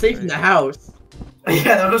 you're not safe in the house.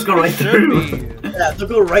 Yeah, they'll just go right Should through. be. Yeah, they'll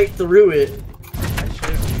go right through it. I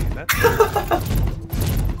should be. That's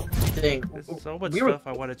Dang. There's so much We were- stuff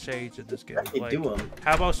I want to change in this game. They Like, do 'em.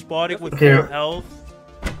 how about spawning with Okay. full health?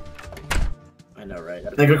 I know, right?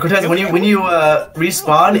 Like, Cortez, when you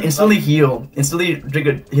respawn, instantly heal. Instantly drink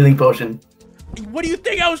a healing potion. What do you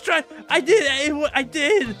think I was trying? I did,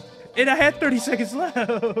 and I had 30 seconds left.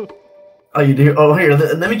 Oh, you do? Oh, here,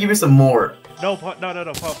 let me give you some more. No, Paul,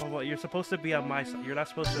 you're supposed to be on my side. You're not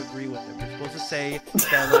supposed to agree with him. You're supposed to say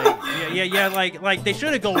that, like, yeah, like they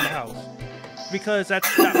shouldn't go in the house because that's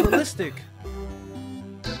not realistic.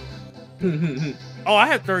 Oh, I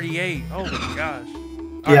have 38. Oh my gosh.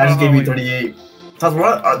 Yeah, I just gave you wait. 38. Thomas,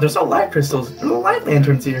 what? There's no light crystals. There's no light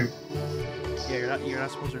lanterns here. Yeah, you're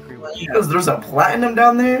not supposed to agree with me. There's a platinum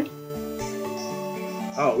down there.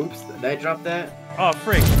 Oh, oops! Did I drop that? Oh,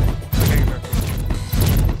 frick. Okay, you're perfect.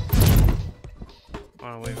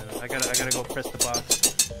 Oh, wait a minute. I gotta go press the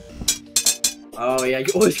box. Oh yeah, you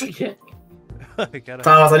always forget. I gotta.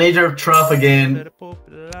 Thomas, I need your truff again.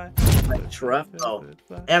 My truff? Oh.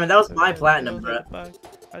 Yeah, man, that was my platinum, bro.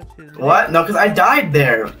 What? No, because I died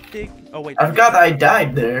there. Oh, wait. I forgot that I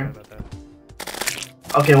died there.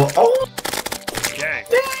 Okay, well, oh, Dang.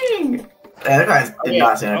 dang! Yeah, that guy did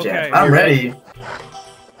not stand a chance. Okay. I'm ready.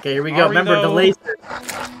 Okay, here we go. Remember the Arino. laser.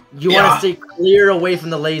 You want to stay clear away from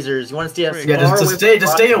the lasers. You want to stay as Yeah, far away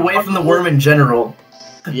just stay away from the worm in general.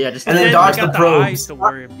 Yeah, just And then we dodge got the probes. eyes to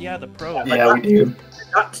worry. Yeah, the probes. Yeah, we do.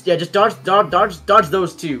 Yeah, just dodge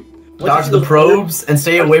those two. Once Dodge you the see those probes and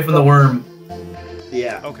stay away from the worm.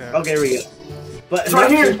 Yeah. Okay. Okay, here we go. But It's right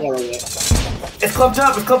not here. too far away. It's clumped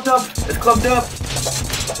up. It's clumped up. It's clumped up.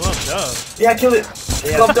 Clumped up. Yeah, kill it. It's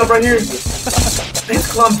Yeah. clumped up right here. It's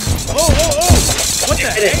clumped. Oh! What the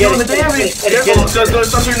Get heck? it, Doing the get it, damage. get it, get Careful. it. Go.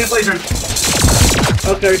 Stop shooting this laser.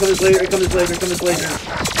 Okay, here comes this laser, here comes this laser, here comes this laser.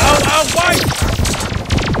 Ow, why?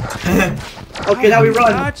 Okay, now we How do you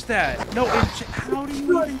run. Dodge that. No, how do you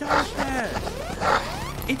even dodge that?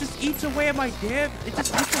 It just eats away at my damn. It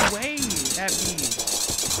just eats away at me.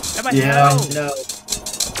 At my Yeah. health. No.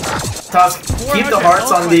 Toss. Keep the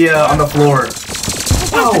hearts on the floor.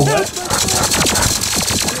 Oh.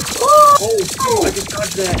 Oh, shoot, I just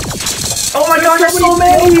dodged that. Oh my gosh, there's so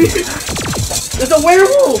many! There's a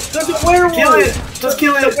werewolf! There's a werewolf! Kill it! Just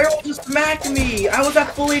kill The it! werewolf just smacked me! I was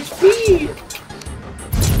at full HP!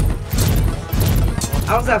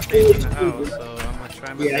 I was at full In the house, HP. so I'm gonna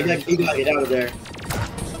try my Yeah, you gotta get out of there.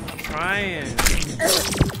 trying.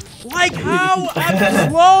 Like how? I'm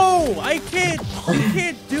slow. I can't. You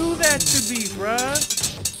can't do that to me, bruh.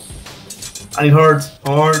 I need hearts.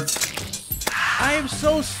 Hearts. I am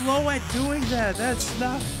so slow at doing that. That's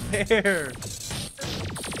not fair.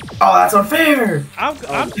 Oh, that's unfair! I'm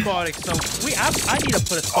spawning some. I need to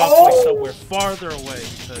put a spawn point somewhere farther away.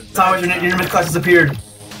 Because Thomas, your enemy class disappeared.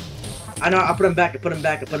 I know, I put him back, I put him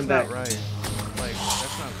back. that's not right. Like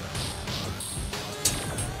that's not right.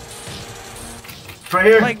 It's right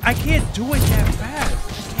here. Like I can't do it that fast.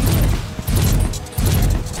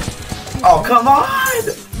 Oh, come on!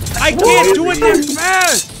 I can't do it that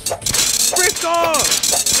fast. Frick off!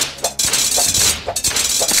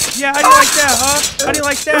 Yeah, how do you like that, huh? How do you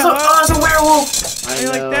like that, There's huh? a werewolf! How do you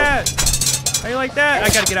like that? How do you like that? I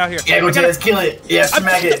gotta get out here. Yeah, go I gotta- let's kill it. Yeah,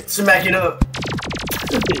 smack it. Smack it up.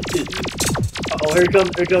 Oh, here it comes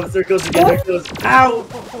again, here it goes. Ow!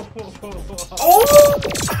 Oh!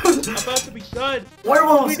 I'm about to be done. We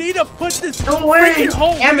Werewolves! need to put this No way! freaking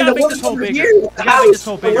hole. Damn We it, gotta the make worm's this hole over bigger. here We at the gotta make this house.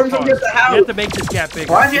 hole The bigger. worm's over here at the You house. have to make this gap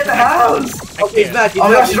bigger. Why is he at the house? Okay, he's back, Oh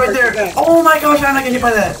my gosh, he's right there. back. Oh my gosh, I'm not getting hit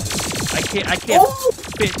by that. I can't Oh.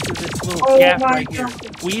 fit through this little Oh gap my right here.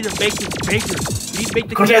 God. We need to make this bigger. We need to make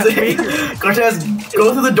the gap bigger. Cortez,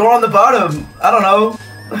 go through the door on the bottom. I don't know.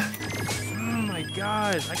 Oh my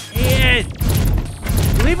gosh, I can't.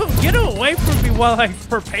 Leave him, get him away from me while I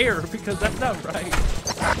prepare, because that's not right.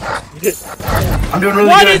 I'm doing really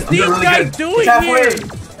What good. is I'm these doing really guys good. doing It's halfway. here?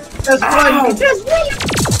 Just run, Ow. just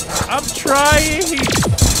run! I'm trying.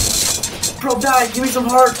 Bro, die. Give me some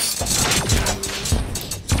hearts.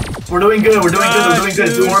 We're doing good. We're doing good. We're doing good.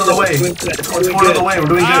 It's quarter of the way. It's quarter of the way. We're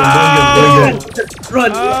doing good. We're doing good.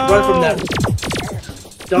 Run from that.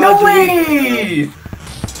 Dodge No way!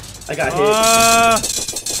 I got hit.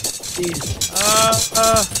 Jeez.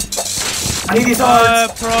 I need these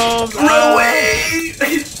hearts. Run away!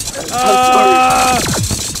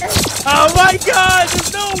 Oh my god!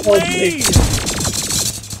 There's no way!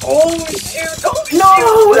 Oh shoot! Oh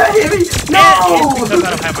No! That hit me! No! It's because I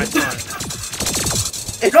don't have my son.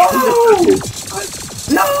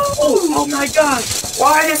 No! Oh my god!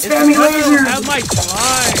 Why is spamming lasers? I have my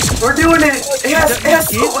slime. We're doing it! It has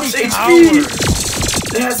so much HP!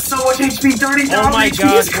 It has so much HP, 30,000 Oh my HP,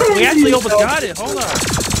 god, it's crazy. we actually almost got it, hold on.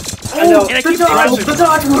 I know. And I The keep dodge worked! The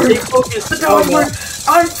dodge worked!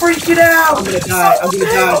 I'm freaking out! I'm gonna die. I'm gonna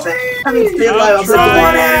die. I'm gonna stay I'm alive.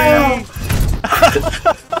 trying.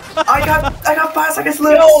 I got 5 seconds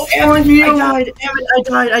left. No, on you. I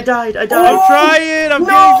died. I died. I'm trying, I'm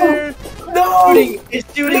No. getting there. No!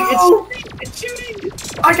 It's shooting. No. It's shooting.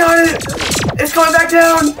 I got it! It's going back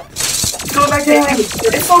down! It's going back down!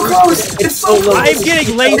 It's so close! It's so close! I'm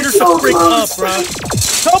getting lasers It's so to freak close. up, bro.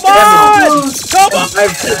 Come on! Come on!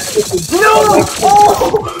 No!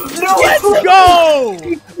 Oh! No! Let's go!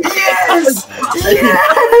 Yes!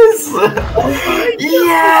 Yes!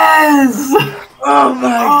 Yes! Oh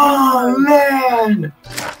my Oh man!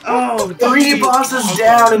 Oh, 3 bosses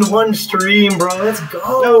down in one stream, bro. Let's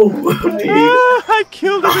go! I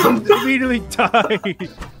killed him and immediately died.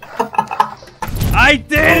 I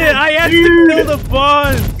did it! I had to kill the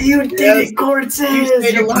boss! You did it, Cortez!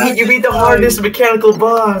 You beat the time. hardest mechanical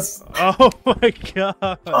boss! Oh my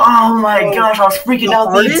god. Oh my gosh, I was freaking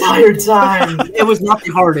out the entire time! It was not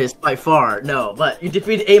the hardest by far, no, but you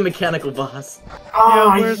defeated a mechanical boss.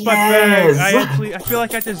 Oh, Where's my bag? yes! I feel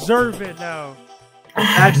like I deserve it now. The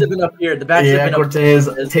bags have been up here. The bags Yeah, have been Cortez,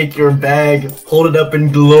 up here. take your bag, hold it up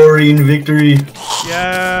in glory and victory.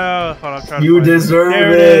 Yeah. Hold on, I'm trying You to find deserve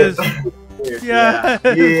There it. it is. Yeah.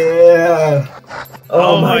 Yeah.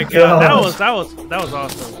 Oh my god. That was awesome.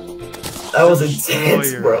 That was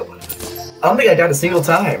intense, bro. I don't think I got a single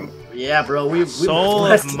time. Yeah, bro. We Soul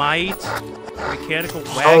of Might, mechanical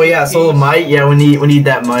wagon. Oh yeah, Soul of Might. Yeah, we need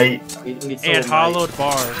that might. We need Soul And of Might. hollowed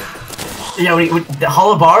bars. Yeah, the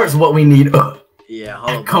hollow bar is what we need. Yeah,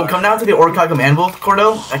 hollow Come bar. down to the Orcocum Anvil,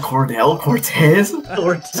 Cortez.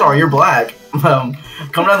 Sorry, you're black. Come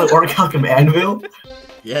down to the Orcocum Anvil.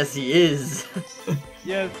 Yes, he is.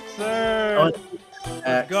 Yes, sir.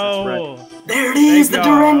 X, Go. There it is, the Thank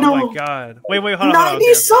God. Durandal. Oh my god. Wait, hold on.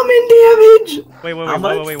 90 summon damage. Wait, How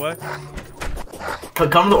much? what?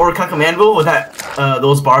 Come to the Orcocum Anvil with that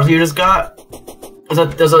those bars you just got.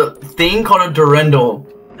 There's a thing called a Durandal.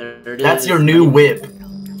 There it That's is. your new whip.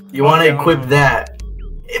 You want to equip that.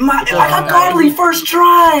 I got godly first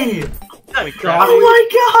try. Wait, God. Oh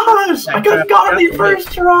my gosh! I got godly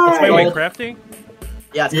first try. Wait, crafting?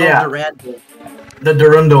 Yeah, it's Yeah. called Durandal. The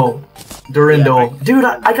Durandal. Dude,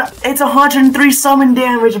 I got it's 103 summon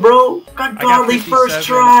damage, bro. Got godly first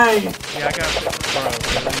 57. try. Yeah, I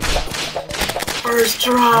got it. First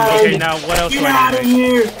try. Okay, now what else Get do I out need? of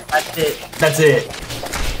here. That's it. That's it.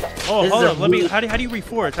 Oh, This hold is on. a Let me. really- How do you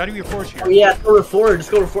reforge? How do you reforge Oh here? yeah, go to 4.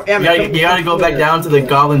 Just go to 4. You gotta go back down to the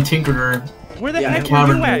Goblin Tinkerer. Where the Yeah, heck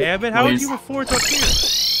encountered were you at, me, Abbott? How did please. you reforge up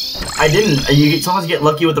here? I didn't. Sometimes you get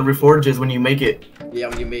lucky with the reforges when you make it. Yeah,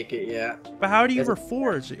 when you make it, yeah. But how do you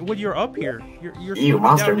reforge when you're up here? You're You supposed to be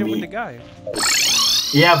monster down there with meat. the guy.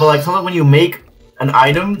 Yeah, but like sometimes when you make an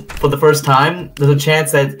item for the first time, there's a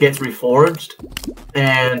chance that it gets reforged.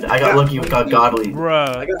 And I got lucky with godly. I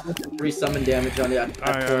Bruh. got 3 summon damage on it.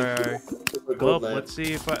 Alright. Well, let's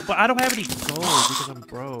see if But I don't have any gold because I'm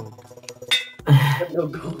broke. No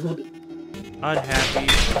gold. Unhappy.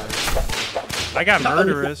 I got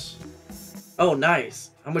murderous. Oh,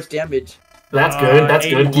 nice. How much damage? That's good. That's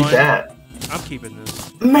good. 81. Keep that. I'm keeping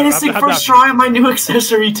this. Menacing I'm first not- try on my new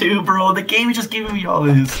accessory too, bro. The game is just giving me all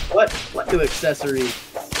this. What new accessory?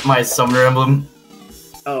 My summoner emblem.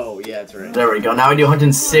 Oh, yeah, that's right. There we go. Now I do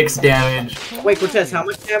 106 damage. Wait, Cortez, how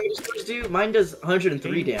much damage does yours do? Mine does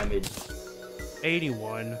 103 damage.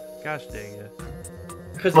 81. Gosh dang it.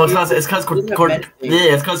 Well, it's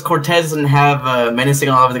because Cortez doesn't have menacing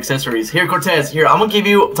on all of his accessories. Here, Cortez. Here, I'm gonna give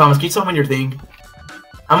you Thomas. Can you summon your thing?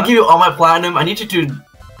 I'm gonna give you all my platinum. I need you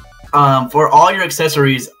to, for all your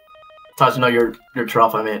accessories. Thomas, no, your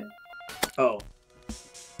trough. I meant. Oh.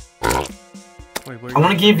 Wait, where I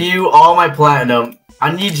want to give you all my platinum.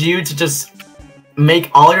 I need you to just make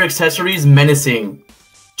all your accessories menacing.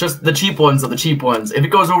 Just the cheap ones, though, the cheap ones. If it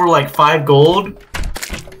goes over like 5 gold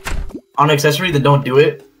on an accessory, then don't do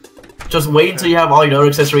it. Just wait until you have all your other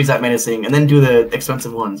accessories at menacing, and then do the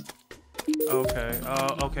expensive ones. Okay.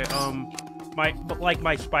 Okay.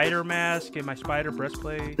 My spider mask and my spider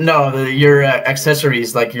breastplate. No, your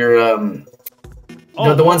accessories, like your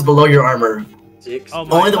Oh, the ones below your armor. Oh,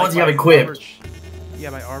 Only the ones you have equipped. Yeah,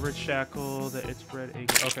 my armored shackle, the it's spread.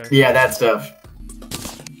 Okay. Yeah, that stuff.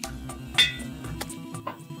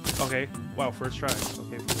 Okay. Wow, first try.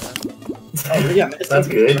 Okay for that. Oh, yeah, That's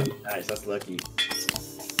good. Nice, that's lucky.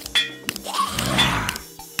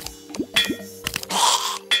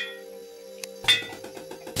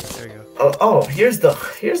 There you go. Oh, here's the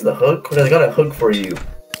hook. I got a hook for you.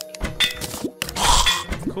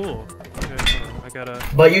 Cool. Okay, hold on. I gotta.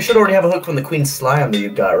 But you should already have a hook from the queen slime that you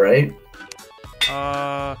got, right?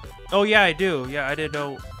 Oh yeah, I do. Yeah, I didn't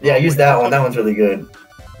know. Yeah, use wait, that one. That one's really good.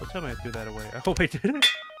 Don't tell me I threw that away. I hope I didn't.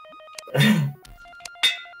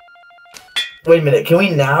 Wait a minute. Can we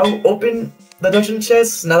now open the dungeon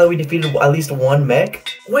chests now that we defeated at least one mech?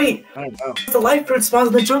 Wait, I don't know. the life fruit spawns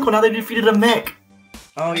in the jungle now they defeated a mech.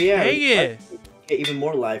 Oh yeah. Dang it! Get even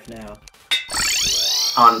more life now.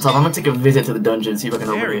 So I'm gonna take a visit to the dungeon, see if I can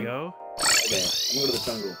There open we it. go. Okay, I'm going to the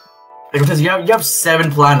jungle. Because you have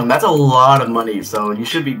 7 platinum. That's a lot of money, so you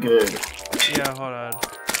should be good. Yeah, hold on.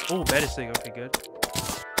 Oh, menacing. Okay, good.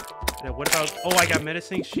 Yeah, what about? Oh, I got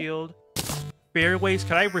menacing shield. Fairy waves.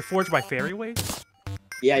 Can I reforge my fairy waves?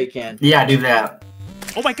 Yeah, you can. Yeah, do that.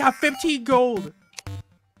 Oh my god, 15 gold.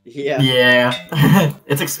 Yeah. Yeah,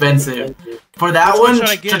 it's expensive. For that Which one one, should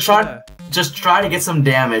I get for that? just try to get some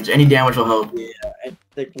damage. Any damage will help. Yeah, and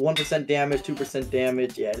like 1% damage, 2%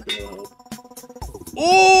 damage. Yeah, anything will help.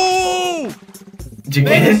 Oh, Did you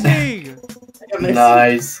get it? menacing.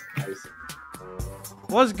 Nice.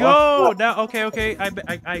 Let's go. Now, okay.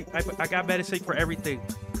 I got menacing for everything.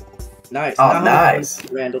 Nice. Oh, Now how nice.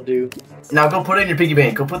 much Randall do? Now go put it in your piggy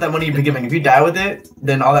bank. Go put that money in your piggy bank. If you die with it,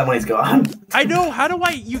 then all that money's gone. I know. How do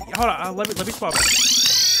I? Hold on. Let me swap it.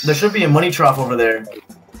 There should be a money trough over there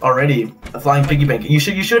already. A flying piggy bank. You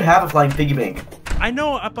should have a flying piggy bank. I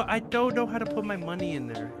know, but I don't know how to put my money in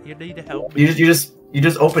there. You need to help me. You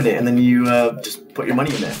just open it and then you just put your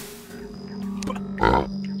money in there. Oh.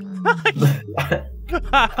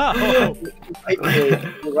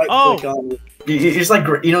 Right Oh. click on. You just like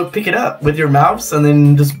pick it up with your mouse and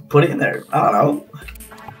then just put it in there. I don't know.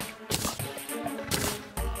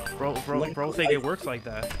 Bro, think it works like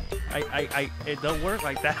that. It don't work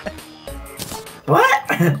like that. What?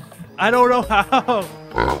 I don't know how.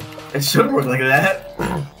 It should work like that.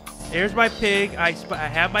 Here's my pig. I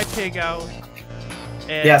have my pig out.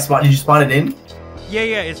 And Yeah, did you spawn it in?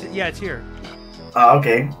 Yeah, it's here. Oh,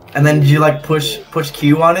 okay. And then did you like push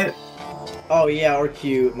Q on it? Oh yeah, or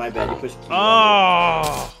Q. My bad. You push Q.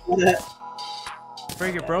 Oh, On it.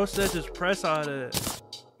 freaking bro said just press on it.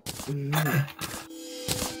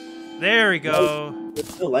 There we go.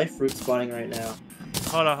 There's no life fruit spawning right now.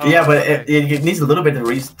 Hold on. Yeah, but okay. it needs a little bit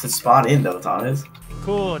to spawn in though, Thomas.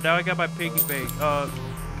 Cool. Now I got my piggy bank.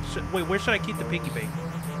 Wait, where should I keep the piggy bank?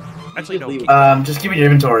 Actually, no. Leave it. Just keep it in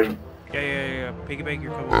your inventory. Yeah. Piggy bank,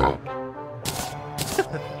 you're coming.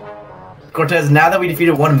 Cortez, now that we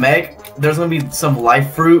defeated one mech, there's gonna be some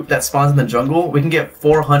life fruit that spawns in the jungle. We can get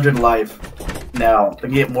 400 life now. We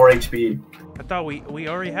can get more HP. I thought we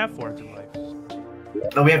already have 400 life.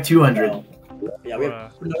 No, we have 200. Yeah,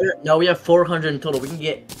 we have 400 in total. We can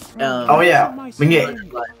get. Oh yeah, we can get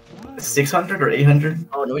 600 or 800.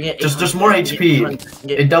 Oh no, we get Just more HP.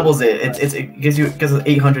 It doubles it. It gives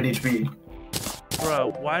 800 HP.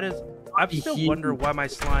 Bro, why does... I still wonder why my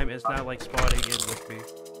slime is not like spawning in with me.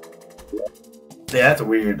 Yeah, that's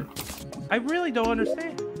weird. I really don't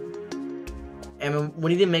understand. And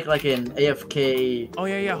we need to make like an AFK. Oh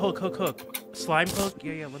yeah, hook. Slime hook?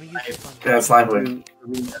 Yeah, let me use the slime. Yeah, slime hook.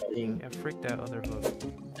 Yeah, frick that other hook.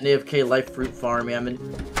 An AFK life fruit farm, yeah.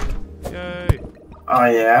 Yay. Oh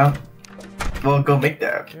yeah. Well, go make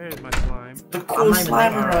that. There's my slime. The cool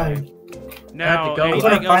slime arrived. Now, go. We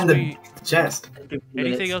gotta anything find else the chest.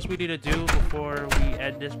 anything else we need to do before we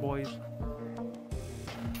end this, boys?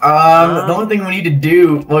 The only thing we need to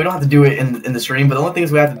do, well, we don't have to do it in the stream, but the only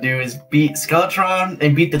things we have to do is beat Skeletron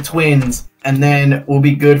and beat the twins, and then we'll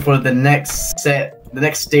be good for the next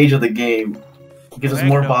stage of the game. It gives us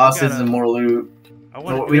more bosses and more loot. I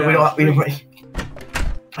want We don't.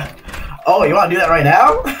 Oh, you want to do that right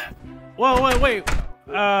now? Whoa, wait.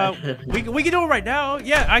 We can do it right now.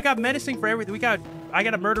 Yeah, I got menacing for everything. I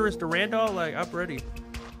got a murderous Durandal. Like, I'm ready.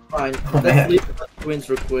 Fine. Oh, Let's leave the twins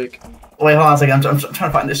real quick. Wait, hold on a second. I'm trying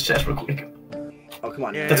to find this chest real quick. Oh, come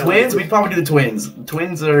on. Yeah, The twins? We can probably do the twins. The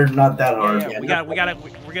twins are not that hard. Yeah, we're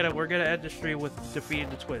gonna end the stream with defeating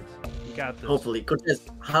the twins. We got this. Hopefully. Cortez,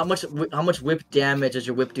 how much whip damage does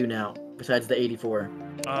your whip do now? Besides the 84.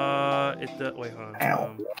 It's the wait, hold on.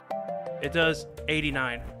 Ow. It does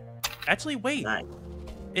 89. Actually, wait. Nice.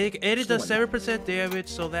 It does 7% damage,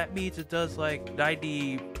 so that means it does like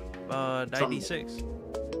 96.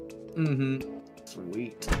 Mm-hmm.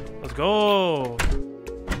 Sweet. Let's go.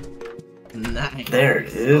 Nice. There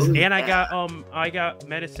it is. And I got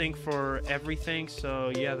medicine for everything,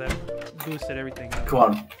 so yeah, that boosted everything up. Come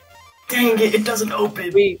on. Dang it! It doesn't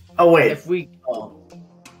open. Oh wait. If we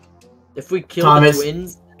kill Thomas. the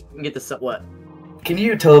twins, we can get the what? Can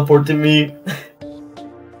you teleport to me?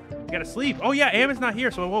 You gotta sleep. Oh yeah, Ammon's not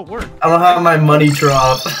here, so it won't work. I don't have my money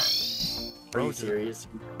drop. Are you serious?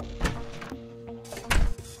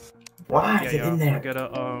 Why Yeah, is it in there?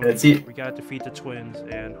 Let's see. We gotta defeat the twins,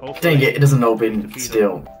 and hopefully. Dang it! It doesn't open defeat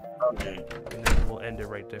still. them, Okay. and then we'll end it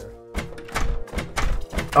right there.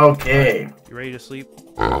 Okay. You ready to sleep?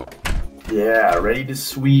 Yeah, ready to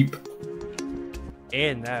sweep.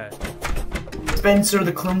 And that. Spencer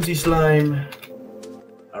the clumsy slime.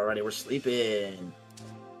 Alrighty, we're sleeping.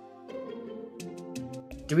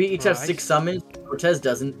 Do we each have 6 summons? Cortez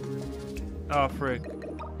doesn't. Oh frick. You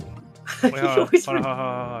Wait, hold always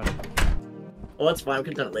on. Well, that's fine. We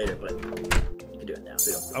can do it later, but we can do it now.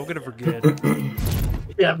 So I'm gonna forget.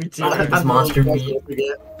 yeah, me too. This monster meat.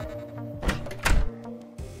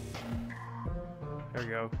 There we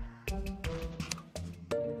go.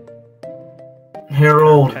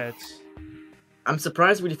 Harold. Pets. I'm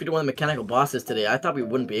surprised we defeated one of the mechanical bosses today. I thought we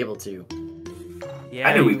wouldn't be able to. Yeah,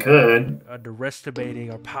 I knew we could.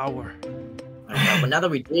 Underestimating our power. I know, but now that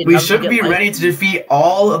we did, We should be ready to defeat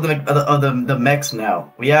all of the mechs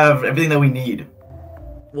now. We have everything that we need.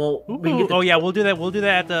 Well, Ooh, we can get the... oh yeah, we'll do that. We'll do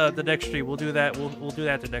that at the next stream. We'll do that. We'll do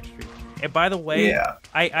that at the next stream. And by the way, Yeah.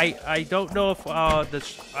 I don't know if I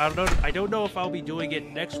don't know if I'll be doing it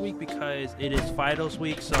next week because it is finals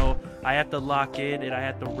week, so I have to lock in and I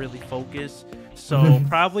have to really focus. So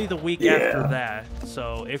probably the week after that.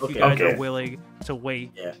 So if you guys are willing to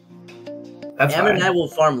wait, yeah. That's Am fine. and I will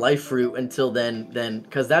farm life fruit until then,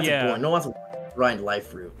 because that's boring. No one wants to grind life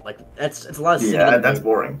fruit. Like it's a lot of Yeah, that's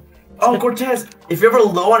boring. Oh, Cortez, if you're ever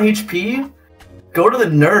low on HP, go to the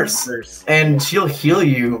nurse, and she'll heal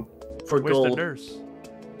you. For where's gold. the nurse?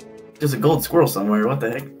 There's a gold squirrel somewhere. What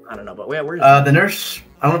the heck? I don't know, but where's the nurse?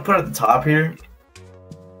 I'm gonna put it at the top here.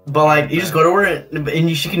 But like, you just go to her,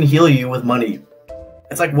 and she can heal you with money.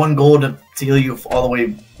 It's like 1 gold to heal you all the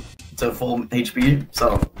way to full HP.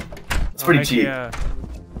 So it's pretty cheap. Yeah.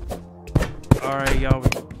 All right, y'all.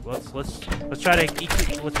 Let's try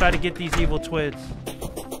to get these evil twins.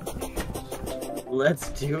 Let's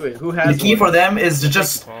do it. Who has The key for them is to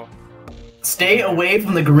just stay away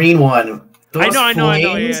from the green one. Those I know.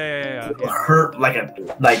 flames Yeah. hurt like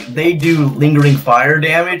they do lingering fire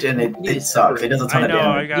damage, and it sucks. It does a ton of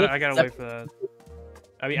damage. I gotta wait for that.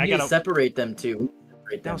 I mean, I gotta separate them too.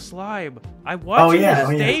 Now, Slime, I want you to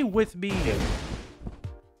stay with me.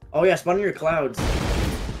 Oh yeah, spawn in your clouds.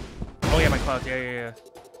 Oh yeah, my clouds. Yeah.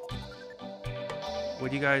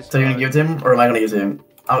 What do you guys? So you're gonna give it to him, or am I gonna give it to him?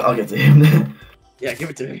 I'll give it to him. Yeah, give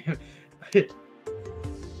it to him.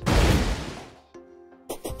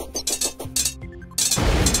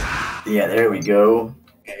 Yeah, there we go.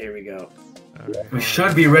 Okay, here we go. Right. We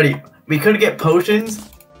should be ready. We could get potions,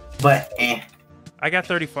 but I got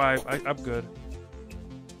 35. I'm good.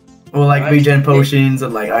 Well, like regen potions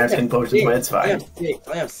and like iron skin potions, but it's fine.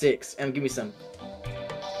 I have 6. And give me some.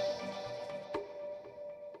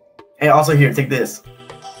 Hey, also here, take this.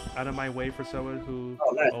 Out of my way for someone who.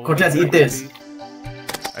 Oh, nice. Cortez, eat this.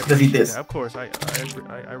 Cortez, eat this. Of course, I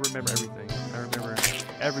remember everything. I remember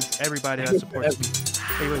everybody that supports me.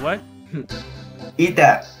 Wait, what? Eat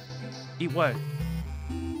that. Eat what?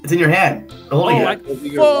 It's in your hand. Hold it.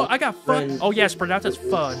 I got pho. Oh yes, pronounce as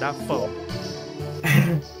pho, not pho.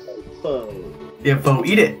 Yeah, pho.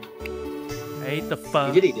 Eat it. I ate the pho.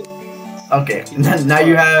 You did eat it. Okay. Now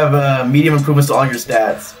you have medium improvements to all your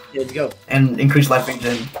stats. Yeah, let's go. And increased life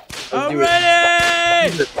regen. I'm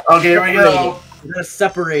ready. Okay, here we go. We're gonna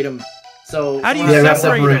separate them. So how do you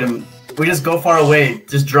separate them? We just go far away.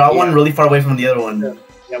 Just draw one really far away from the other one.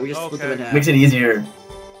 Yeah, we just split them in half. Makes it easier.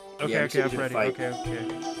 Okay, I'm ready. Okay.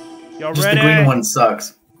 Y'all just ready? The green one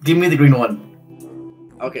sucks. Give me the green one.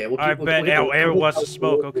 Okay, I bet everyone wants to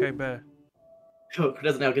smoke. Okay, bet. Who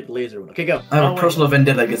doesn't now get the laser one? Okay, go. I have a personal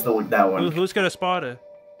vendetta against that one. Who's gonna spot it?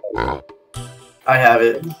 I have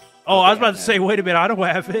it. Oh, I was about to say, wait a minute, I don't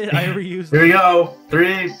have it. I already used it. Here we go.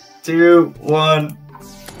 3, 2, 1.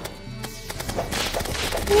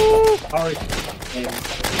 Alright.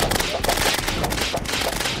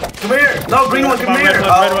 Come here! No, green one, come here!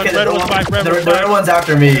 The red one's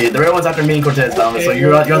after me. The red one's after me and Cortez, Thomas, so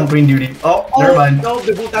you're on green duty. Oh, never mind. No,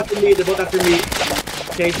 they're both after me.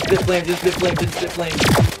 Okay, split flame, just split flame.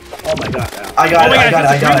 Oh my god. I got it. I got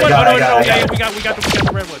it. Yeah, we got the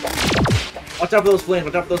red one. Watch out for those flames.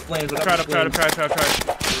 Watch out for those flames. I'm trying.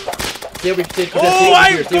 Stay over here. Oh,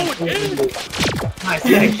 I'm going in. Nice.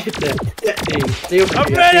 Yeah, get that thing. Stay over here.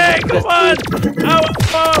 I'm ready. Come on.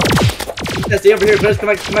 Oh. Yeah, stay over here. Chris, come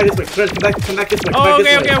back this way. Chris, come back this way. Oh,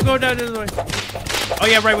 okay. I'm going down this way. Oh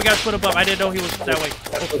yeah, right. We gotta split him up. I didn't know he was that way.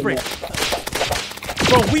 Oh, frick.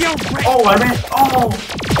 Bro, we are ready. Oh, I ran. Oh.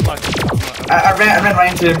 I ran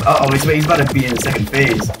right into him. Uh oh, he's about to be in the second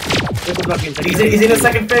phase. He's in the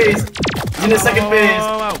second phase. He's in the second phase.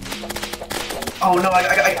 Oh no, I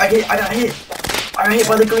got hit. I got hit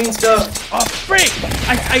by the green stuff. Oh frick!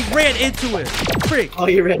 I ran into it. Frick. Oh,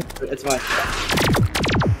 you ran into it. It's fine.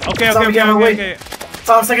 Okay.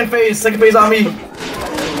 Tom, second phase on me.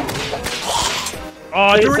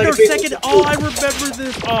 Oh, you're in your second. Oh, I remember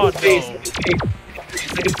this. Oh no.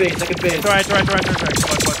 Second phase. Try. Come on.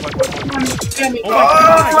 Oh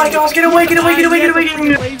my gosh, get away.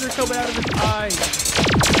 Laser coming out of his eye.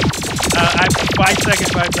 I have 5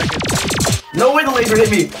 seconds. No way the laser hit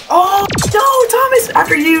me. Oh no, Thomas,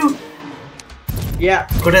 after you. Yeah.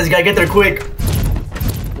 Cortez, you gotta get there quick.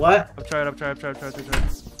 What? I'm trying.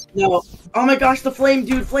 No. Oh my gosh, the flame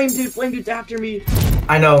dude's after me.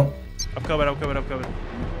 I know. I'm coming.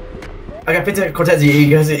 I got 15 seconds. Cortez, you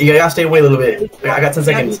gotta stay away a little bit. I got 10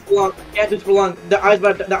 seconds. Can't do this for long. The eye's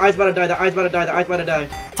about to die.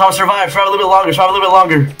 Tom, survive. Try a little bit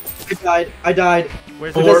longer. I died.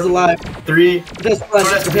 Where's Cortez is 4, alive. 3. Just run.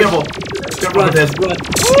 Cortez, be careful. Run.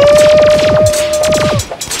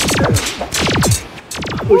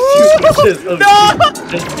 Oh shoot! No!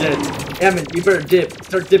 Just dead. Hammond, you better dip.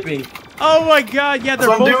 Start dipping. Oh my god! Yeah,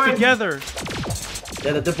 they're both together.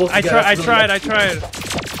 Yeah, they're both together. I tried.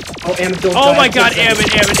 Oh, Hammond, don't die. Oh my god, Ammon.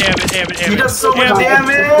 He does so much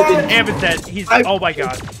damage. Ammon's dead. He's. Oh my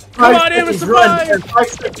god. Come on, Ammon, survive!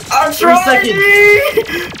 I'm trying!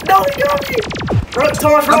 No, he got me!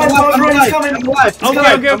 Thomas, run! He's coming! I'm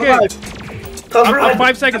alive! Okay. Thomas, run!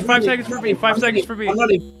 5 seconds for me. 5 seconds for me. I'm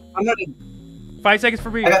running. 5 seconds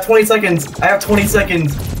for me. I got 20 seconds. I have 20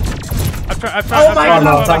 seconds. I'm trying. Oh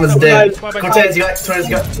no, Thomas is dead. Cortez, you gotta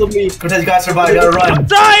survive. You gotta run. I'm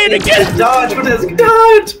dying again! Dodge, Cortez,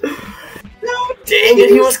 dodge! No, dang it,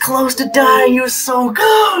 he was close to dying. He was so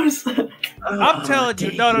close. I'm telling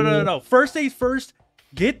you, no. First things first,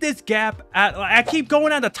 get this gap at. I keep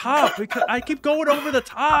going on the top because I keep going over the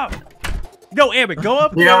top. No, Ammon, go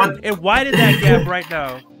up there and widen that gap right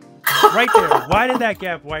now. Right there, widen that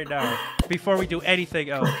gap right now before we do anything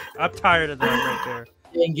else. I'm tired of that right there.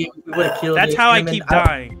 That's how I keep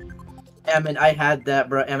dying. Ammon, I had that,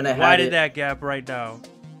 bro. Ammon, I had widen it. that gap right now.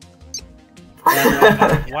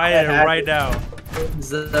 Widen it right now.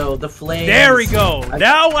 So the flames. There we go.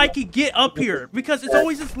 Now I can get up here because it's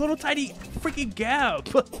always this little tiny freaking gap.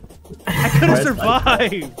 I could have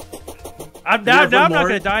survived. Now I'm not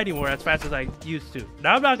gonna die anymore as fast as I used to.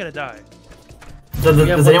 Now I'm not gonna die. Does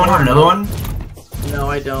anyone have another one? No,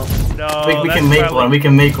 I don't. No. We can make one. We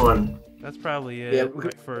can make one. That's probably it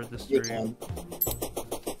for the stream.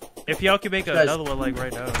 If y'all can make another one like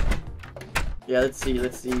right now. Yeah, let's see.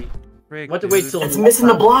 Frick, what to wait till it's missing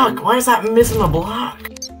the block. Why is that missing the block?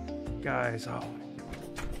 Guys,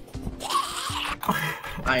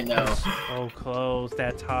 I know. So close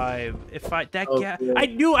that time. Gap, I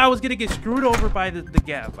knew I was gonna get screwed over by the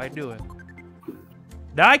gap. I knew it.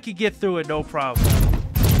 Now I can get through it, no problem.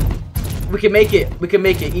 We can make it. We can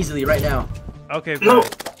make it easily right now. Okay. No.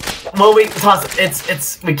 Well, we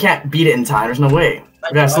can't beat it in time. There's no way.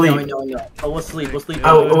 We gotta sleep. I know. Oh, we'll sleep. We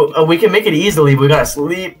can make it easily, but we gotta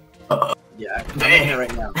sleep. Yeah, I'm in here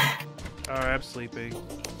right now. Alright, I'm sleeping.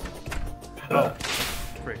 Oh,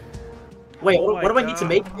 great. Wait, what do I need to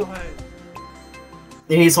make?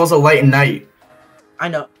 You need also light and night. I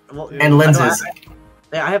know. Well, and lenses.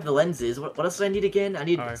 I have the lenses. What else do I need again? I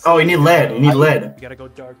need. Right. Oh, you need lead. You need lead. You gotta go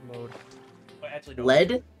dark mode. Actually, no.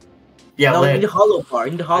 Lead? Yeah, no, lead. you need hollow bar.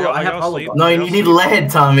 You need hollow. I have hollow bar. No, you need lead,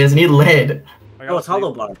 Thomas. You need lead. Oh, it's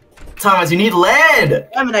hollow bar. Thomas, you need lead.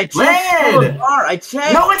 I mean, I checked. Lead. I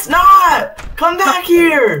checked. No, it's not. Come back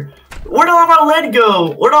here. Where did all our lead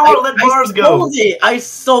go? Where did all our lead bars go? I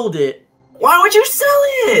sold it. Why would you sell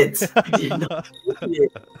it? I did not sell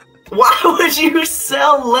it. Why would you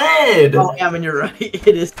sell lead? Oh, yeah, I mean, you're right. It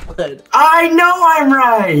is lead. I know I'm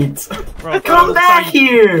right. Bro, come back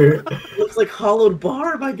here. It looks like hollowed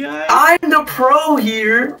bar, my guy. I'm the pro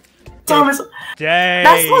here. Thomas, dang,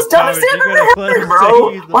 that's the most dumbest thing I've ever heard,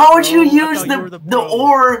 bro. Why would you use the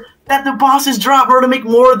ore that the bosses drop, bro, to make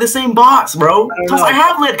more of the same boss, bro? Thomas, I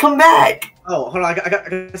have lead. Come back. Oh, hold on. I got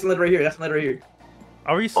some lead right here. That's some lead right here.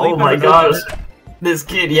 Are we sleeping? Oh my gosh. This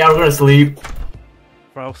kid, yeah, we're gonna sleep.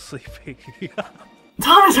 Bro, I was sleeping.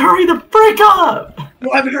 Thomas, hurry the frick up!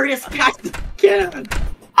 No, I'm hurry as fast as I can.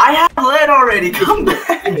 I have lead already. Come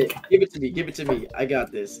back. Give it to me. Give it to me. I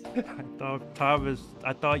got this.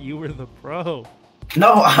 I thought you were the pro.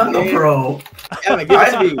 No, I'm the pro. Yeah, give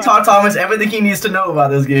it to me. I taught Thomas everything he needs to know about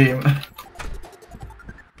this game.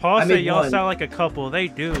 Paul said y'all sound like a couple. They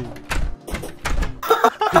do.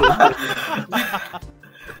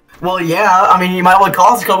 Well, yeah. I mean, you might want to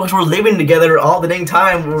call us a couple because we're living together all the dang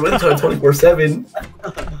time. We're with each other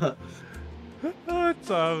 24/7. Oh,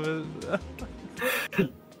 Thomas.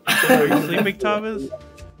 Are you sleeping, Thomas?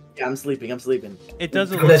 Yeah, I'm sleeping. I'm sleeping. It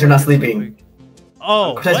doesn't. Because you're not sleeping.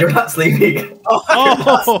 Oh, because you're not sleeping.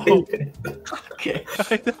 Oh. Sleeping. Okay.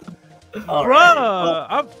 Bruh, right.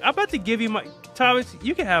 I'm about to give you my Thomas.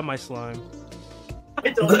 You can have my slime. I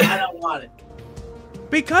don't want it.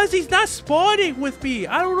 Because he's not spawning with me.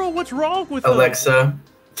 I don't know what's wrong with him. Alexa,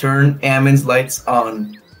 turn Ammon's lights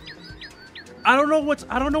on. I don't know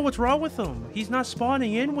what's wrong with him. He's not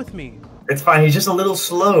spawning in with me. It's fine. He's just a little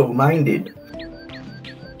slow-minded.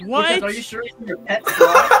 What? Because are you sure he's your pet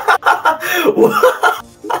slime?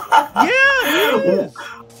 Yeah.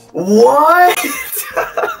 What?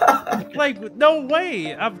 Like, no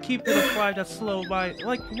way. I'm keeping a slime that's slow by.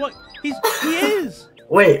 Like, what? He is.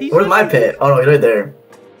 Wait, where's my pet? Oh no, he's right there.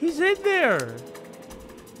 He's in there.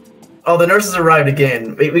 Oh, the nurse has arrived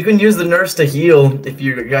again. We can use the nurse to heal if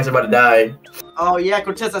you guys are about to die. Oh yeah,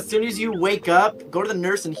 Cortez, as soon as you wake up, go to the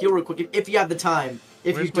nurse and heal real quick if you have the time.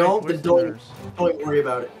 If you don't, then don't worry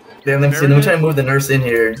about it. Yeah, let me try to move the nurse in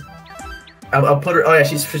here. I'll put her. Oh yeah,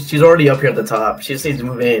 she's already up here at the top. She just needs to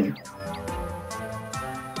move in.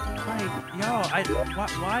 Like, yo,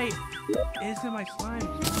 why isn't my slime?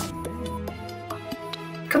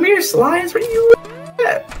 Come here, Slimes. Where are you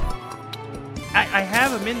at? I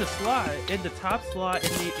have him in the slot, in the top slot, in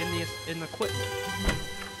the equipment.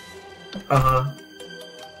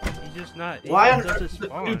 He's just not. Why on doesn't earth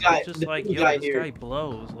spawn. the guy, It's just like, yo, this guy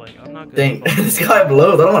blows. Like, I'm not gonna. Dang, this guy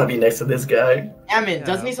blows. I don't want to be next to this guy. Ammon,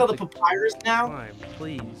 doesn't he sell the papyrus now? Slime,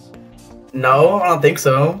 please. No, I don't think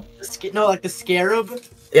so. No, like the scarab.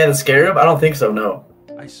 Yeah, the scarab. I don't think so. No.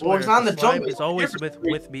 I swear, it's on the slime jungle. is always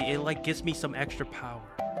with me. It like gives me some extra power.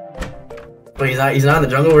 But he's not in the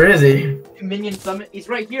jungle. Where is he? Minion summon. He's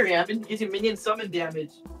right here, Ammon. He's your minion summon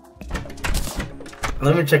damage.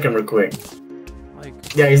 Let me check him real quick. Like,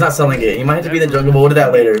 yeah, he's not selling it. He might have to be in the jungle, but we'll do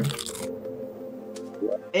that later.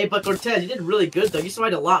 Hey, but Cortez, you did really good though. You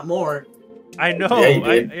survived a lot more. I know. Yeah, you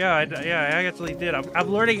did. I actually did. I'm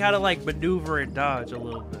learning how to like maneuver and dodge a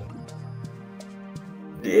little bit.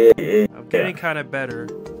 Yeah. I'm getting kind of better.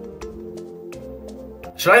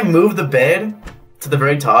 Should I move the bed to the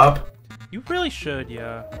very top? You really should,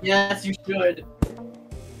 yeah. Yes, you should.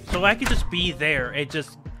 So I could just be there and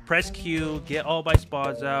just press Q, get all my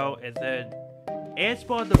spawns out, and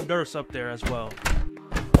spawn the nurse up there as well.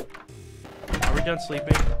 Are we done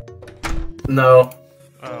sleeping? No.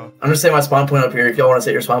 Oh. I'm just setting my spawn point up here if y'all want to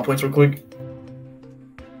set your spawn points real quick.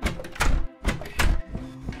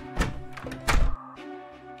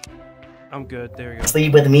 I'm good. There you go.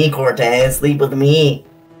 Sleep with me, Cortez. Sleep with me.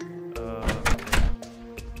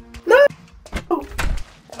 No.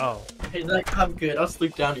 Oh. He's like, I'm good. I'll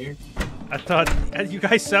sleep down here. I thought you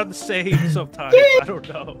guys sound the same sometimes. I don't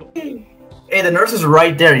know. Hey, the nurse is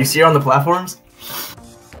right there. You see her on the platforms?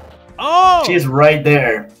 Oh! She's right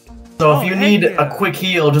there. So if you need yeah. a quick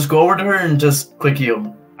heal, just go over to her and just quick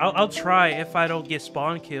heal. I'll try if I don't get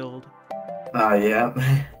spawn killed.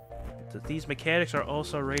 Yeah. These mechanics are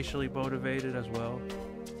also racially motivated as well.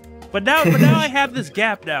 But now I have this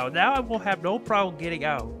gap now. Now I will have no problem getting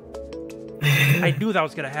out. I knew that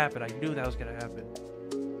was gonna happen.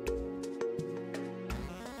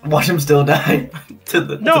 Watch him still die.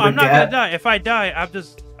 No, I'm not gonna die. If I die, I'm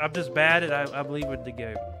just bad and I'm leaving the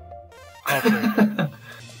game. Okay.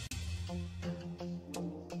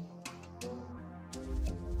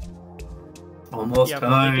 Almost yeah, time.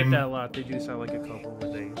 but they get that a lot. They do sound like a couple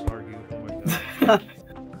when they argue. Oh my god.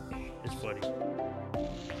 It's funny.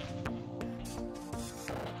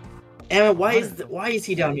 Ammon, why is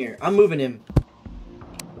he down here? I'm moving him.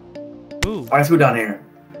 Ooh. Why is who down here?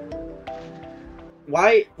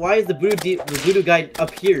 Why is the voodoo guy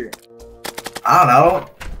up here? I don't know.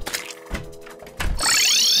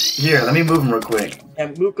 Here, let me move him real quick.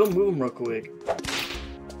 Yeah, go move him real quick.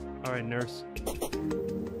 All right, nurse.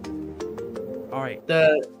 All right.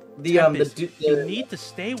 You need to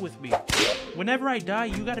stay with me. Whenever I die,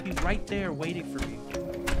 you gotta be right there waiting for me.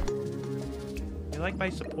 You're like my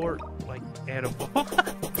support, like animal.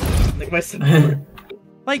 Like my support.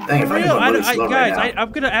 Like Dang, for real, guys,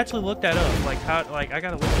 I'm gonna actually look that up. Like how, like I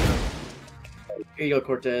gotta look it up. Here you go,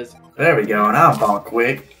 Cortez. There we go, and I'm fall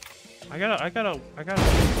quick. I gotta pick that up,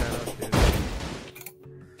 dude.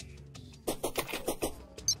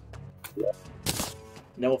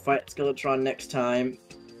 Now we'll fight Skeletron next time.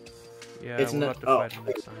 Yeah, It's we'll not. have to fight him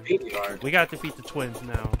next time. Really hard. We gotta defeat the twins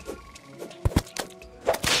now.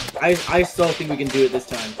 I still think we can do it this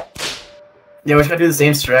time. Yeah, we should do the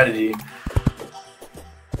same strategy.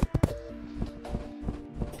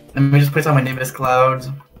 Let me just put on my name as Clouds.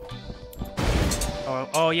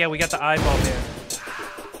 Oh yeah, we got the eyeball there.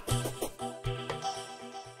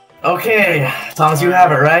 Okay, Thomas, you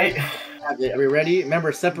have it, right? Are we ready?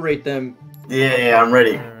 Remember, separate them. Yeah, I'm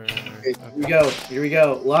ready. Okay, here we go. Here we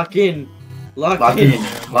go. Lock in. Lock in.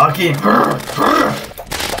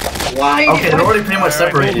 Why? Okay, they're already pretty much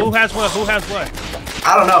separated. Who has what? Who has what?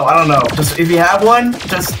 I don't know. Just if you have one,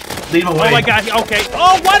 just leave away. Oh my god, okay.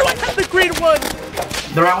 Oh, why do I have the green one?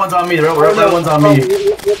 The right one's on me. The right one's on me.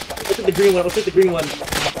 Let's hit the green one. Let's hit the green one.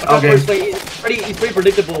 Okay. He's pretty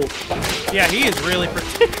predictable. Yeah, he is really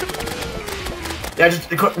predictable. Yeah, just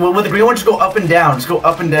with the green one, just go up and down. Just go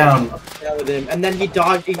up and down. Down with him, and then he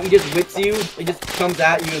just whips you. He just comes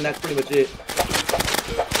at you, and that's pretty much it.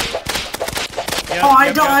 Yep, Oh,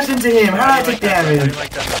 I dodged into him. How did I take damage?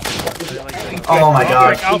 Oh my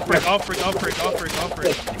gosh. I'll frick.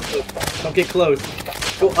 Don't get close.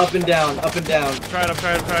 Go up and down, up and down. I'm trying.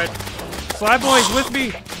 Slide boys with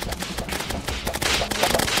me.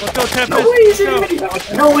 Let's go, Tempest.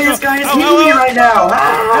 No way, this guy is hitting me right now.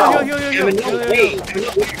 How? No way.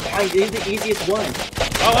 He's the easiest one.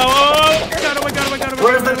 Oh my god.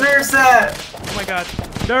 Where's the nurse at? Oh my god.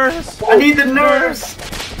 Nurse. I need the nurse.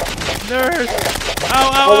 Nurse.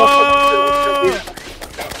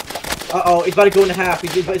 Uh-oh, it's about to go in half.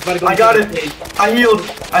 It's about to go I got it. I healed.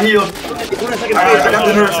 I got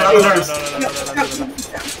the nurse.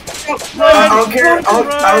 I don't care.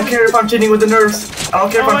 I don't care if I'm cheating with the nurse. I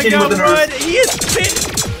don't care if I'm cheating with the nurse. He is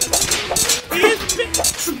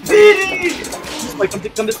spitting. Wait,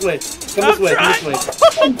 come this way. Come this way.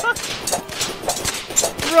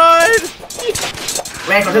 Run!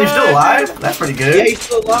 Man, you're still alive? That's pretty good. Yeah, he's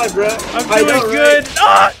still alive, bro. I'm doing good.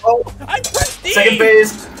 Right? I pressed E.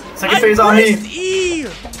 Second phase on me. E.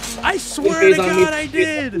 I swear to God, I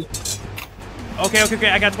did. Okay.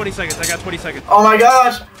 I got 20 seconds. Oh my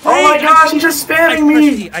gosh. He's just spamming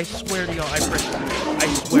me. I swear to y'all, I pressed E. I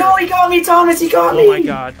swear. No, he got me, Thomas. He got me. Oh my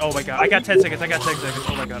god. I got 10 seconds. Oh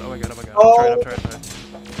my god. I'm trying.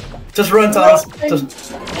 Just run, Thomas.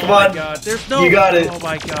 Just come on. Oh my god. There's no. You got it. Oh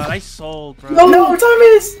my god. I sold, bro. No,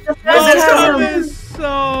 Thomas. Thomas. So.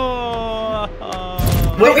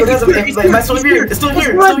 Wait, am I still here? It's still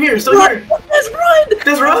here. Let's run. Just run.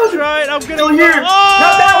 That's right. I'm gonna. Still here. Oh!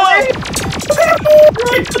 Not that way.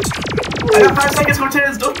 I got 5 seconds,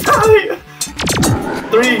 Cortez. Don't die.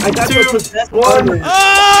 3, 2, 1. Ah!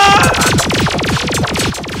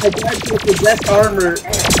 I got you with the best armor.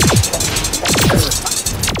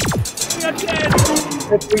 I got 10. I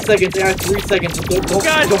have 3 seconds. I have 3 seconds. Don't go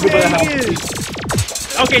by the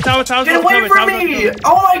house. Okay, Thomas. Get away from me!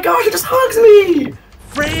 Oh my gosh, it just hugs me!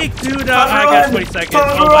 Freak, dude. I got 20 seconds.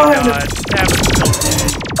 Oh my god.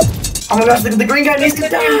 Oh my gosh, the green guy needs to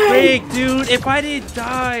die! Freak, dude. If I didn't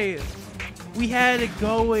die, we had it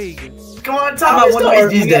going. Come on, Thomas.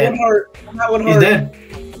 He's dead. He's dead.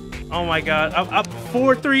 Oh my god. I'm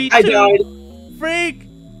 4, 3, 2. I died. Freak.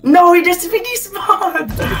 No, he just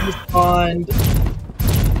despawned.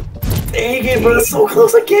 Dang it, bro. That's so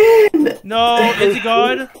close again. No, is he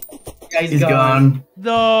gone? Yeah, he's gone.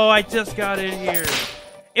 No, I just got in here.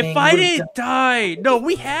 If I didn't die, no,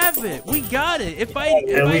 we have it. We got it. If I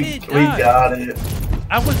didn't die, we got it.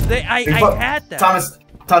 I was there. I had that. Thomas,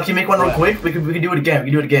 can you make one real quick? We can do it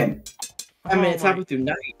again. I mean, it's happened through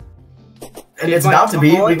night. And it's about to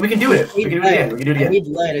be. We can do it. We can do it again. I need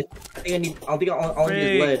lead. I think all I need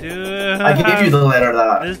is lead. Dude. I gave you the lead or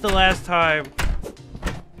that. This is the last time.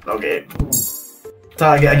 Okay. So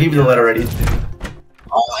I gave you the lead already.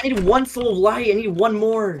 Oh, I need 1 soul of light. I need 1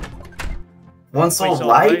 more. 1 soul of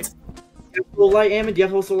light? Do you have soul of light, Ammon? Do you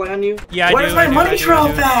have soul of light on you? Yeah, I do. Where's my money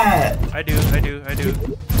drop at? I do.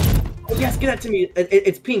 Oh, yes, give that to me.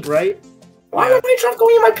 It's pink, right? Why is my drop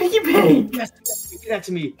going in my piggy bank? Yes, give that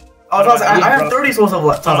to me. Oh, Thomas, I have 30 souls of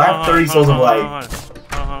light. Thomas, I have 30 souls of light.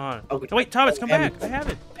 Okay. Wait, Thomas, come back. I have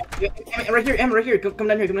it. Right here, Ammon, right here. Come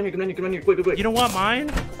down here, quick. You don't want mine?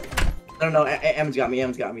 No, Ammon's got me,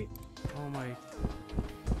 Oh my.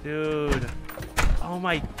 Dude. Oh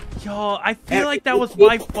my. Yo, I feel like that was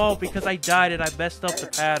my fault because I died and I messed up the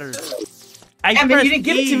pattern. Ammon, you didn't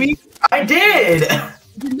give it to me. I did.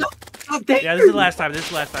 No, stop Yeah, this is the last time. This is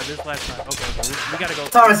the last time. This is the last time. Okay, we gotta go.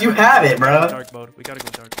 Thomas, you have it, bro. Dark mode. We gotta go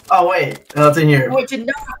dark. Oh wait, no, it's in here. No, it did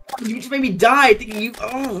not. You just made me die thinking you.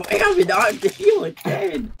 Oh, I have not to heal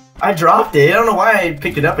again. I dropped it. I don't know why I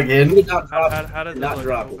picked it up You again. did not drop it. How does Not it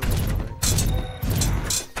drop look? it.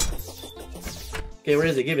 Okay, where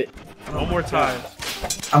is it? Give it. One more time.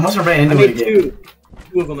 I must have ran I into it made again. two.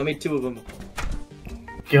 Two of them. I made two of them.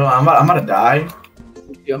 Yo, I'm about to die.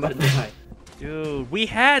 Yo, I'm about to die. Dude, we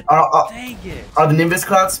had. Are Dang it. the Nimbus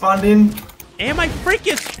clouds spawned in? And my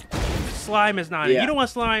freaking slime is not. Yeah. You don't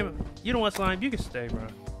want slime. You don't want slime. You can stay, bro.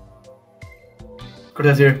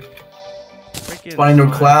 Cortez here. Freaking Spawning into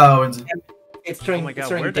slime. clouds. It's Oh turning. my It's god,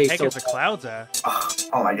 turning where the day heck so is the fast. clouds at?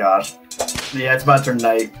 Oh my gosh. Yeah, it's about to turn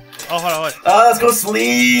night. Oh, hold on. Let's go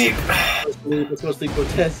sleep. Let's go sleep,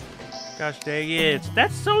 Cortez. Gosh dang it.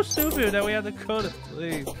 That's so stupid that we have to go to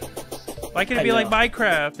sleep. Why can't it I be like know.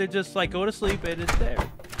 Minecraft? They just like go to sleep and it's there.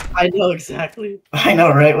 I know exactly. I know,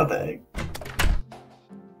 right? What the heck?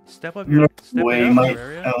 Step up No your step way, it up, Mike.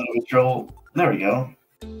 Terraria. Control. There we go.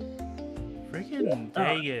 Freaking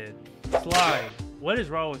dang it. Slime. What is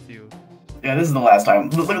wrong with you? Yeah, this is the last time.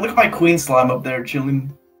 Look at my queen slime up there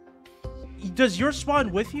chilling. Does your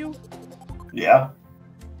spawn with you? Yeah.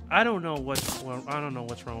 I don't know what's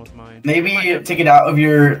wrong with mine. Maybe Mine- take it out of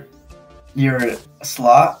your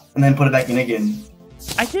slot and then put it back in again.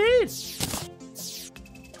 I did.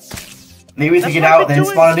 Maybe That's take it what I've out, been then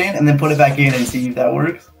doing. spawn it in, and then put it back in and see if that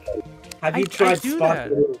works. Have you I tried do spot?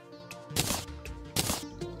 that.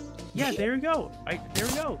 Yeah, there we go. There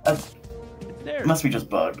we go. Uh, It's there. It must be just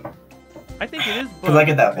bugged. I think it is. 'Cause I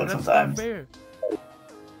get that bugged, one because sometimes. That's not fair.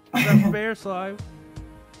 That's not fair, slime.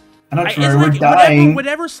 I'm not It's sure, we're like dying.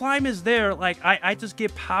 whenever slime is there, like I just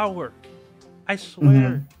get power. I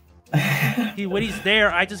swear. When he's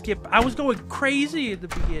there, I just get. I was going crazy at the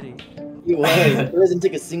beginning. He was. It doesn't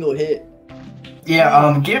take a single hit.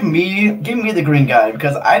 Yeah, give me the green guy,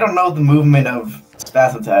 because I don't know the movement of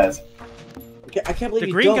Spasmodaz. I can't believe The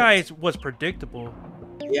you green don't. guy was predictable.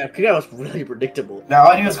 Yeah, green guy was really predictable. Now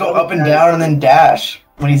all I do is go up and down and then dash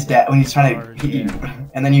when he's trying to hit you,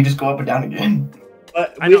 and then you just go up and down again.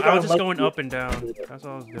 But I we know. I got was just lucky. going up and down. That's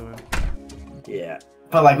all I was doing. Yeah.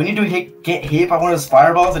 But like when you get hit by one of those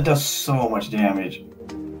fireballs, it does so much damage.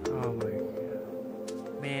 Oh my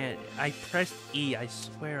god. Man, I pressed E. I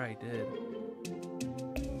swear I did.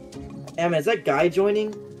 Hey, man, is that guy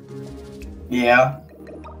joining? Yeah.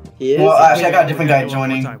 He is. Well, actually, I got a We're different gonna guy do it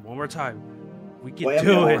joining. One more time. We can Wait,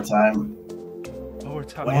 do One it. more time. One more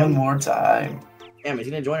time. One more time. Damn, is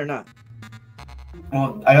he gonna join or not?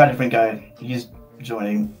 Well, I got a different guy. He's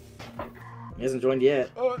joining. He hasn't joined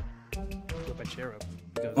yet. Put my chair up.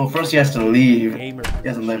 Because Well, first he has to leave. gamer. He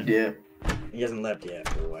hasn't left yet. He hasn't left yet.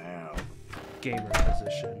 Wow. Gamer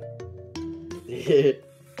position.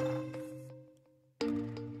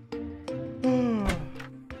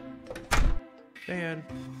 Man.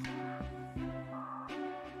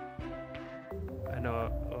 I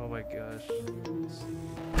know. Oh my gosh.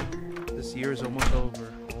 This year is almost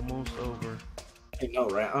over. Almost over. I know,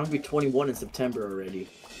 right? I'm gonna be 21 in September already.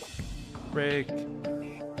 Frick.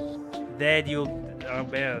 Then you'll. Oh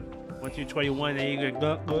man. Once you're 21, then you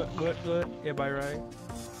go good. Am I right?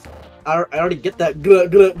 I already get that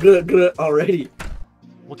good already.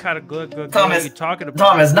 What kind of good are Thomas, you talking about?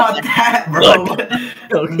 Thomas, not that, bro.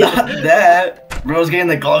 Not that. Bro's getting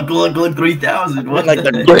the glug 3000. What Like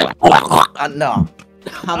the? no.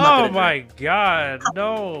 Oh my god,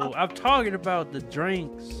 no. I'm talking about the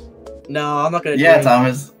drinks. No, I'm not gonna. Yeah, drink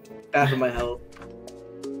Thomas. After my health.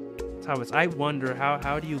 Thomas, I wonder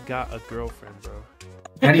how do you got a girlfriend, bro?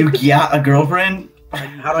 How do you get a girlfriend?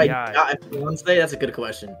 How do I Yeah. got a Wednesday? That's a good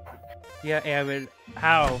question. Yeah, Evan.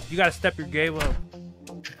 How? You gotta step your game up.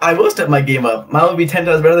 I will step my game up. Mine will be 10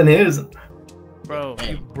 times better than his. Bro,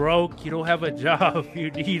 you broke, you don't have a job,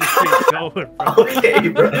 you need to get going, bro. Okay,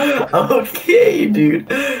 bro. Okay, dude.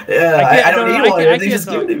 Yeah, I don't need one. Everything's just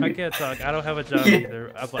given to I me. can't talk. I don't have a job Yeah.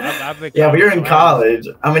 either. I'm in Yeah, but you're in college,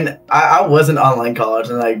 college. I mean, I was in online college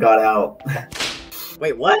and I got out.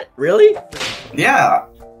 Wait, what? Really? Yeah.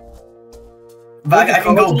 But I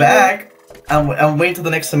can go back and wait till the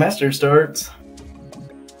next semester starts.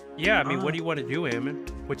 Yeah, I mean, what do you want to do, Eamon?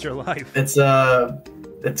 What's your life? It's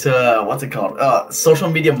what's it called? Social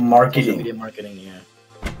media marketing. Social media marketing, yeah.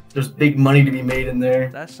 There's big money to be made in there.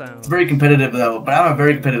 That sounds. It's very competitive though, but I'm a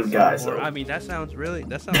very competitive guy, so I mean, that sounds really.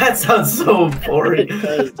 That sounds. that sounds so boring. It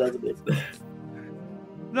does, doesn't it?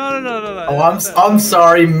 No. Oh, I'm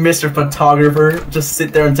sorry, Mr. Photographer. Just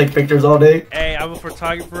sit there and take pictures all day. Hey, I'm a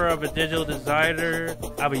photographer. I'm a digital designer.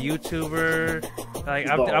 I'm a YouTuber. Like,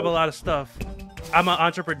 I'm a lot of stuff. I'm an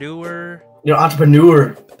entrepreneur. You're an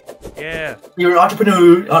entrepreneur. Yeah. You're an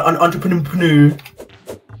entrepreneur. Entrepreneur.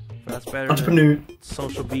 That's better Entrepreneur. than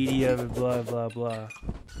social media and blah blah blah.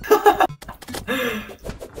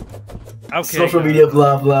 Okay. Social media,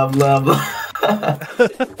 blah blah blah blah.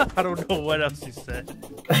 I don't know what else you said.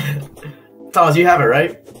 Thomas, you have it,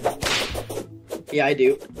 right? Yeah, I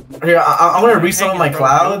do. Here, I'm gonna reset Heck all my is bro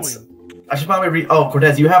clouds. doing? I should probably Oh,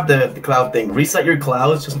 Cortez, you have the cloud thing. Reset your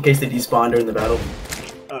clouds just in case they despawn during the battle.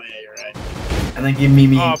 Oh yeah, you're right. And then give me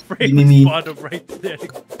Oh, give me spawned him right there.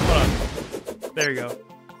 Hold on. There you go.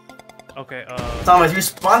 Okay, Thomas, you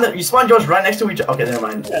spawn George right next to each other. Okay, never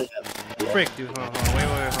mind. frick, dude. Hold on. Wait,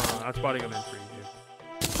 hold on. I'm spotting him in 3, dude.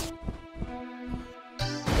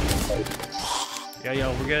 Yeah,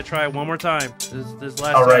 yo, we're gonna try it one more time. This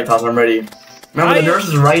last Alright, time. Thomas, I'm ready. Remember, the nurse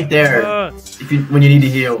is right there when you need to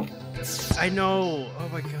heal. I know. Oh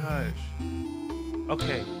my gosh.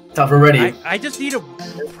 Okay. Thomas, we're ready. I just need to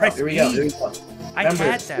press Here we E. go. Here we go. I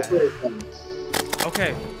had that.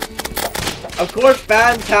 Okay. Of course,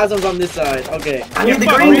 Phantasm's on this side. Okay. I need the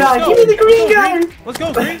fuck, green let's guy. go. Give me the green guy. Let's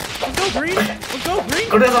go, green. Let's go, green. Let's go, green.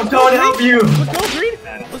 Cortez, I'm coming to help you. Let's go, green.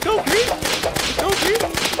 Let's go, green. Let's go, green.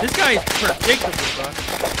 This guy is predictable, bro.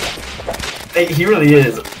 Hey, he really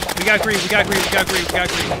is. We got green. We got green. We got green. We got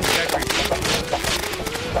green. We got green.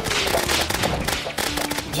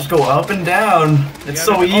 Just go up and down. It's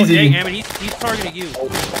so Oh, easy. dang, Ammon, he's targeting you.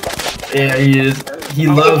 Yeah, he is. He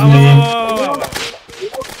Oh, loves oh, me. oh, oh, oh, oh.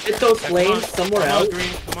 Get those Come flames on, somewhere come on, else.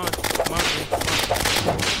 green. Come on. Come on, green. Come on.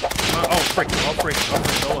 Come on. Oh, frick. Oh, frick. Oh,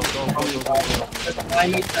 frick. Go, go, go, go, go. I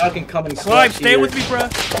need Falcon coming. Slime, stay with me, bruh.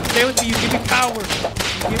 Stay with me. You give me power.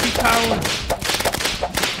 You give me power.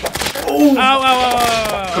 Oh! Ow, ow, ow,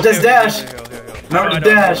 ow, ow. But that's dash. Here we go. Remember I to know,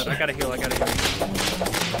 dash. I gotta heal. I gotta heal.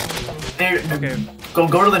 Hey, Okay. go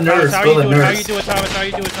to the nurse. How Go to the you doing? How you nurse. doing, Thomas? How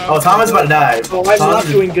you doing, Thomas? Oh, Thomas is about to die. Oh, I'm not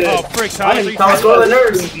doing good. Oh, frick, Thomas. Thomas, go to the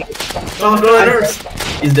nurse. Thomas, go to the nurse.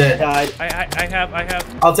 He's dead. Died. I have.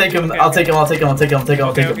 I'll take him. Okay, I'll take him. He's safe.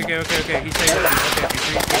 Okay. He's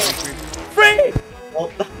safe. Okay. Frick!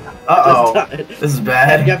 Uh-oh. Died. This is You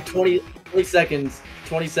bad. have 20 seconds.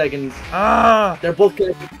 20 seconds. Ah! They're both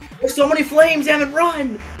connected. There's so many flames, Evan,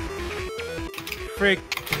 run! Frick,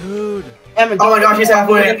 dude. Evan, Oh my gosh, he's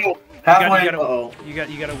halfway. You Halfway. Uh-oh.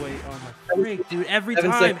 gotta wait. Oh my frick, dude. Every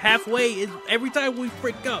 7 time, seconds. halfway is every time we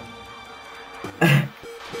frick up.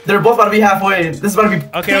 They're both about to be halfway. This is about to be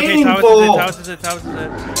Okay, painful. Thomas is in.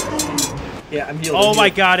 Yeah, I'm healed. Oh my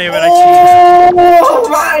god, Aaron, Oh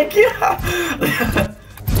my god!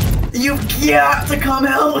 You got to come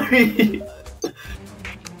help me!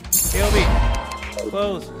 Heal me.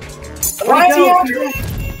 Close. Why is he Go. after me?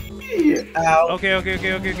 Ow. Okay. I'm Give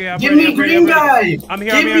ready, me green guy! I'm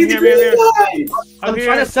here. Give me the green guy! I'm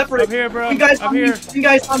trying to separate. I'm here, bro. Green guys I'm on here. me. Green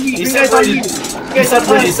guys on me. He's Green guys on me. separated. Green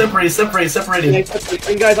guys on us. Separated.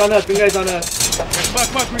 Green guys on us. Green guys on us.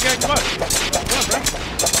 Come on, green guy, come on. Come on, bro.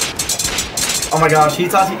 Oh my gosh,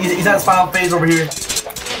 he's at his final phase over here.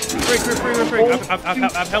 Frick.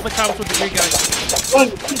 I'm helping Thomas with the green guy. Run.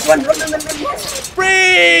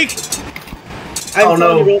 Frick! Oh,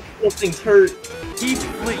 no. Those things hurt. He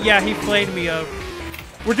flayed me up.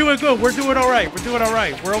 We're doing good. We're doing all right.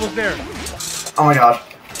 We're almost there. Oh my gosh.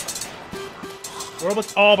 We're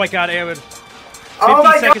almost. Oh my god, Evan. Oh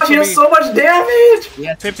my gosh, he has so much damage!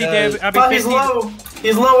 Yes, 50 it does. damage. I mean, 50. He's low.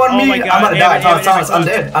 He's low on Oh me. my God, I'm about to die. Evan, Thomas, I'm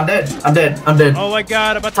dead. I'm dead. Oh my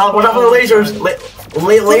god, I'm about to. Thomas, watch out for the lasers.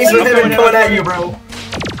 Lasers have been coming at you, bro.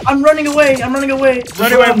 I'm running away. Run away. Just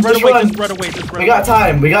Just run away. We got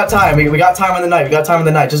time. We got time in the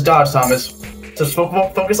night. Just dodge, Thomas. Just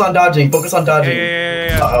focus on dodging.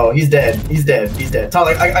 Yeah. Uh-oh, he's dead.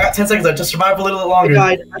 Thomas, I got 10 seconds left. Just survive a little bit longer.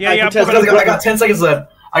 I died. Yeah, Contest. I got 10 seconds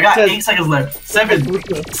left. I got 10. 8 seconds left. 7,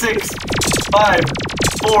 6, 5,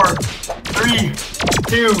 4, 3,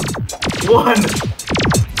 2, 1.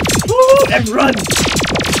 And run.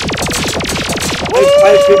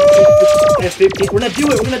 I have 15. We're gonna do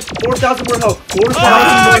it. We're gonna 4,000 more health.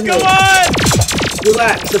 4,000 more Come health. on!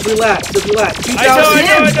 Relax. Just relax. I know.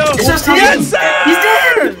 It's just him. Yes, sir! He's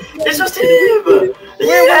dead. It's just him.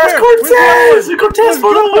 Where? Yes, Cortez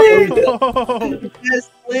for the win. Yes,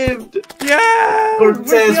 lived. Yeah!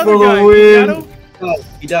 Cortez Where's for other the guy? win. You got him? Oh,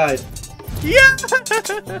 he died. Yeah!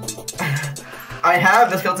 I have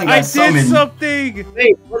the skeleton I guy did summoned. Wait, something!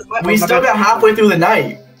 where's my? We still got halfway through the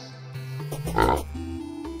night. Oh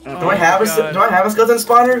Do I have a skeleton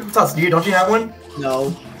spawner? Don't you have one?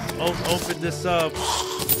 No. Open this up.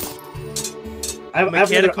 I have another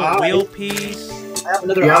Mechanical eye. wheel piece. I have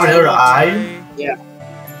another You have eye. another eye? Yeah.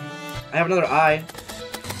 I have another eye.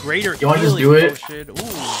 Greater You wanna just healing do it? potion. Ooh.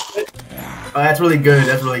 Oh, that's really good.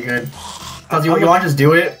 You want to just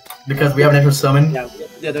do it because we have an extra summon. Yeah.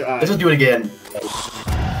 the other eye. Let's just do it again.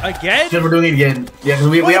 Again? Because we're doing it again. Yeah, because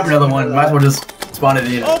we have another one. Might as well just spawn it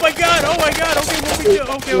in. Oh my god! Oh my god! Okay, what we do?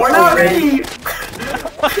 Okay, We're not ready!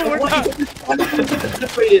 We're not.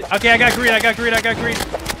 Okay, I got green. I got green.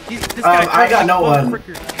 This guy. I got no one.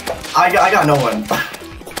 I got no one.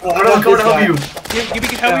 I'm going to help you.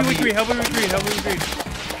 Help me with green. Help me with green.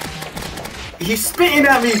 He's spitting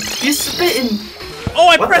at me. He's spitting. Oh,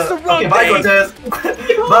 I pressed the wrong thing. Bye, Cortez.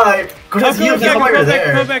 Bye. Cortez, heal me while you're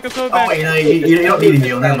there. I'm coming back. Oh, wait, no, you don't need to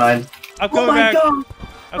heal. Never mind. I'm coming back.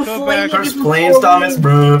 I'm coming back. First planes, Thomas,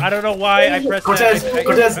 bro. I don't know why I pressed Cortez, that.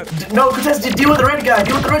 Cortez, deal with the red guy.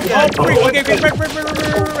 Deal with the red guy. Oh, okay, red.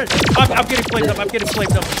 I'm getting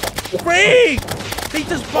flamed up. Freak! They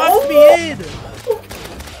just boxed me in.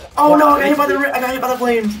 Oh no, I got hit by the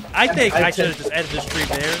flames. I think I should have just ended the stream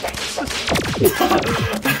there.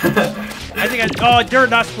 Oh, they're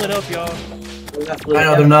not split up, y'all. I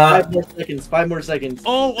know they're not. 5 more seconds.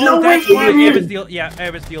 Oh, no, that's wait, why Evan's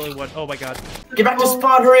the only one. Oh my god. Get back to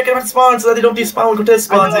spawn, hurry, get back to spawn so that they don't despawn when Cortez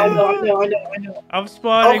spawns in. I know. I'm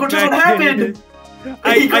spawning. Oh, Cortez, what happened?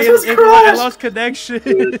 I lost connection.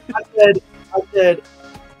 I said.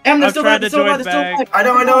 I'm trying to join back. I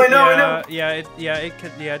know.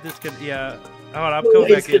 This could, Hold on, I'm coming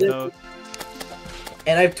back in though.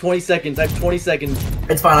 And I have 20 seconds.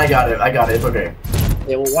 It's fine, I got it. It's okay.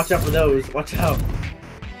 Yeah, well, watch out for those. Watch out.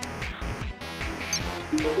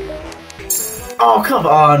 Oh, come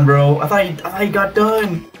on, bro. I thought you got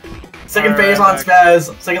done. Second phase on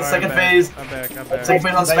Spaz. Second phase. I'm back. Second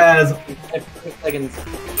phase on Spaz. 5 seconds.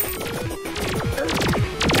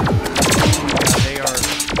 They are.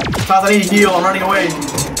 Spaz, I need to heal. I'm running away.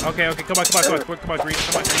 Okay, come on, green. Come on, green.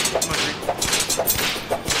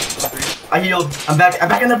 I healed. I'm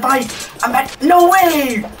back in the fight. I'm back. No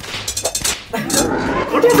way!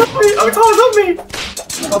 What is up me? Oh, it's all up me.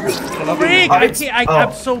 Freak!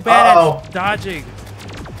 I'm so bad at dodging.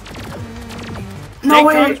 No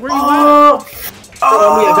way! Where you at?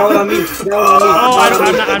 On me. Oh,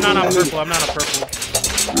 I'm not on purple.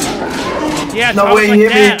 Yeah, no way, like hit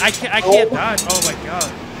that. me. I can't dodge. Oh my god.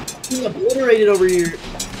 He's obliterated over here.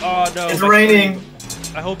 Oh no. It's raining.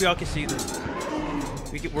 I hope y'all can see this.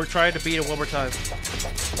 We're trying to beat it one more time.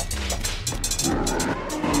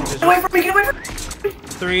 Get away from me!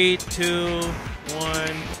 3, 2, 1.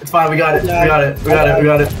 It's fine. We got it.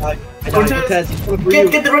 Cortez,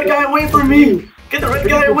 get the red guy away from me! Get the red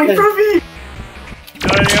guy away from me! No,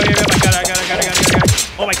 I got it.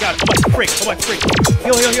 Oh my god, oh my freak.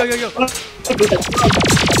 Yo.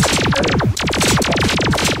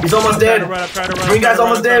 He's almost dead. Green guy's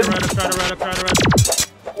almost dead. I'm trying to run.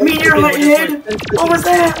 Meteor head! What was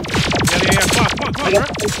that? Yeah. Come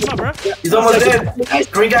on, bro. He's almost dead.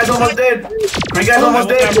 Green guy's almost dead. Green guy's almost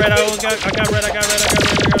dead. I got red.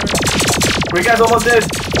 Green guy's almost dead.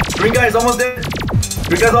 Green guy's almost dead. Oh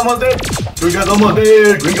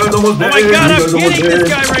my god, I'm getting this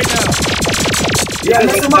guy right now. Yeah,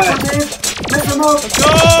 mess him up, Cortez. Mess him up. Let's go!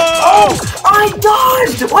 Oh, I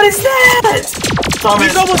dodged. What is that? Thomas.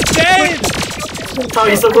 He's almost dead.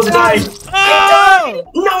 Tommy, he's so close to dying. Oh!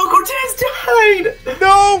 No, Cortez died.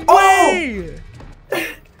 No way!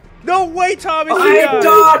 No way, Thomas! I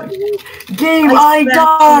dodged! Game, I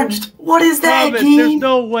dodged! What is that, Thomas, game? there's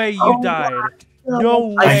no way you died. No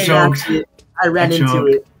way. I choked. I ran into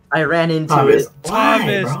it. Thomas,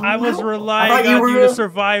 Thomas, I was relying on you to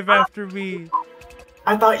survive after me.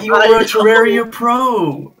 I thought you were a Terraria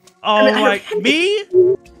pro. Oh, like me?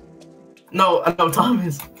 No,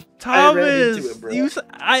 Thomas. Thomas,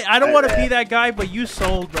 I don't want to be that guy, but you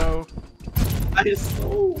sold, bro. I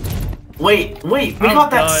sold. Wait, we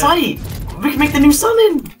got that site. We can make the new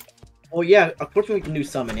summon. Oh yeah, of course we can do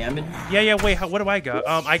summon, Ammon. Yeah. Wait, what do I got?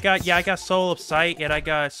 I got Soul of Sight and I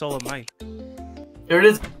got Soul of Might. Here it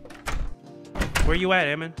is. Where you at,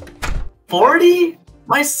 Ammon? 40.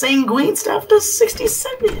 My sanguine staff does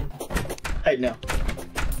 67. I know.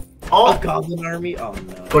 Oh, Goblin Army. Oh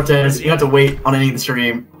no. Cortez, you have to wait on any of the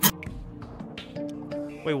stream.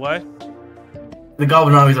 Wait, what? The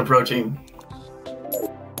Goblin Army's approaching.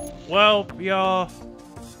 Well, y'all,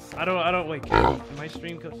 I don't wait. My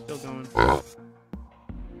stream still going.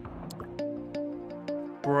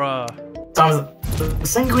 Bruh. Thomas, the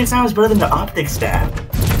sanguine staff is better than the optic staff.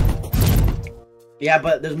 Yeah,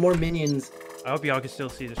 but there's more minions. I hope y'all can still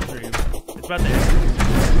see the stream. It's about to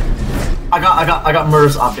end. I got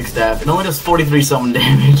Murph's optic staff. It only does 43 summon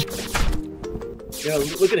damage. Yo,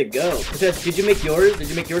 look at it go. Did you make yours? Did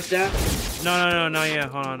you make your staff? No, yeah,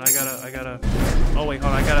 hold on. I gotta. Oh wait,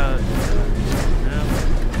 hold on. I gotta.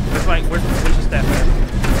 Where's the staff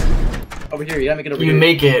at? Over here, you gotta make it over You here.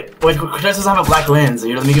 make it. Wait, Cortez doesn't have a black lens.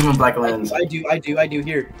 Let me give him a black lens. I do,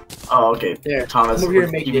 here. Oh, okay. There. Thomas, Come over here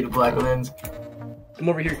and make give me it. the black lens. Come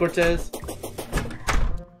over here, Cortez.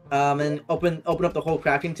 And open up the whole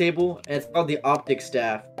crafting table, and it's called the optic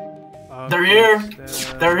staff. They're here.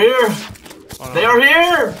 They're here. They are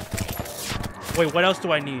here. Wait, what else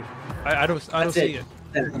do I need? I don't see it.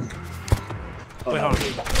 Oh, Wait, no. hold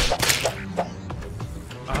on.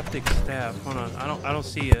 Optic staff. Hold on. I don't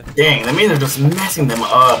see it. Dang, that means they're just messing them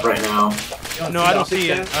up right now. No, I don't see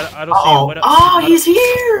it. I don't see Oh, it. What else? oh, he's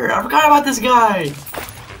here! I forgot about this guy.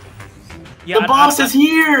 Yeah, The boss is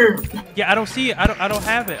here. Yeah, I don't see it. I don't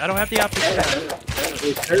have it. I don't have the optic staff.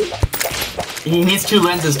 He needs 2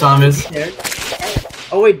 lenses, Thomas.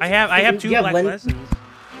 Oh wait, I have 2 black lenses.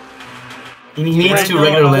 He needs 2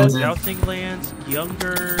 regular lenses. Jousting lance,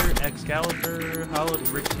 younger, Excalibur, Hollow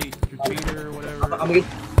Retreater, whatever. I'm gonna get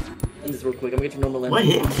lenses real quick. I'm gonna get your normal lenses. What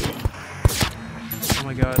hit me? Oh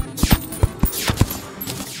my god.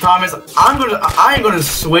 Thomas, I ain't gonna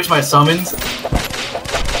switch my summons.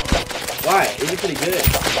 Why? These are pretty good.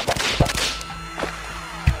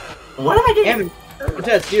 What am I getting?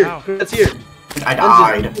 Cortez, here. Wow. Cortez, here. I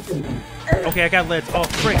died. Okay, I got lens. Oh,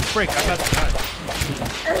 frick, I got the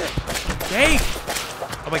Dang!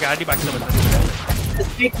 Oh my god, I need my summon.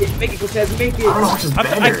 Just make it, Cortez, make I don't know it. which is I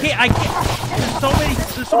better. can't.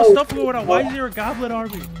 There's so much stuff going on. Why is there a goblin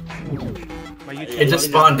army? My YouTube It just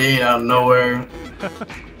spawned in out of nowhere.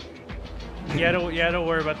 Yeah, don't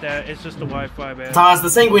worry about that. It's just the Wi-Fi, man. Thomas, the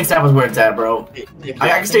sanguine staff is where it's at, bro. I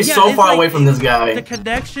can stay Yeah, so it's far like- away from this The guy.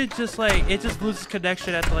 connection just loses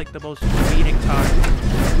connection at like the most convenient time.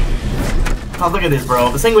 Oh, look at this,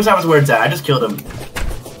 bro. The sanguine staff is where it's at. I just killed him.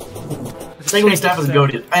 The sanguine staff is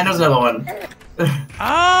goated. And there's another one.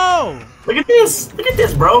 Oh! Look at this. Look at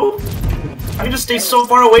this, bro. I can just stay so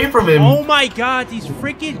far away from him. Oh my god, these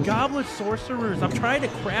freaking goblin sorcerers. I'm trying to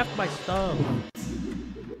craft my stuff.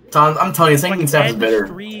 Tom, I'm telling you, sanguine staff is End the better.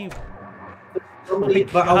 stream.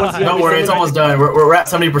 But I want to see how Don't many worry, it's summons- almost done. We're at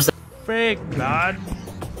 70%. Frick, god.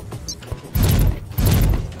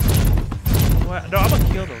 What? No, I'm gonna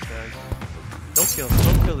kill those guys. Don't kill them.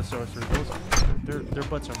 Don't kill the sorcerers. Their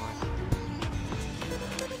butts are mine.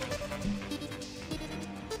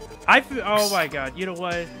 Oh my god. You know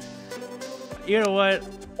what?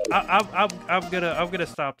 I'm gonna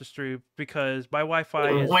stop the stream because my Wi-Fi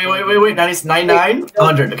is. Wait. 99?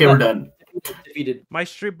 100. Okay, we're done. Defeated. My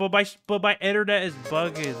stream, but my internet is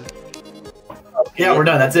bugging. Yeah, we're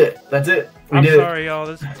done. That's it. We I'm did sorry, y'all.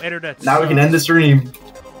 This internet. it. Now we can sucks. end the stream.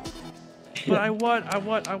 But I want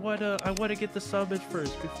to get the summons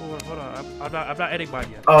first before. Hold on, I'm not ending mine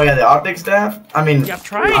yet. Oh yeah, the optic staff. I mean, Yeah, I'm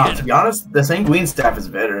trying. to be honest, the sanguine staff is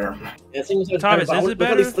better. Yeah, Thomas, is it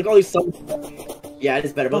better? Look at all these summons. Yeah, it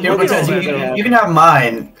is better. But Yeah, look look at Cortez, at all you can have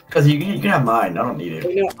mine, cause you can have mine. I don't need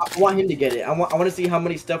it. No, I want him to get it. I want to see how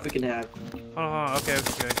many stuff we can have. Okay.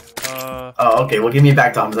 Oh, okay. Well, give me it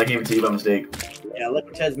back, Thomas. I gave it to you by mistake. Yeah, let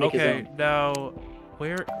Cortez make his Okay, own. now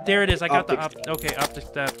where? There it is. I got the Optic optic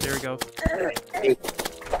staff. There we go.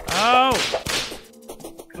 Oh!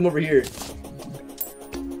 Come over here.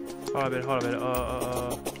 Hold on a minute.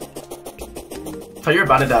 So you're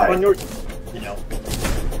about to die. On yours. You know.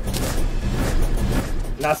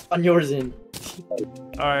 Not spawn yours in.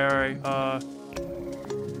 Alright.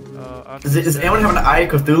 Does anyone have an Eye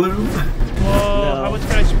of Cthulhu? Whoa! No. How much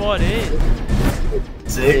can I spawn in?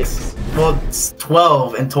 6. Well, it's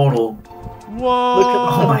 12 in total. Whoa!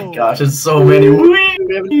 Oh my gosh, there's so many. We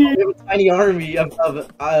have a tiny army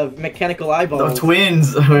of mechanical The eyeballs.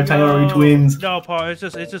 twins. We're talking about twins. No, Paul. It's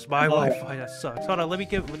just my Oh. Wi-Fi that sucks. Hold on. Let me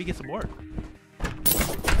get some more.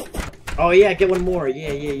 Oh yeah, get one more. Yeah.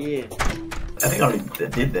 I think I already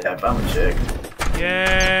did that, but I'm gonna check.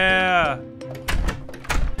 Yeah.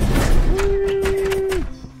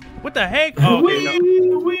 What the heck? Oh, okay.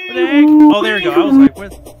 No. What the heck? Oh, there we go. I was like,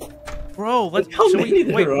 what? Bro, How many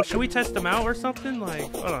there are? should we test them out or something? Like,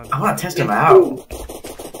 hold on. I want to test him out.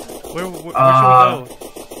 Where should we go?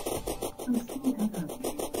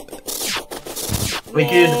 We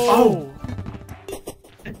could. Oh,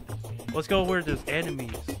 Let's go where there's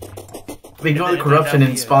enemies. we can go to corruption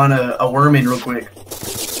and spawn a worm in real quick.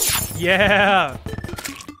 Yeah.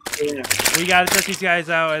 Yeah. We gotta test these guys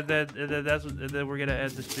out, and then we're gonna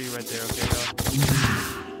end the stream right there. Okay,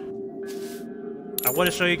 I want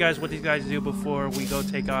to show you guys what these guys do before we go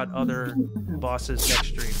take on other bosses next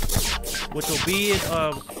stream, which will be in,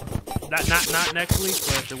 not next week,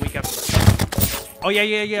 but the week after. Oh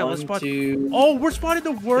yeah. Let's spawn. Oh, we're spawning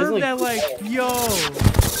the worm that like, yo.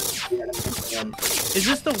 Is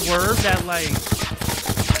this the worm that like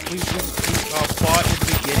we fought in the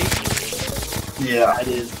beginning? Yeah. It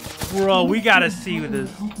is. Bro, we gotta see this.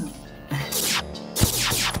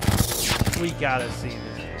 We gotta see this.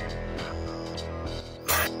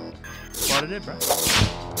 Spotted it, bro.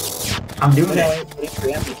 I'm doing it.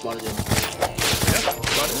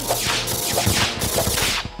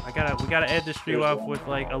 We gotta end the stream off with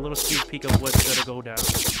like a little sneak peek of what's gonna go down.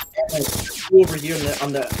 Over here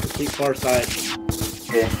on the complete far side.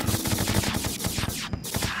 Yeah.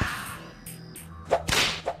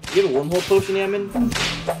 You have a wormhole potion, Yaman?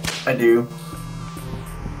 I do.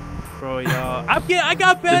 Bro, y'all, I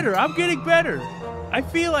got better. I'm getting better. I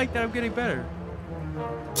feel like that I'm getting better.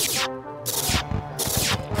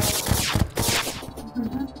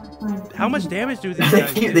 How much damage do these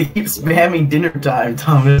guys do? They keep spamming dinner time,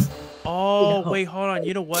 Thomas. Oh, wait, hold on.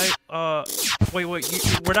 You know what? Wait,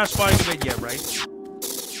 we're not spawning them in yet, right?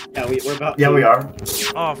 Yeah, we're about. Yeah, we are.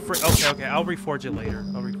 Oh, okay. I'll reforge it later.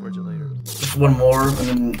 Just one more, and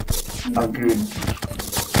then I'm good.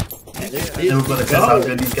 Never gonna test how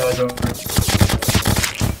good these guys are.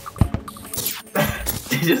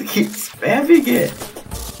 They just keep spamming it.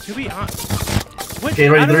 To be honest. Okay,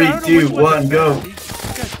 ready? 3, 2, 1, go.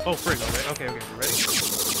 Oh, frick. Okay. Ready?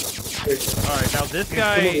 Alright, now this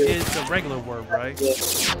guy is the regular worm, right?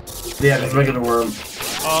 Yeah, it's regular worm.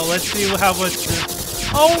 Oh, let's see how much this.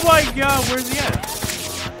 Oh my god, where's he at?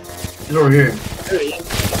 He's over here.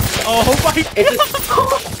 Oh my god!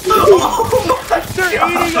 They're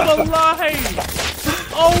eating him alive!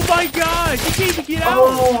 Oh my god! He can't even get out!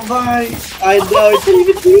 Oh my! I know, he can't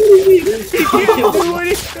even do anything! He can't do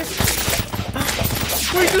anything!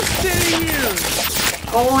 We're just sitting here!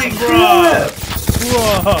 Holy crap!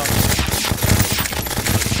 Bruh!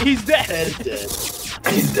 He's dead!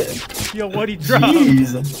 He's dead. Yo, what he dropped?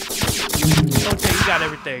 Jeez. Okay, he got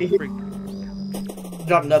everything.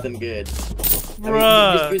 Dropped nothing good.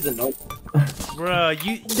 Bruh. I mean,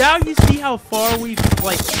 Bruh, now you see how far we've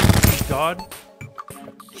gone?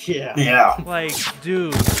 Yeah. Like,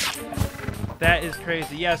 dude. That is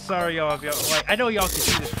crazy. Yeah, sorry y'all if y'all I know y'all can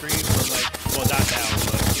see the stream, but well, not now,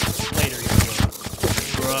 but later you will.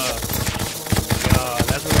 Bruh.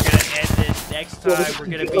 That's what we're gonna end this. Next time we're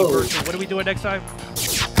gonna be versus. What are we doing next time?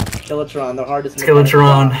 Skeletron, the hardest.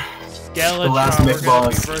 Skeletron. The last we're gonna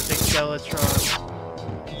be versing Skeletron.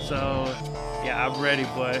 So yeah, I'm ready,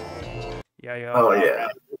 but yeah. Oh yeah.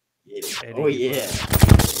 Oh yeah.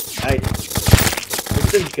 Look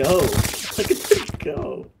at them go. Look at them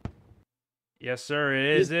go. Yes, sir. It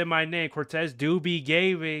is in my name, Cortez Doobie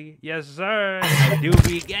Gaming. Yes, sir.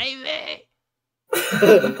 Doobie Gaming.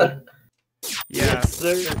 Yeah. Yes,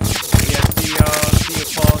 sir. Yeah, see y'all. See you,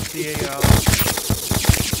 Paul. See y'all.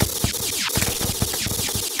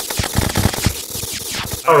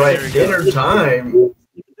 Alright, dinner time.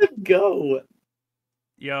 Go.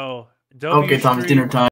 Yo. Okay, Thomas, dinner time.